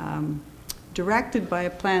directed by a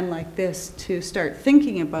plan like this to start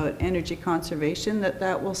thinking about energy conservation,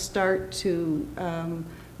 that will start to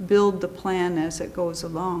build the plan as it goes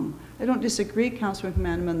along. I don't disagree, Councillor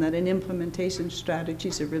McManaman, that an implementation strategy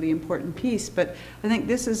is a really important piece, but I think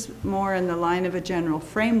this is more in the line of a general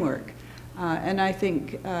framework. And I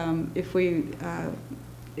think if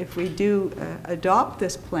we do adopt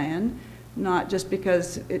this plan, not just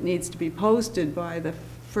because it needs to be posted by the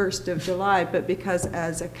 1st of July, but because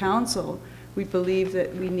as a council, we believe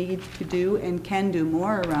that we need to do and can do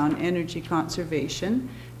more around energy conservation,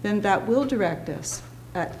 then that will direct us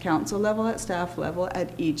at council level, at staff level,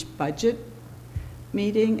 at each budget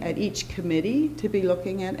meeting, at each committee, to be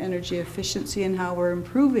looking at energy efficiency and how we're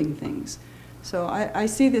improving things. So I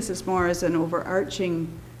see this as more as an overarching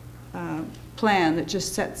plan that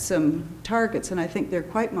just sets some targets, and I think they're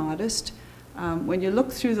quite modest. When you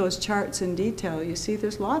look through those charts in detail, you see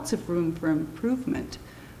there's lots of room for improvement.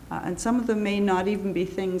 And some of them may not even be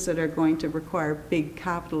things that are going to require big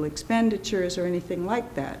capital expenditures or anything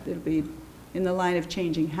like that. It'll be in the line of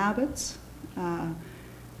changing habits,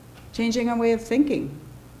 changing our way of thinking,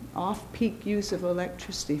 off-peak use of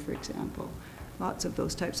electricity, for example, lots of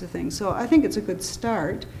those types of things. So I think it's a good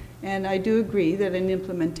start, and I do agree that an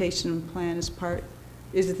implementation plan is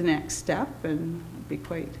the next step, and it'd be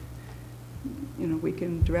quite, you know, we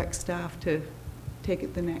can direct staff to take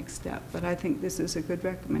it the next step, but I think this is a good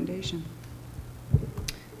recommendation.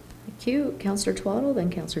 Thank you. Councillor Twaddle,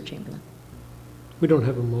 then Councillor Chamberlain. We don't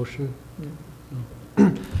have a motion.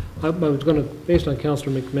 No. I was going to, based on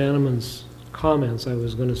Councillor McManaman's comments, I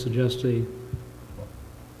was going to suggest a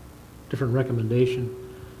different recommendation.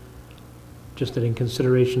 Just that in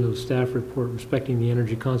consideration of the staff report respecting the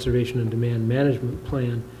energy conservation and demand management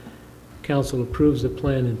plan, Council approves the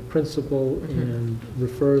plan in principle and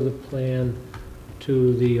refer the plan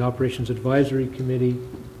to the Operations Advisory Committee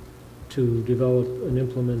to develop an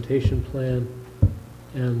implementation plan,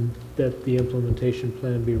 and that the implementation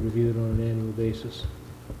plan be reviewed on an annual basis.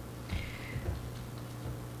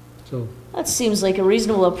 So that seems like a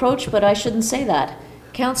reasonable approach, but I shouldn't say that.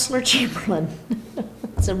 Councillor Chamberlain,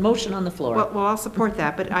 it's a motion on the floor. Well, I'll support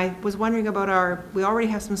that, but I was wondering about we already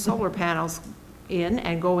have some solar panels in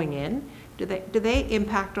and going in. Do they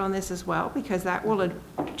impact on this as well? Because that will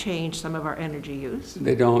change some of our energy use.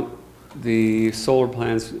 They don't. The solar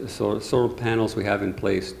panels we have in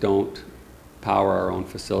place don't power our own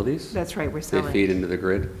facilities. That's right, we're selling. They feed into the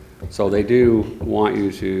grid. So they do want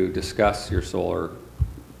you to discuss your solar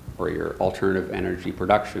or your alternative energy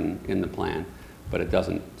production in the plan, but it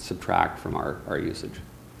doesn't subtract from our usage.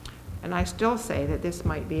 And I still say that this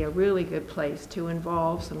might be a really good place to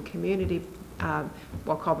involve some community,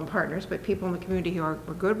 we'll call them partners, but people in the community who are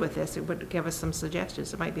good with this. It would give us some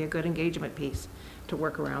suggestions. It might be a good engagement piece to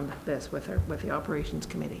work around this with the Operations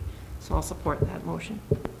Committee. So I'll support that motion.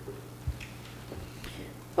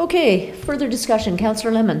 Okay, further discussion.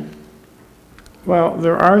 Councillor Lemon. Well,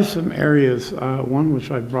 there are some areas, one which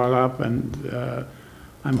I brought up, and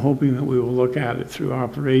I'm hoping that we will look at it through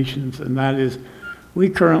operations, and that is we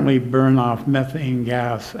currently burn off methane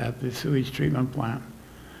gas at the sewage treatment plant.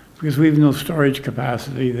 Because we have no storage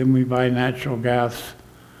capacity, then we buy natural gas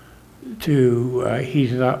to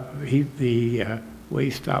heat it up, heat the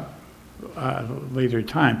waste up at a later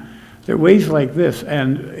time. There are ways like this,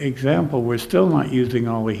 and example, we're still not using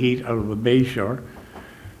all the heat out of the bayshore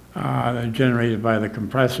generated by the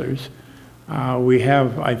compressors. We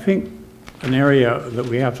have, I think, an area that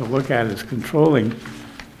we have to look at is controlling.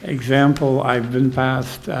 Example, I've been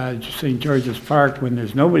past St. George's Park when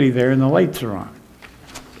there's nobody there and the lights are on.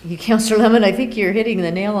 Councillor Lemon, I think you're hitting the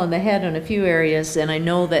nail on the head on a few areas, and I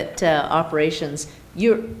know that operations,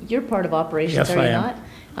 you're part of operations, yes, are you not?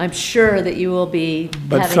 I'm sure that you will be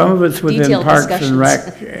but having some of it's within detailed parks discussions. and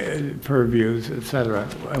rec purviews, et cetera,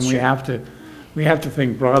 and Sure. we have to we have to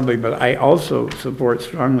think broadly, but I also support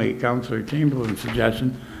strongly Councillor Chamberlain's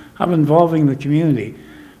suggestion of involving the community,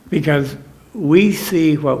 because we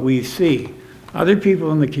see what we see. Other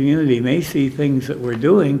people in the community may see things that we're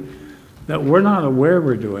doing that we're not aware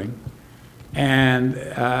we're doing. And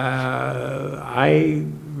I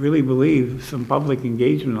really believe some public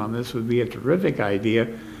engagement on this would be a terrific idea,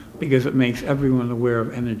 because it makes everyone aware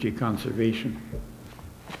of energy conservation.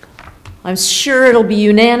 I'm sure it'll be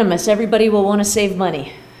unanimous. Everybody will want to save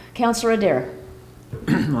money. Councillor Adair.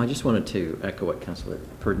 Well, I just wanted to echo what Councillor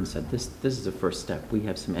Purdon said. This is the first step. We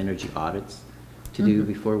have some energy audits to do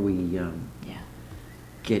before we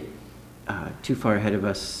get too far ahead of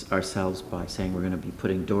ourselves by saying we're going to be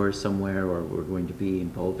putting doors somewhere or we're going to be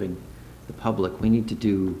involving the public. We need to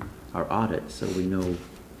do our audit so we know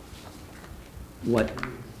what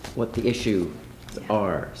the issues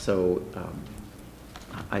are. So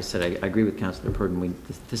I said I agree with Councillor Purdon.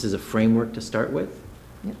 This is a framework to start with,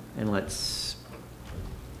 and let's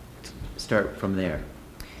start from there.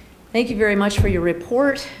 Thank you very much for your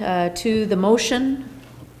report. To the motion,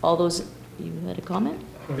 all those, you had a comment?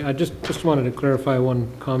 I just wanted to clarify one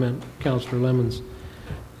comment, Councillor Lemons,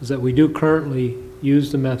 is that we do currently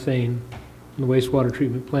use the methane in the wastewater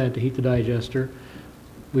treatment plant to heat the digester.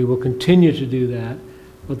 We will continue to do that,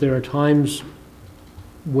 but there are times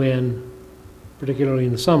when, particularly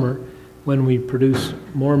in the summer, when we produce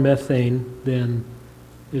more methane than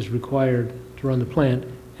is required to run the plant,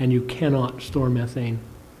 and you cannot store methane.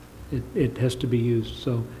 It has to be used.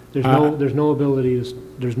 So there's no ability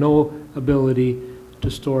to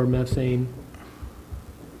store methane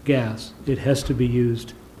gas. It has to be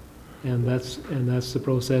used, and that's the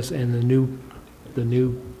process. And the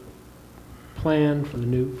new plan for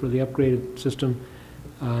the upgraded system,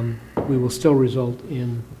 we will still result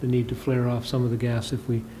in the need to flare off some of the gas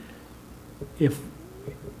if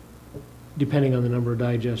depending on the number of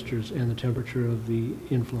digesters and the temperature of the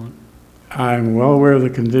influent. I'm well aware of the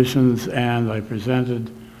conditions, and I presented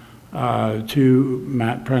to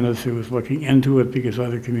Matt Prentice, who was looking into it, because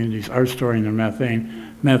other communities are storing their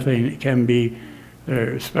methane. Methane can be,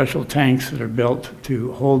 there are special tanks that are built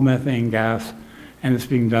to hold methane gas, and it's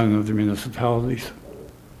being done in other municipalities.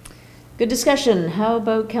 Good discussion. How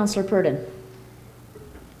about Councillor Purdon?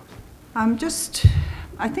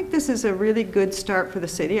 I think this is a really good start for the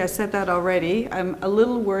city. I said that already. I'm a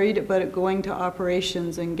little worried about it going to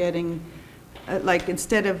operations and getting, like,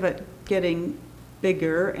 instead of it getting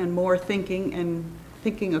bigger and more thinking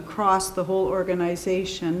across the whole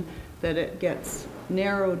organization, that it gets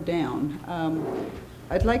narrowed down.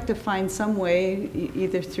 I'd like to find some way,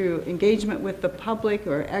 either through engagement with the public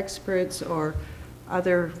or experts or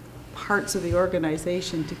other parts of the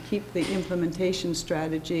organization, to keep the implementation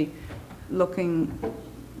strategy looking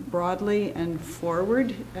broadly and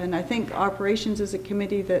forward. And I think operations is a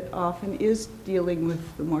committee that often is dealing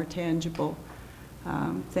with the more tangible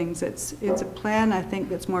things. It's a plan, I think,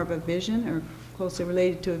 that's more of a vision, or closely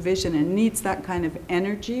related to a vision, and needs that kind of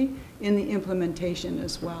energy in the implementation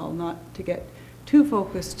as well, not to get too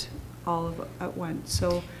focused all at once.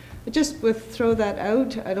 So I just would throw that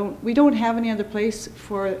out. We don't have any other place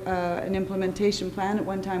for an implementation plan. At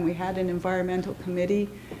one time we had an environmental committee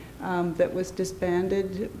that was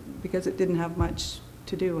disbanded because it didn't have much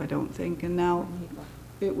to do, I don't think, and now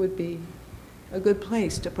it would be a good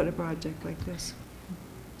place to put a project like this.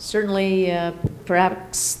 Certainly,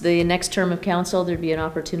 perhaps the next term of council, there'd be an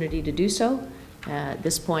opportunity to do so. At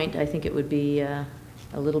this point, I think it would be a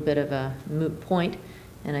little bit of a moot point,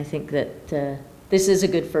 and I think that this is a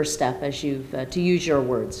good first step, as you've, to use your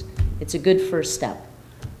words. It's a good first step.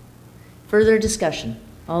 Further discussion.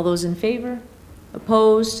 All those in favor?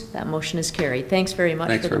 Opposed? That motion is carried. Thanks very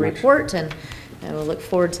much for the report, and we'll look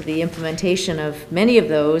forward to the implementation of many of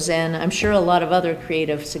those, and I'm sure a lot of other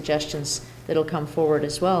creative suggestions that'll come forward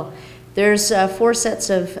as well. There's 4 sets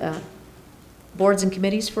of boards and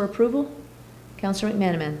committees for approval. Councillor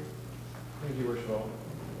McManaman. Thank you, Worship.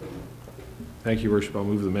 Thank you, Worship. I'll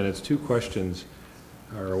move the minutes. 2 questions,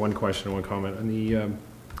 or 1 question and 1 comment. On the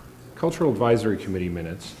Cultural Advisory Committee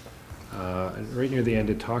minutes, right near the end,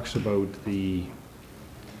 it talks about the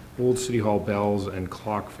old City Hall bells and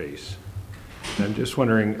clock face. And I'm just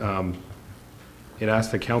wondering, it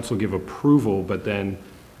asks the council give approval, but then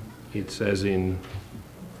it says in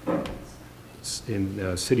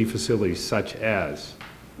city facilities such as.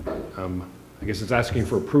 I guess it's asking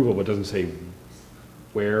for approval, but doesn't say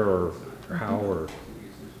where or how or,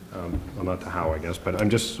 well, not the how, I guess, but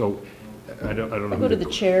I'm just so, I don't know. I'll go to the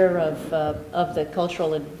chair of the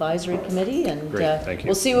Cultural Advisory Committee, and Great, thank you.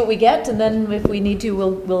 We'll see what we get, and then if we need to,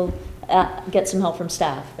 we'll get some help from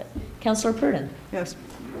staff. But Councillor Purdon. Yes.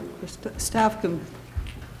 the staff can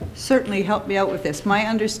certainly help me out with this. My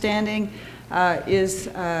understanding is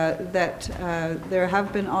that there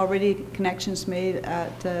have been already connections made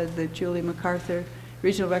at the Julie MacArthur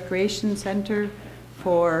Regional Recreation Center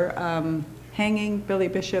for hanging Billy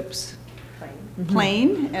Bishop's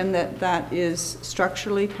plane, and that is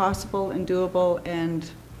structurally possible and doable and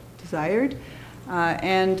desired.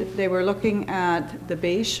 And they were looking at the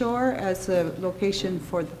Bay Shore as a location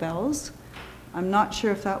for the bells. I'm not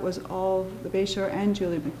sure if that was all, the Bay Shore and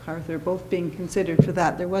Julie MacArthur both being considered for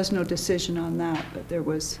that. There was no decision on that, but there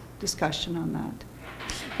was discussion on that.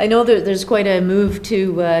 I know that there's quite a move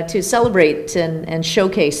to celebrate and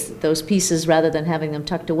showcase those pieces rather than having them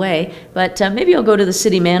tucked away. But maybe I'll go to the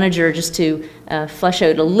city manager just to flesh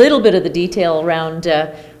out a little bit of the detail around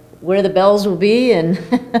where the bells will be and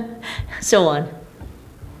so on.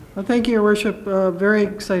 Well, thank you, Your Worship. Very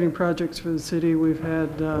exciting projects for the city. We've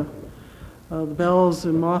had the bells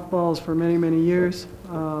and mothballs for many, many years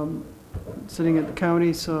sitting at the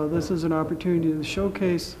county. So this is an opportunity to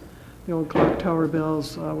showcase the old clock tower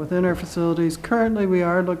bells within our facilities. Currently, we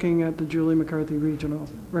are looking at the Julie MacArthur Regional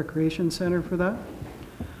Recreation Center for that.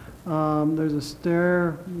 There's a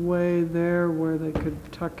stairway there where they could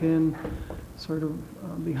tuck in sort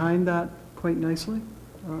of behind that quite nicely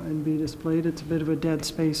and be displayed. It's a bit of a dead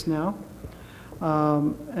space now.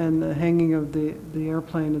 And the hanging of the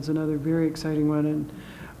airplane is another very exciting one. And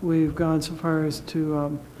we've gone so far as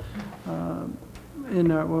to,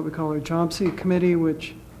 in what we call our JOMSI committee,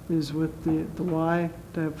 which is with the Y,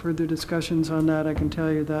 to have further discussions on that. I can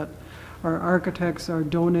tell you that our architects are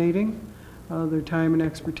donating their time and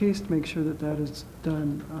expertise to make sure that that is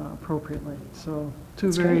done appropriately. So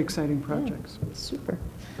two very exciting projects. Yeah, super.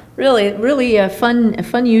 Really a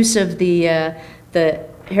fun use of the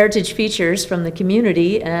heritage features from the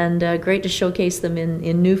community, and great to showcase them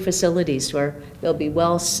in new facilities where they'll be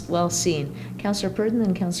well seen. Councillor Purdon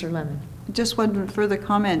and Councillor Lemon. Just one further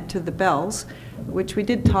comment to the bells, which we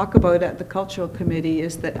did talk about at the Cultural Committee,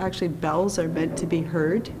 is that actually bells are meant to be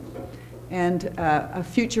heard. And a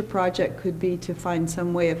future project could be to find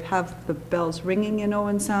some way of have the bells ringing in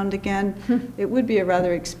Owen Sound again. It would be a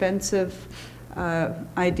rather expensive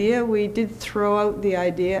idea. We did throw out the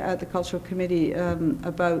idea at the Cultural Committee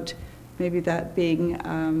about maybe that being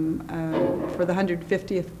for the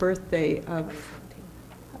 150th birthday of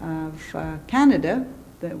Canada,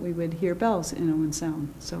 that we would hear bells in Owen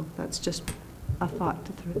Sound. So that's just a thought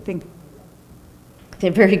to think. Okay,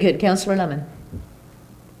 very good. Councillor Lemon.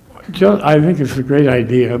 I think it's a great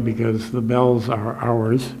idea because the bells are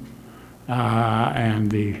ours,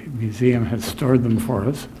 and the museum has stored them for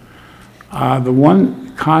us. The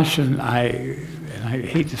one caution, and I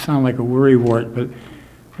hate to sound like a worrywart, but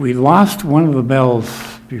we lost one of the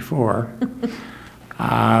bells before.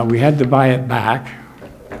 We had to buy it back.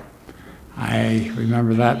 I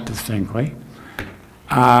remember that distinctly.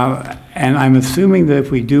 And I'm assuming that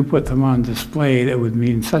if we do put them on display, that would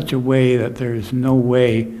mean such a way that there's no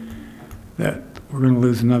way that we're going to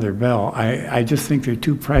lose another bell. I just think they're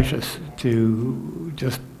too precious to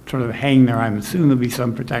just sort of hang there. I'm assuming there'll be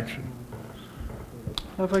some protection.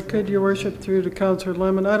 If I could, Your Worship, through to Councillor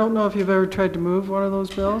Lemon, I don't know if you've ever tried to move one of those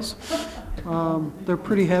bells. They're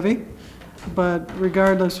pretty heavy, but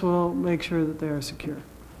regardless, we'll make sure that they are secure.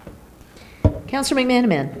 Councillor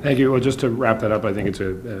McManaman. Thank you. Well, just to wrap that up, I think it's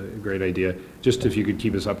a great idea. Just if you could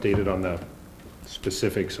keep us updated on the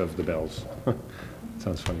specifics of the bells.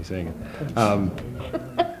 Sounds funny saying it.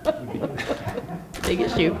 Big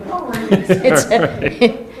issue. It's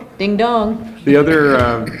ding dong. The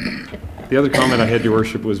other comment I had, Your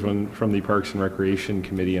Worship, was from the Parks and Recreation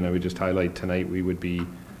Committee, and I would just highlight tonight we would be,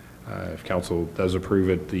 if Council does approve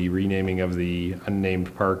it, the renaming of the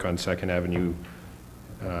unnamed park on 2nd Avenue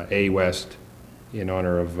A West in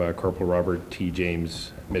honor of Corporal Robert T.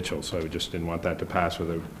 James Mitchell. So I just didn't want that to pass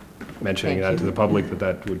without mentioning that to the public,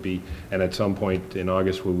 that would be, and at some point in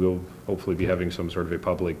August we will hopefully be having some sort of a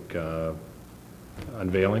public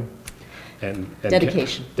unveiling. And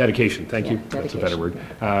dedication. Dedication, thank you. That's a better word.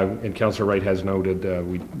 And Councillor Wright has noted,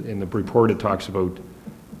 in the report it talks about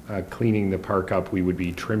cleaning the park up. We would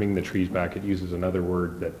be trimming the trees back. It uses another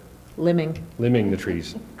word that... Limbing. Limbing the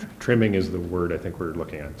trees. Trimming is the word I think we're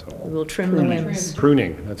looking at. So we will trim the limbs.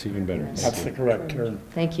 Pruning, that's even better. That's the correct term.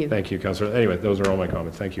 Thank you. Thank you, Councillor. Anyway, those are all my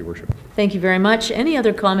comments. Thank you, Worship. Thank you very much. Any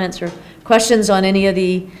other comments or questions on any of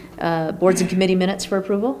the boards and committee minutes for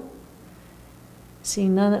approval?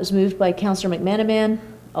 Seeing none, that was moved by Councillor McManaman.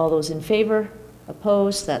 All those in favor?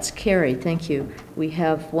 Opposed? That's carried. Thank you. We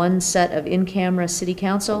have one set of in-camera City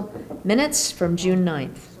Council minutes from June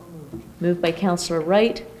 9th. Moved by Councillor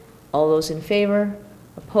Wright. All those in favor?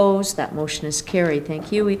 Opposed? That motion is carried.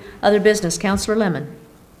 Thank you. Other business, Councillor Lemon.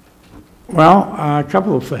 Well, a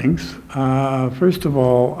couple of things. First of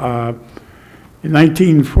all, in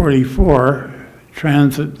 1944,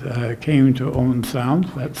 transit came to Owen Sound.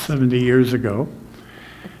 That's 70 years ago.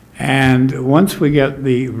 And once we get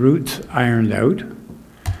the routes ironed out,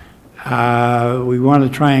 we want to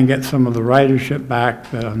try and get some of the ridership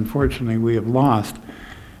back that unfortunately we have lost.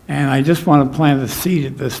 And I just want to plant a seed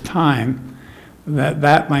at this time that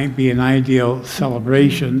that might be an ideal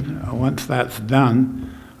celebration, once that's done,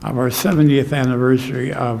 of our 70th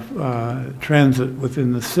anniversary of transit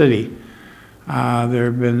within the city. There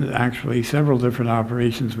have been actually several different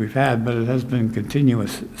operations we've had, but it has been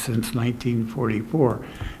continuous since 1944.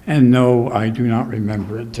 And no, I do not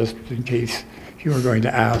remember it, just in case you were going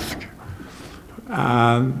to ask.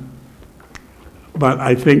 But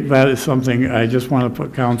I think that is something I just want to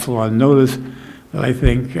put council on notice, that I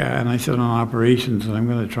think, and I said on operations, and I'm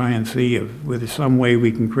going to try and see if with some way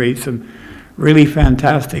we can create some really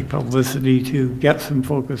fantastic publicity to get some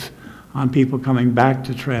focus on people coming back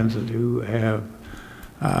to transit who have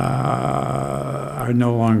are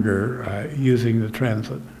no longer using the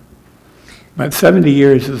transit. But 70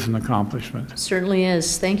 years is an accomplishment. Certainly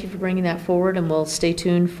is. Thank you for bringing that forward, and we'll stay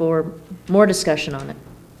tuned for more discussion on it.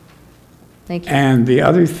 Thank you. And the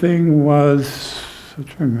other thing was, I'm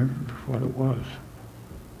trying to remember what it was.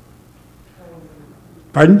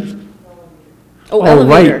 Pardon? Oh,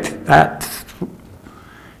 elevator. Right. That's,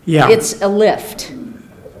 yeah. It's a lift.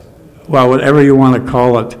 Well, whatever you want to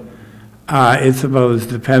call it, it's about as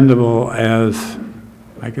dependable as,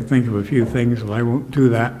 I could think of a few things, but I won't do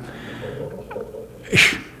that.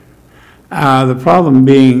 The problem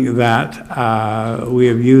being that we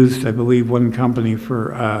have used, I believe, one company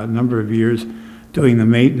for a number of years doing the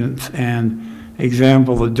maintenance, and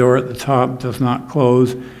example, the door at the top does not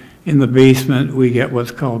close. In the basement, we get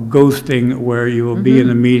what's called ghosting, where you will be in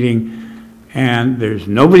a meeting and there's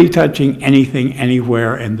nobody touching anything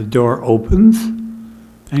anywhere, and the door opens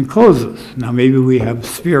and closes. Now, maybe we have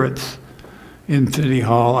spirits in City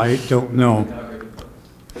Hall, I don't know.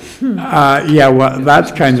 Yeah, well,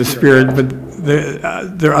 that's kind of spirit, but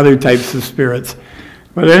there are other types of spirits.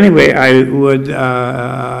 But anyway, I would,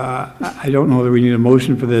 I don't know that we need a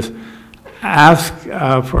motion for this, ask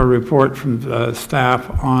for a report from the staff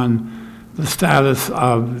on the status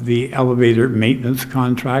of the elevator maintenance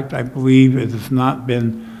contract. I believe it has not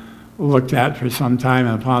been looked at for some time,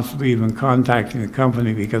 and possibly even contacting the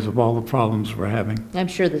company because of all the problems we're having. I'm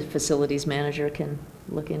sure the facilities manager can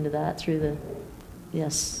look into that through the,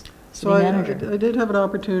 yes, so I did have an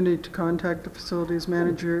opportunity to contact the facilities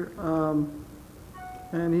manager,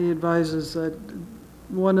 and he advises that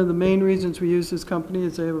one of the main reasons we use this company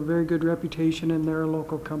is they have a very good reputation and they're a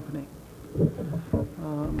local company.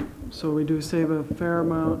 So we do save a fair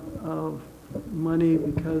amount of money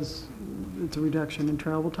because it's a reduction in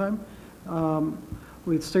travel time.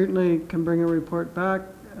 We certainly can bring a report back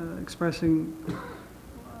expressing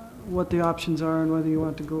what the options are and whether you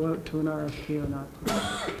want to go out to an RFP or not.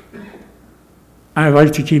 I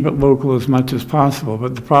like to keep it local as much as possible,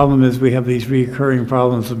 but the problem is we have these recurring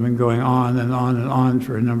problems that have been going on and on and on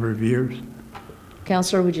for a number of years.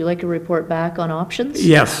 Councillor, would you like to report back on options?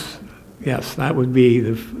 Yes, yes, that would be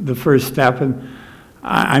the first step. And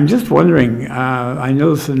I'm just wondering, I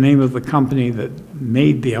noticed the name of the company that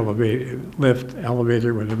made the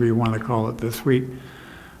elevator, whatever you want to call it, this week.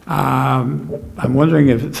 I'm wondering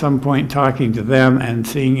if at some point talking to them and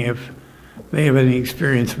seeing if they have any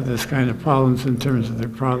experience with this kind of problems in terms of their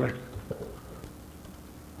product.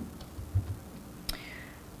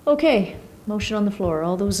 Okay, motion on the floor.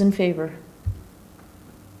 All those in favor?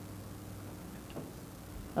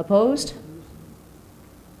 Opposed?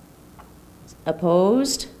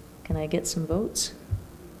 Opposed? Can I get some votes?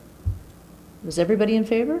 Was everybody in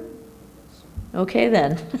favor? Okay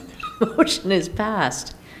then, motion is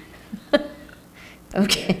passed.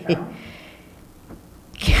 Okay.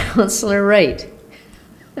 Councillor Wright.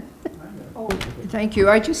 Oh, thank you.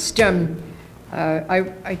 I just,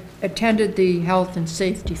 I attended the health and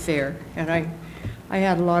safety fair, and I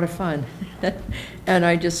had a lot of fun. And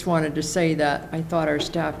I just wanted to say that I thought our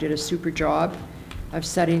staff did a super job of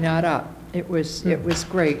setting that up. It was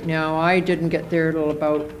great. Now, I didn't get there till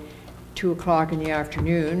about 2 o'clock in the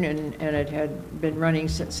afternoon, and it had been running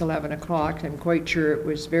since 11 o'clock. I'm quite sure it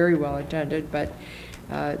was very well attended, but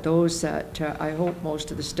those that I hope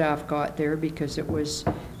most of the staff got there, because it was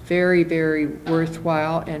very, very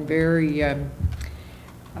worthwhile and very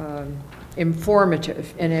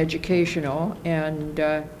informative and educational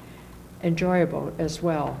and enjoyable as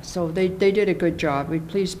well. So they did a good job. We'd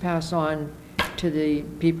please pass on to the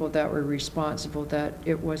people that were responsible that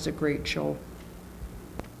it was a great show.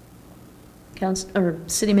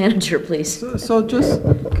 City Manager, please. So just,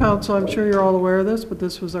 Council, I'm sure you're all aware of this, but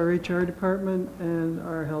this was our HR department and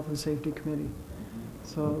our Health and Safety Committee.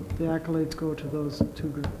 So the accolades go to those two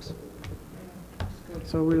groups.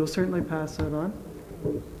 So we will certainly pass that on.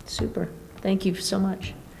 Super. Thank you so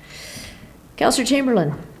much. Councillor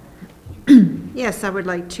Chamberlain. Yes, I would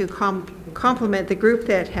like to compliment the group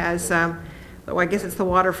that has, well, I guess it's the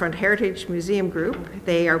Waterfront Heritage Museum Group.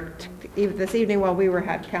 They are, this evening while we were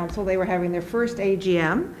at council, they were having their first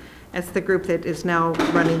AGM. That's the group that is now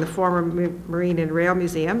running the former Marine and Rail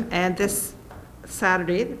Museum. And this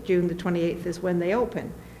Saturday, June the 28th, is when they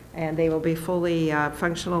open. And they will be fully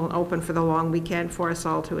functional and open for the long weekend for us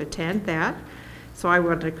all to attend that. So I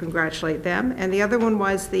want to congratulate them. And the other one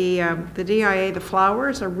was the DIA, the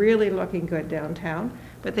flowers are really looking good downtown.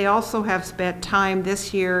 But they also have spent time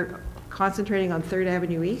this year concentrating on 3rd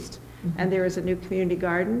Avenue East. And there is a new community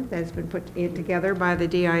garden that's been put together by the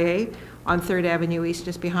DIA on 3rd Avenue East,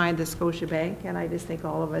 just behind the Scotiabank. And I just think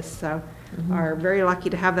all of us are very lucky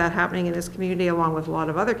to have that happening in this community, along with a lot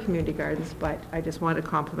of other community gardens. But I just want to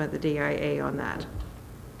compliment the DIA on that.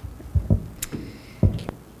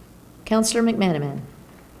 Councillor McManaman.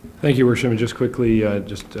 Thank you, Worship. And just quickly,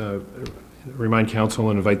 remind council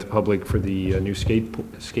and invite the public for the new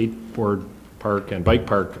skateboard park and bike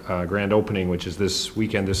park grand opening, which is this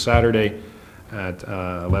weekend, this Saturday at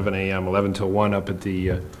 11 a.m., 11 till 1 up at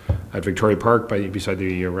the at Victoria Park beside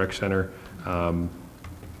the rec center.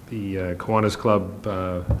 The Kiwanis Club,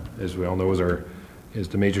 as we all know, is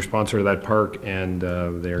the major sponsor of that park, and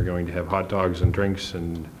they are going to have hot dogs and drinks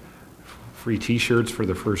and free T-shirts for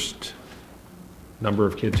the first number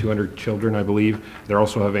of kids, 200 children, I believe. They're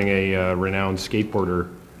also having a renowned skateboarder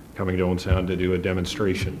coming to Owen Sound to do a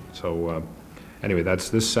demonstration. So anyway, that's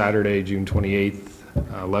this Saturday, June 28th,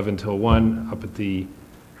 11 till 1, up at the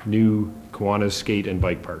new Kiwanis Skate and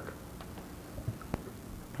Bike Park.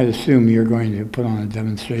 I assume you're going to put on a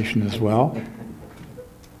demonstration as well?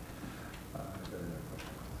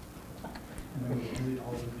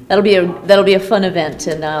 That'll be a fun event,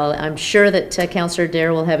 and I'm sure that Councillor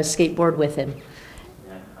Adair will have a skateboard with him.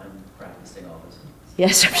 Yeah, I'm practicing all this.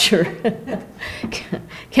 Yes, I'm sure.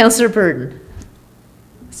 Councillor Burden.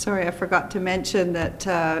 Sorry, I forgot to mention that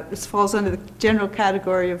this falls under the general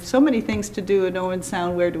category of so many things to do in Owen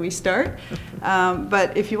Sound. Where do we start?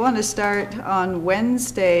 But if you want to start on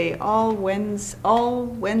Wednesday, all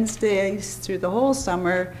Wednesdays through the whole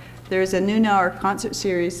summer, there's a noon hour concert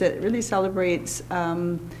series that really celebrates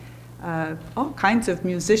all kinds of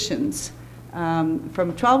musicians.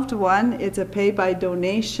 From 12 to 1, it's a pay by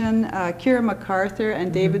donation. Kira MacArthur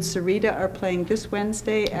and David Sarita are playing this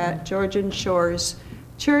Wednesday at Georgian Shores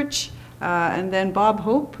Church, and then Bob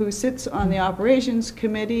Hope, who sits on the operations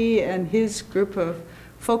committee, and his group of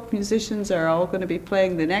folk musicians are all going to be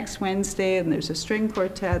playing the next Wednesday, and there's a string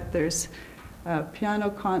quartet, there's a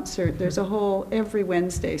piano concert, there's a whole every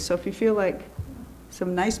Wednesday. So if you feel like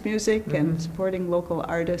some nice music and supporting local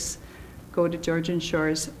artists, go to Georgian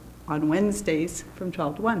Shores on Wednesdays from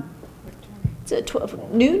 12 to 1. It's at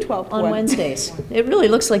 12 noon on Wednesdays. It really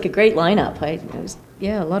looks like a great lineup.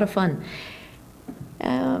 Yeah, a lot of fun.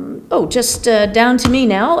 Just down to me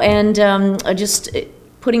now, and just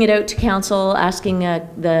putting it out to council, asking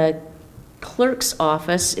the clerk's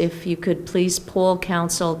office if you could please poll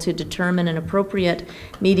council to determine an appropriate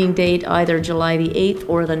meeting date, either July the 8th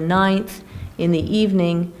or the 9th in the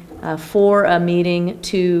evening, for a meeting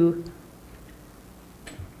to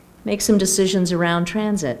make some decisions around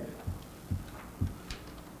transit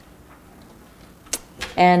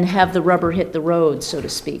and have the rubber hit the road, so to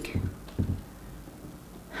speak.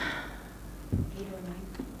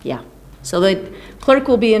 Yeah, so the clerk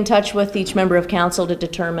will be in touch with each member of council to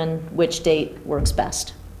determine which date works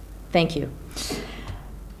best. Thank you.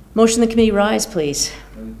 Motion the committee rise, please.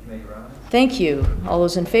 Thank you. All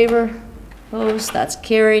those in favor? Opposed? That's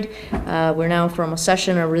carried. We're now from a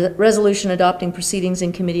session, a resolution adopting proceedings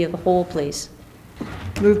in committee of the whole, please.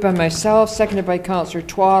 Moved by myself, seconded by Councillor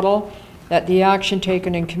Twaddle, that the action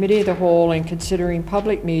taken in committee of the whole in considering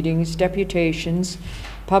public meetings, deputations,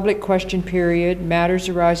 public question period, matters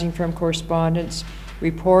arising from correspondence,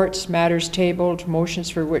 reports, matters tabled, motions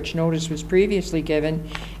for which notice was previously given,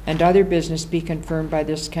 and other business be confirmed by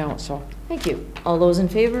this council. Thank you. All those in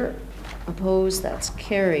favor? Opposed? That's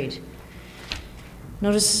carried.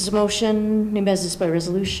 Notices of motion, new business by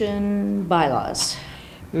resolution, bylaws.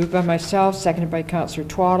 Moved by myself, seconded by Councillor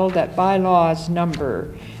Twaddle, that bylaws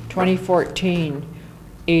number 2014-84,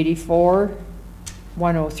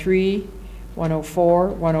 103, 104,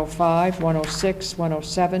 105, 106,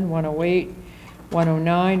 107, 108,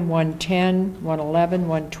 109, 110, 111,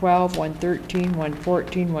 112, 113,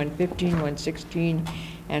 114, 115, 116,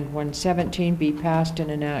 and 117 be passed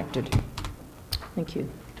and enacted. Thank you.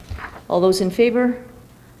 All those in favor?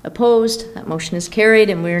 Opposed? That motion is carried,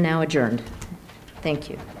 and we are now adjourned. Thank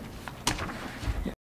you.